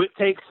second. So it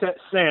takes that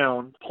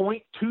sound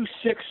 0.26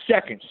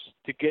 seconds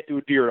to get to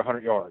a deer at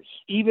 100 yards.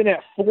 Even at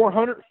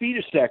 400 feet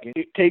a second,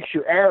 it takes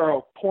your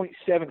arrow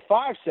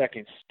 0.75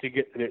 seconds to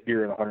get to that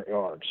deer at 100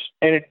 yards.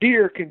 And a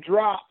deer can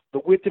drop the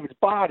width of its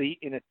body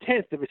in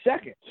 1/10 of a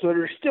second. So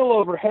there's still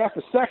over half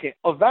a second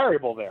of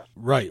variable there.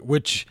 Right,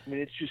 which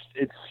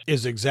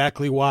is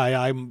exactly why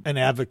I'm an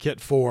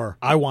advocate for,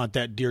 I want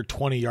that deer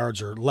 20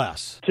 yards or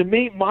less. To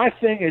me, my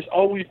thing has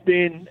always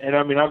been, and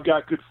I mean, I've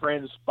got good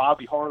friends,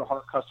 Bobby Hart of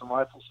Hart Custom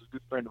Rifles is a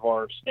good friend of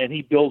ours, and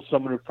he builds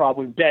some of the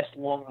probably best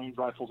long-range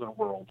rifles in the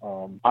world.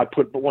 I'd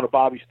put one of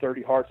Bobby's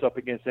 30 Harts up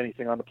against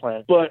anything on the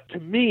planet. But to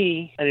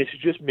me, and it's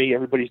just me,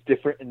 everybody's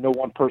different, and no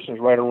one person is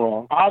right or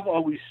wrong, I've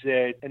always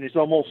said, and it's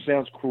almost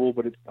sounds cruel,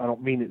 but I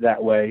don't mean it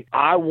that way,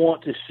 I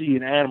want to see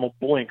an animal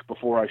blink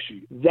before I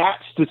shoot.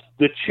 That's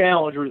the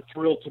challenge or the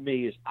thrill to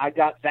me, is I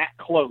got that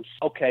close.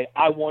 Okay,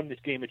 I won this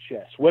game of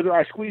chess. Whether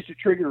I squeeze the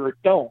trigger or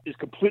don't is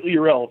completely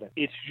irrelevant.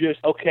 It's just,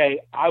 okay,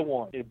 I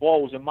won. The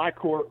ball was in my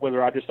court,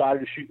 whether I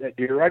decided to shoot that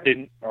deer or I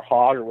didn't, or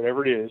hog or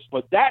whatever it is.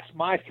 But that's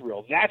my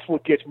thrill. That's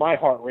what gets my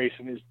heart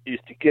racing, is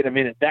to get him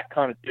in at that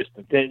kind of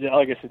distance. And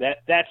like I said,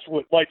 that's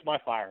what lights my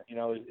fire,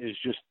 is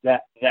just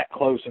that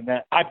close, and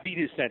that I beat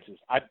his senses.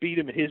 I beat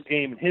him at his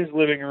game in his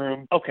living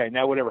room. Okay,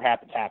 now whatever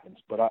happens, happens.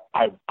 But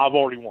I've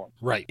already won.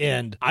 Right.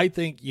 And I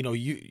think,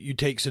 you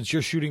take, since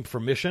you're shooting for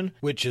Mission,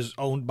 which is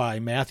owned by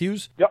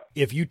Mathews. Yep.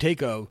 if you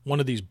take one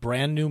of these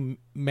brand new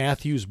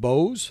Matthews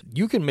bows,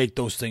 you can make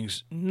those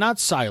things not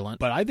silent,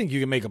 but I think you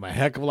can make them a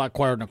heck of a lot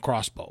quieter than a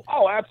crossbow.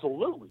 Oh,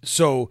 absolutely.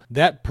 So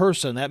that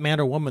person, that man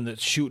or woman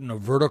that's shooting a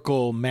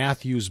vertical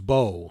Matthews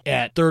bow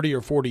at 30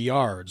 or 40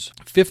 yards,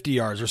 50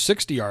 yards or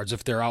 60 yards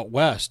if they're out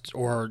west,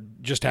 or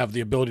just have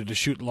the ability to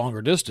shoot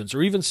longer distance,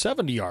 or even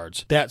 70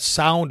 yards, that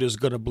sound is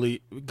going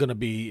to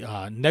be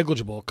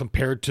negligible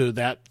compared to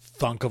that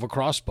thunk of a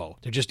crossbow.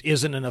 There just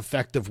isn't an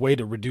effective way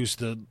to reduce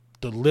the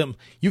limb.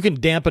 You can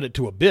dampen it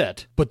to a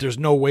bit, but there's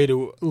no way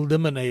to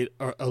eliminate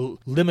or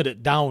limit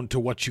it down to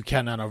what you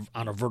can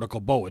on a vertical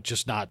bow. It's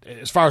just not,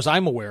 as far as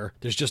I'm aware,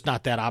 there's just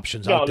not that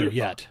options out there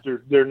yet.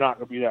 They're not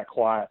going to be that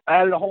quiet.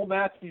 Out of the whole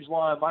Matthews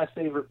line, my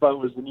favorite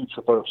bow is the new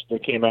Traverse they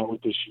came out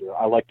with this year.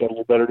 I like that a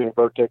little better than a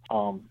Vertex.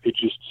 It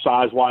just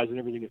size-wise and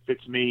everything, it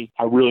fits me.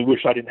 I really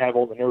wish I didn't have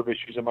all the nerve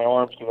issues in my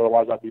arms, because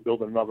otherwise I'd be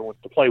building another one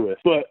to play with.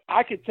 But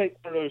I could take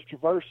one of those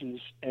Traverses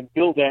and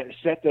build that and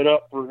set that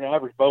up for an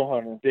average bow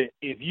hunter, that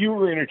if you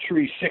were in a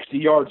tree 60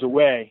 yards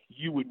away,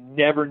 you would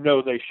never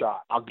know they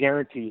shot. I'll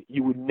guarantee it.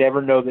 You would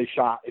never know they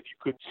shot if you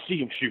couldn't see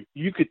them shoot.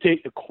 You could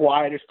take the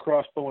quietest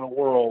crossbow in the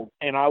world,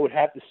 and I would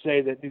have to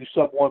say that new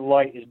Sub 1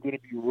 Light is going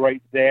to be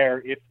right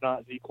there, if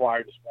not the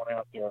quietest one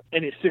out there.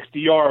 And at 60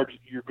 yards,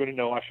 you're going to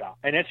know I shot.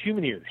 And that's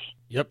human ears.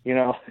 Yep. You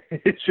know,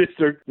 it's just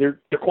they're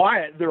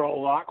quiet. They're a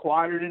lot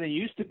quieter than they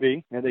used to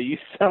be. And they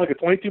used to sound like a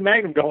 22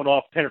 Magnum going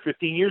off 10 or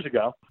 15 years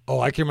ago.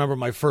 Oh, I can remember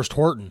my first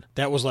Horton.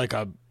 That was like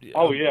a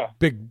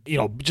big,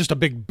 just a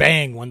big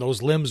bang when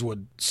those limbs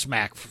would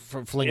smack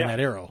from flinging that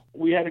arrow.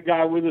 We had a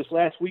guy with us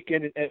last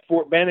weekend at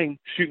Fort Benning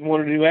shooting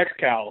one of the new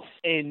X-Cals.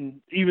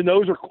 And even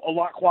those are a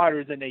lot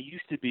quieter than they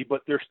used to be,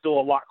 but they're still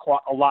a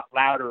lot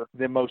louder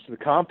than most of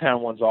the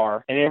compound ones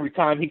are. And every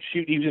time he'd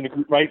shoot, he was in the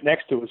group right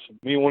next to us.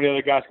 Me and one of the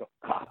other guys go,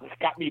 God, this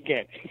got me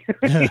again.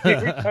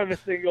 Every time this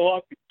thing go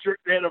off, he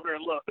jerked the head over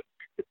and look.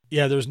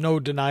 Yeah, there's no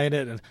denying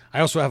it. And I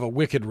also have a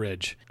Wicked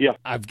Ridge. Yeah.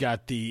 I've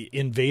got the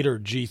Invader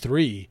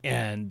G3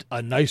 and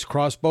a nice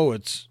crossbow.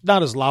 It's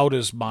not as loud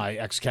as my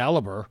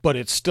Excalibur, but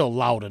it's still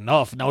loud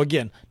enough. Now,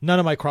 again, none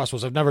of my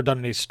crossbows, I've never done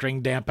any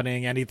string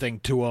dampening, anything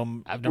to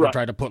them. I've never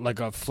tried to put like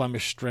a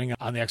Flemish string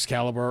on the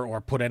Excalibur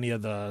or put any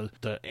of the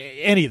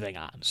anything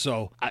on.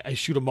 So I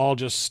shoot them all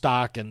just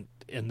stock, and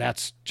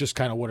that's just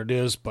kind of what it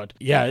is. But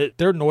yeah,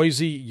 they're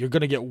noisy. You're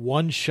going to get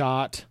one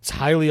shot. It's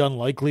highly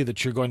unlikely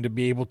that you're going to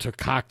be able to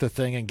cock the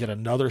thing and get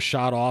another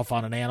shot off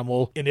on an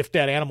animal. And if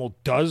that animal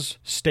does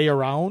stay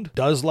around,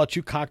 does let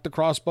you cock the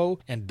crossbow,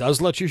 and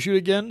does let you shoot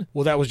again,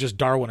 well, that was just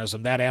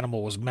Darwinism. That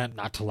animal was meant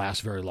not to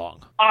last very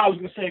long. I was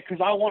going to say,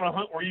 because I want to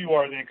hunt where you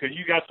are then, because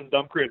you got some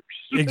dumb critters.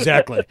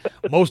 Exactly.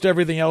 Most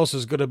everything else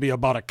is going to be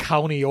about a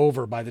county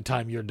over by the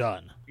time you're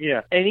done.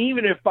 Yeah, and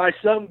even if by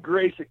some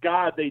grace of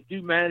God they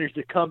do manage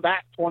to come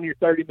back 20 or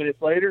 30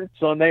 minutes later,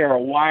 son, they are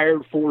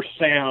wired for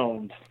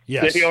sound.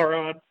 Yes. They are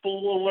on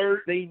full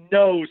alert. They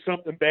know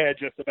something bad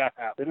just about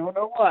happened. They don't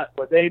know what,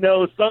 but they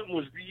know something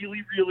was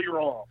really, really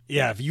wrong.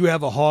 Yeah, if you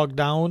have a hog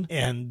down,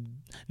 and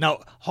now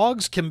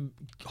hogs can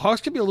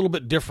be a little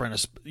bit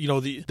different.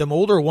 Them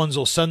older ones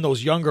will send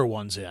those younger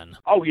ones in.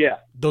 Oh, yeah.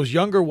 Those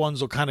younger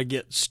ones will kind of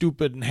get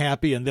stupid and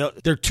happy, and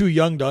they're too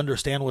young to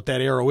understand what that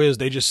arrow is.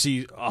 They just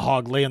see a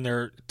hog laying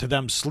there to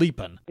them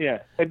sleeping. Yeah.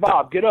 Hey,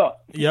 Bob, get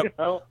up. Yep. You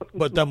know?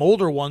 But them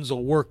older ones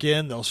will work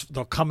in.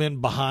 They'll come in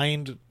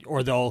behind,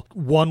 or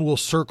one will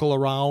circle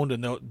around,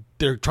 and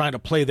they're trying to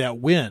play that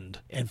wind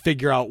and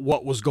figure out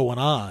what was going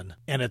on.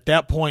 And at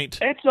that point,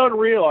 it's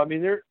unreal. I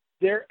mean,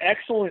 they're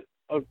excellent.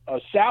 A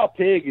sow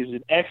pig is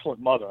an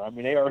excellent mother. I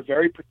mean, they are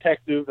very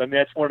protective. I mean,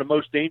 that's one of the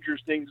most dangerous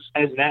things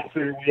as an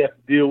outfitter we have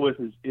to deal with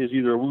is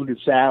either a wounded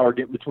sow or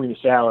getting between a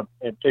sow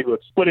and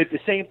piglets. But at the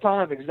same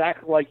time,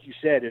 exactly like you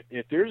said,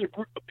 if there's a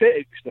group of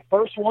pigs, the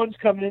first ones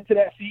coming into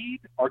that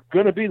feed are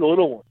going to be the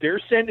little ones. They're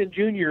sending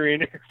Junior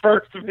in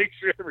first to make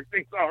sure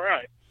everything's all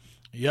right.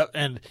 Yep,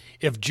 and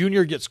if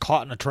Junior gets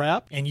caught in a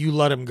trap and you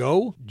let him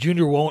go,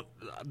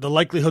 the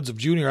likelihoods of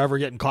Junior ever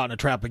getting caught in a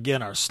trap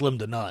again are slim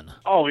to none.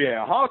 Oh,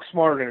 yeah. A hog's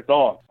smarter than a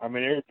dog. I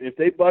mean, if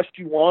they bust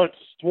you once,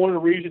 it's one of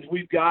the reasons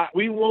we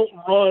won't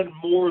run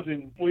more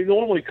than, we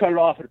normally cut it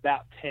off at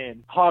about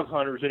 10 hog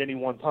hunters at any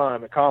one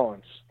time at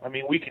Collins. I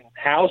mean, we can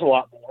house a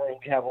lot more and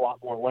we have a lot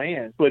more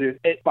land. But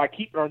by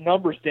keeping our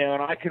numbers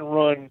down, I can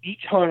run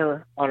each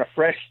hunter on a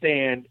fresh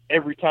stand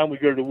every time we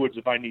go to the woods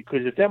if I need.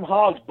 Because if them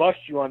hogs bust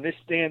you on this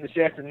stand this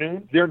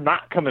afternoon, they're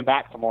not coming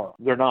back tomorrow.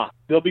 They're not.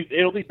 It'll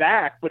be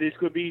back, but it's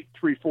going to be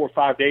 3, 4,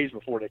 5 days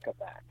before they come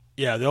back.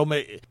 Yeah,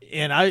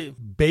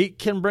 bait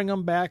can bring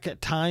them back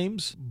at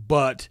times,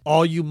 but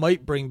all you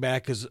might bring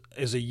back is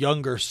a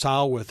younger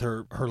sow with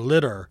her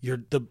litter.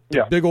 The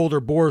big older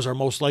boars are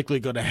most likely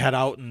going to head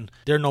out, and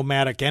they're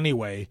nomadic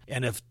anyway.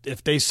 And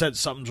if they sense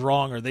something's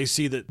wrong or they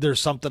see that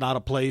there's something out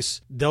of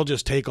place, they'll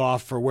just take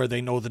off for where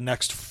they know the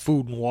next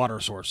food and water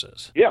source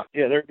is. Yeah,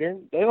 they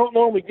don't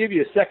normally give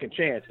you a second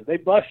chance. If they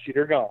bust you,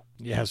 they're gone.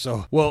 Yeah,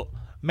 so, well,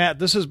 Matt,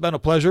 this has been a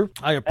pleasure.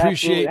 I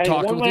appreciate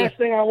talking with you. One last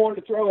thing I wanted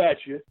to throw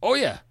at you. Oh,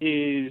 yeah.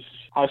 Is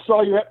I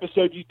saw your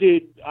episode you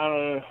did,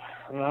 I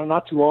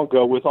not too long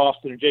ago with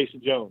Austin and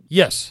Jason Jones.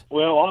 Yes.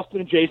 Well,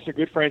 Austin and Jason are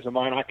good friends of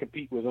mine. I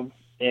compete with them.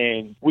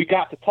 And we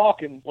got to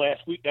talking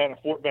last week down in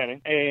Fort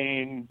Benning,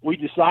 and we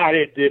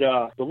decided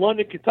that the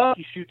London,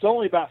 Kentucky shoot's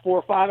only about 4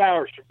 or 5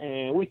 hours.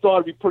 And we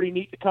thought it'd be pretty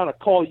neat to kind of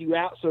call you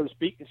out, so to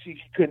speak, and see if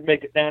you couldn't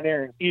make it down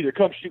there and either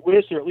come shoot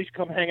with us or at least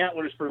come hang out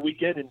with us for a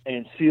weekend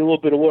and see a little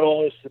bit of what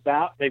all this is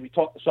about. Maybe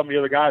talk to some of the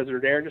other guys that are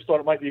there. Just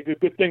thought it might be a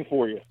good thing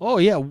for you. Oh,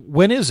 yeah.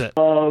 When is it?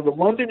 The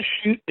London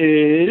shoot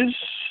is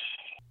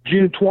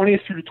June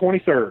 20th through the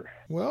 23rd.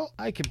 Well,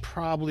 I could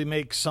probably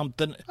make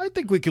something. I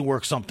think we can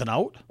work something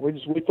out.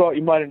 We thought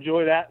you might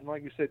enjoy that, and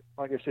like I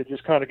said,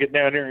 just kind of get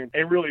down there and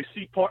really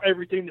see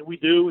everything that we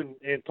do and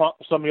talk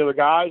to some of the other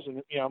guys,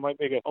 and I might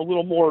make a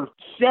little more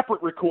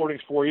separate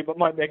recordings for you, but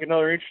might make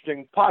another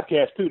interesting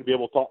podcast too to be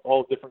able to talk to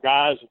all the different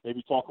guys and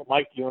maybe talk with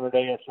Mike the other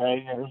day.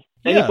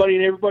 Anybody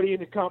and everybody in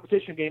the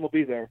competition game will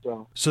be there.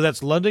 So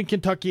that's London,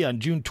 Kentucky on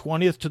June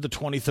 20th to the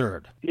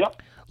 23rd.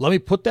 Yep. Let me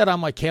put that on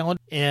my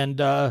calendar, and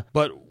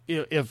but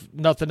if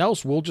nothing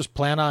else, we'll just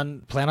plan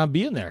on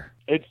being there.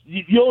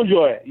 You'll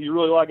enjoy it. You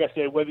really, like I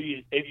said, if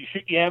you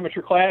shoot the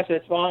amateur class,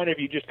 that's fine. If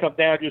you just come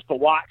down just to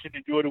watch and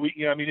enjoy the week,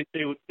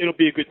 it'll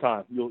be a good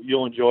time.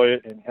 You'll enjoy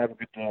it and have a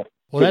good time.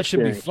 Well, that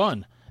should be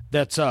fun.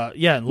 That's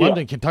in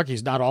London, Kentucky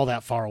is not all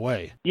that far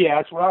away. Yeah,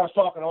 that's what I was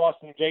talking to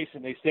Austin and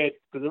Jason. They said,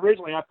 because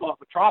originally I thought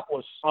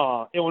Metropolis,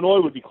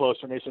 Illinois would be closer,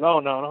 and they said, oh,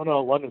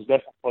 no, London's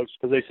definitely close,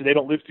 because they said they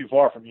don't live too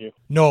far from you.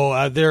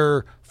 No,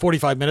 they're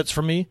 45 minutes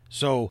from me.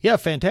 So yeah,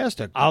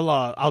 fantastic.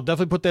 I'll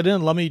definitely put that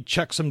in. Let me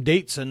check some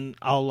dates, and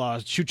I'll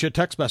shoot you a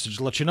text message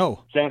to let you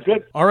know. Sounds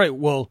good. All right.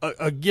 Well,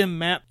 again,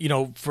 Matt,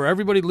 for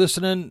everybody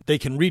listening, they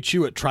can reach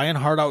you at Trying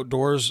Hard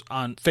Outdoors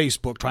on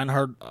Facebook, Trying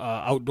Hard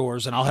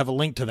Outdoors, and I'll have a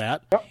link to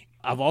that. Yep.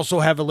 I've also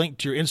have a link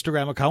to your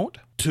Instagram account,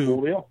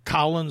 to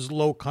Collins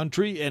Low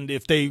Country, and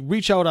if they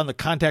reach out on the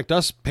Contact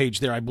Us page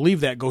there, I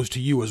believe that goes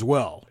to you as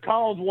well.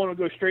 Collins want to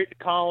go straight to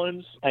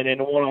Collins, and then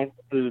the one on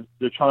the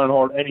Trying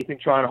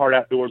Hard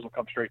Outdoors will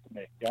come straight to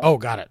me. Yeah? Oh,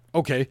 got it.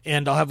 Okay,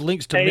 and I'll have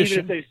links to and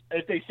Mission. Even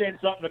if they send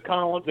something to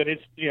Collins and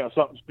it's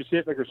something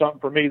specific or something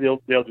for me,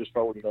 they'll just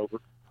forward it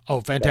over.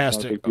 Oh,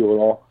 fantastic. That's not a big deal at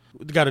all.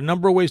 We've got a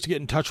number of ways to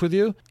get in touch with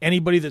you.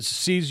 Anybody that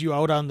sees you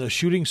out on the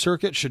shooting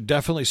circuit should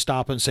definitely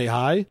stop and say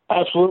hi.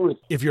 Absolutely.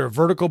 If you're a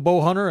vertical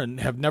bow hunter and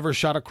have never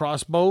shot a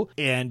crossbow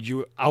and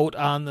you're out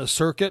on the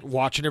circuit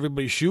watching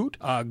everybody shoot,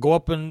 go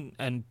up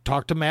and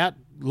talk to Matt.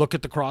 Look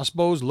at the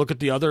crossbows, look at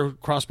the other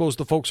crossbows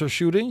the folks are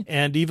shooting,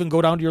 and even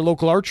go down to your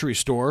local archery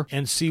store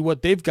and see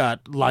what they've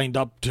got lined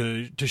up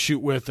to shoot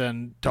with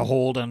and to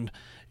hold. And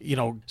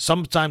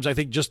sometimes I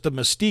think just the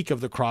mystique of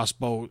the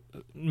crossbow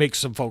makes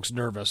some folks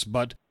nervous,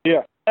 but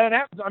yeah. And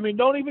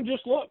don't even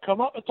just look. Come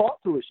up and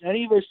talk to us.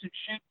 Any of us that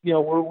shoot,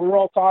 we're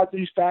all tied to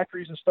these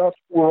factories and stuff.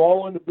 We're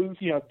all in the booth,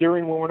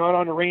 during when we're not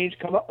on the range.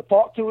 Come up and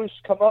talk to us.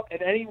 Come up,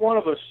 and any one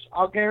of us,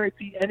 I'll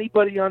guarantee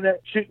anybody on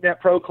that shooting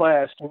that pro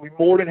class will be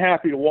more than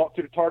happy to walk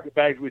to the target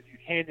bags with you,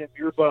 hand them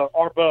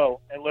our bow,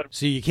 and let them.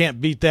 See, you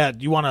can't beat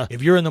that. You want to,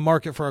 if you're in the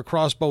market for a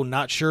crossbow,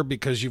 not sure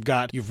because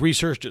you've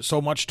researched it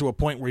so much to a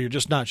point where you're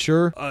just not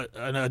sure.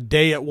 A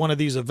day at one of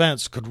these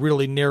events could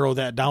really narrow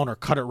that down or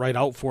cut it right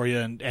out for you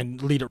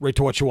and lead it right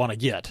to what you want to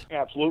get.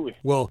 Absolutely.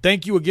 Well,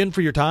 thank you again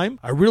for your time.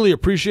 I really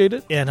appreciate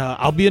it, and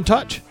I'll be in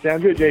touch.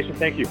 Sounds good, Jason.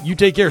 Thank you. You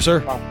take care, sir.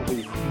 Bye.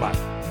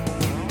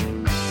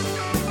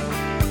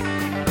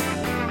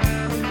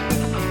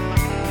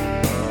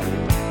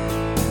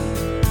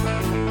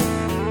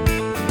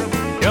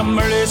 Come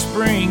early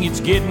spring,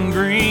 it's getting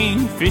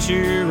green. Fish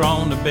are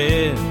on the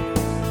bed,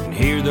 and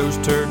hear those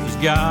turkeys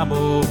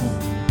gobble.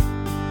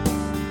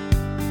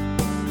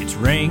 It's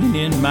ringing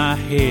in my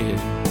head.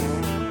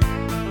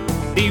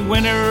 The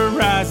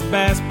winterized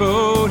bass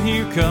boat,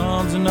 here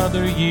comes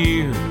another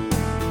year.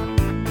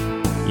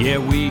 Yeah,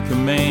 we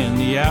command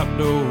the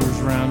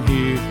outdoors round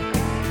here.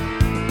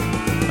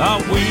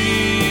 We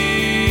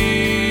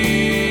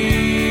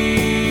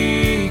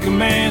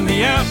command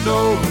the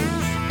outdoors.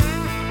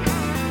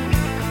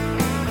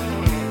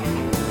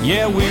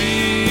 Yeah, we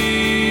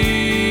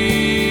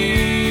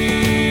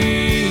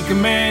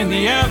command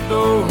the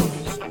outdoors.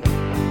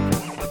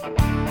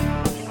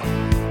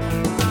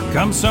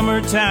 Come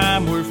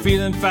summertime, we're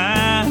feeling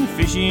fine,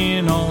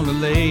 fishing on the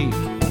lake,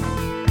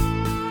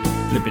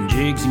 flipping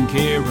jigs in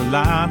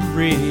Carolina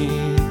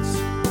rigs,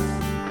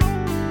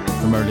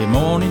 from early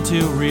morning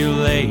till real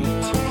late.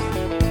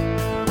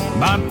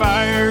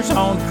 Bonfires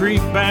on the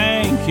creek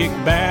bank, kick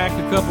back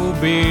a couple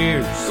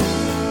beers.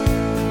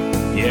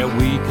 Yeah,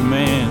 we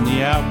command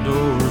the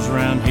outdoors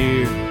around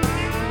here.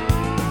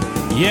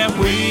 Yeah,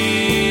 we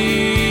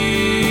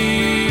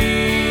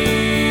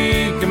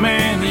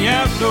command the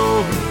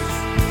outdoors.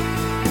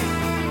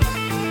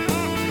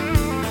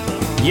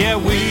 Yeah,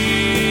 we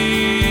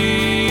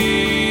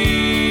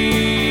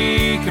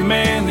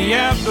command the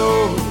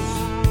outdoors.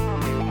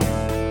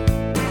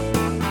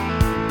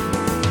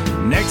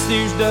 Next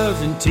year's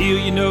doves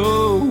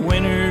until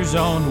winter's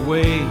on the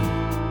way.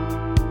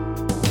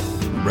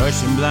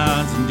 Brushing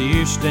blinds and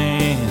deer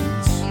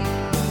stands.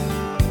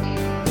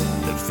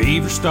 The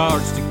fever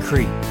starts to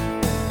creep.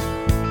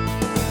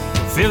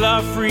 Fill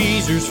our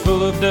freezers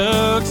full of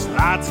ducks,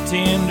 lots of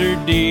tender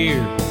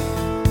deer.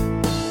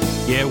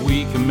 Yeah,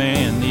 we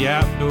command the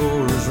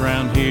outdoors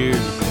around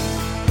here.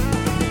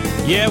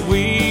 Yeah,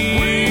 we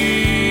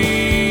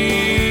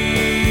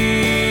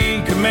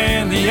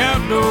command the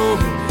outdoors.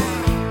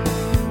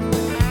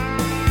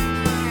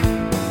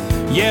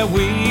 Yeah,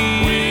 we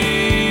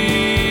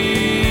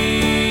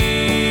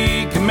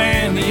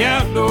command the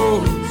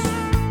outdoors.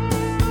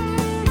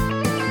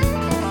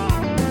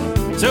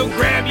 So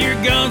grab your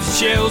guns and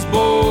shells,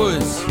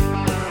 boys.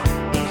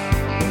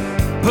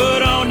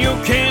 Put on your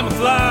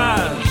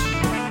camouflage.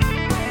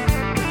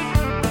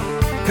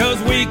 'Cause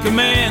we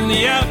command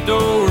the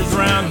outdoors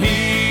around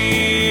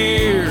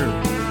here.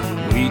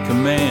 We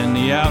command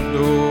the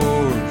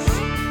outdoors.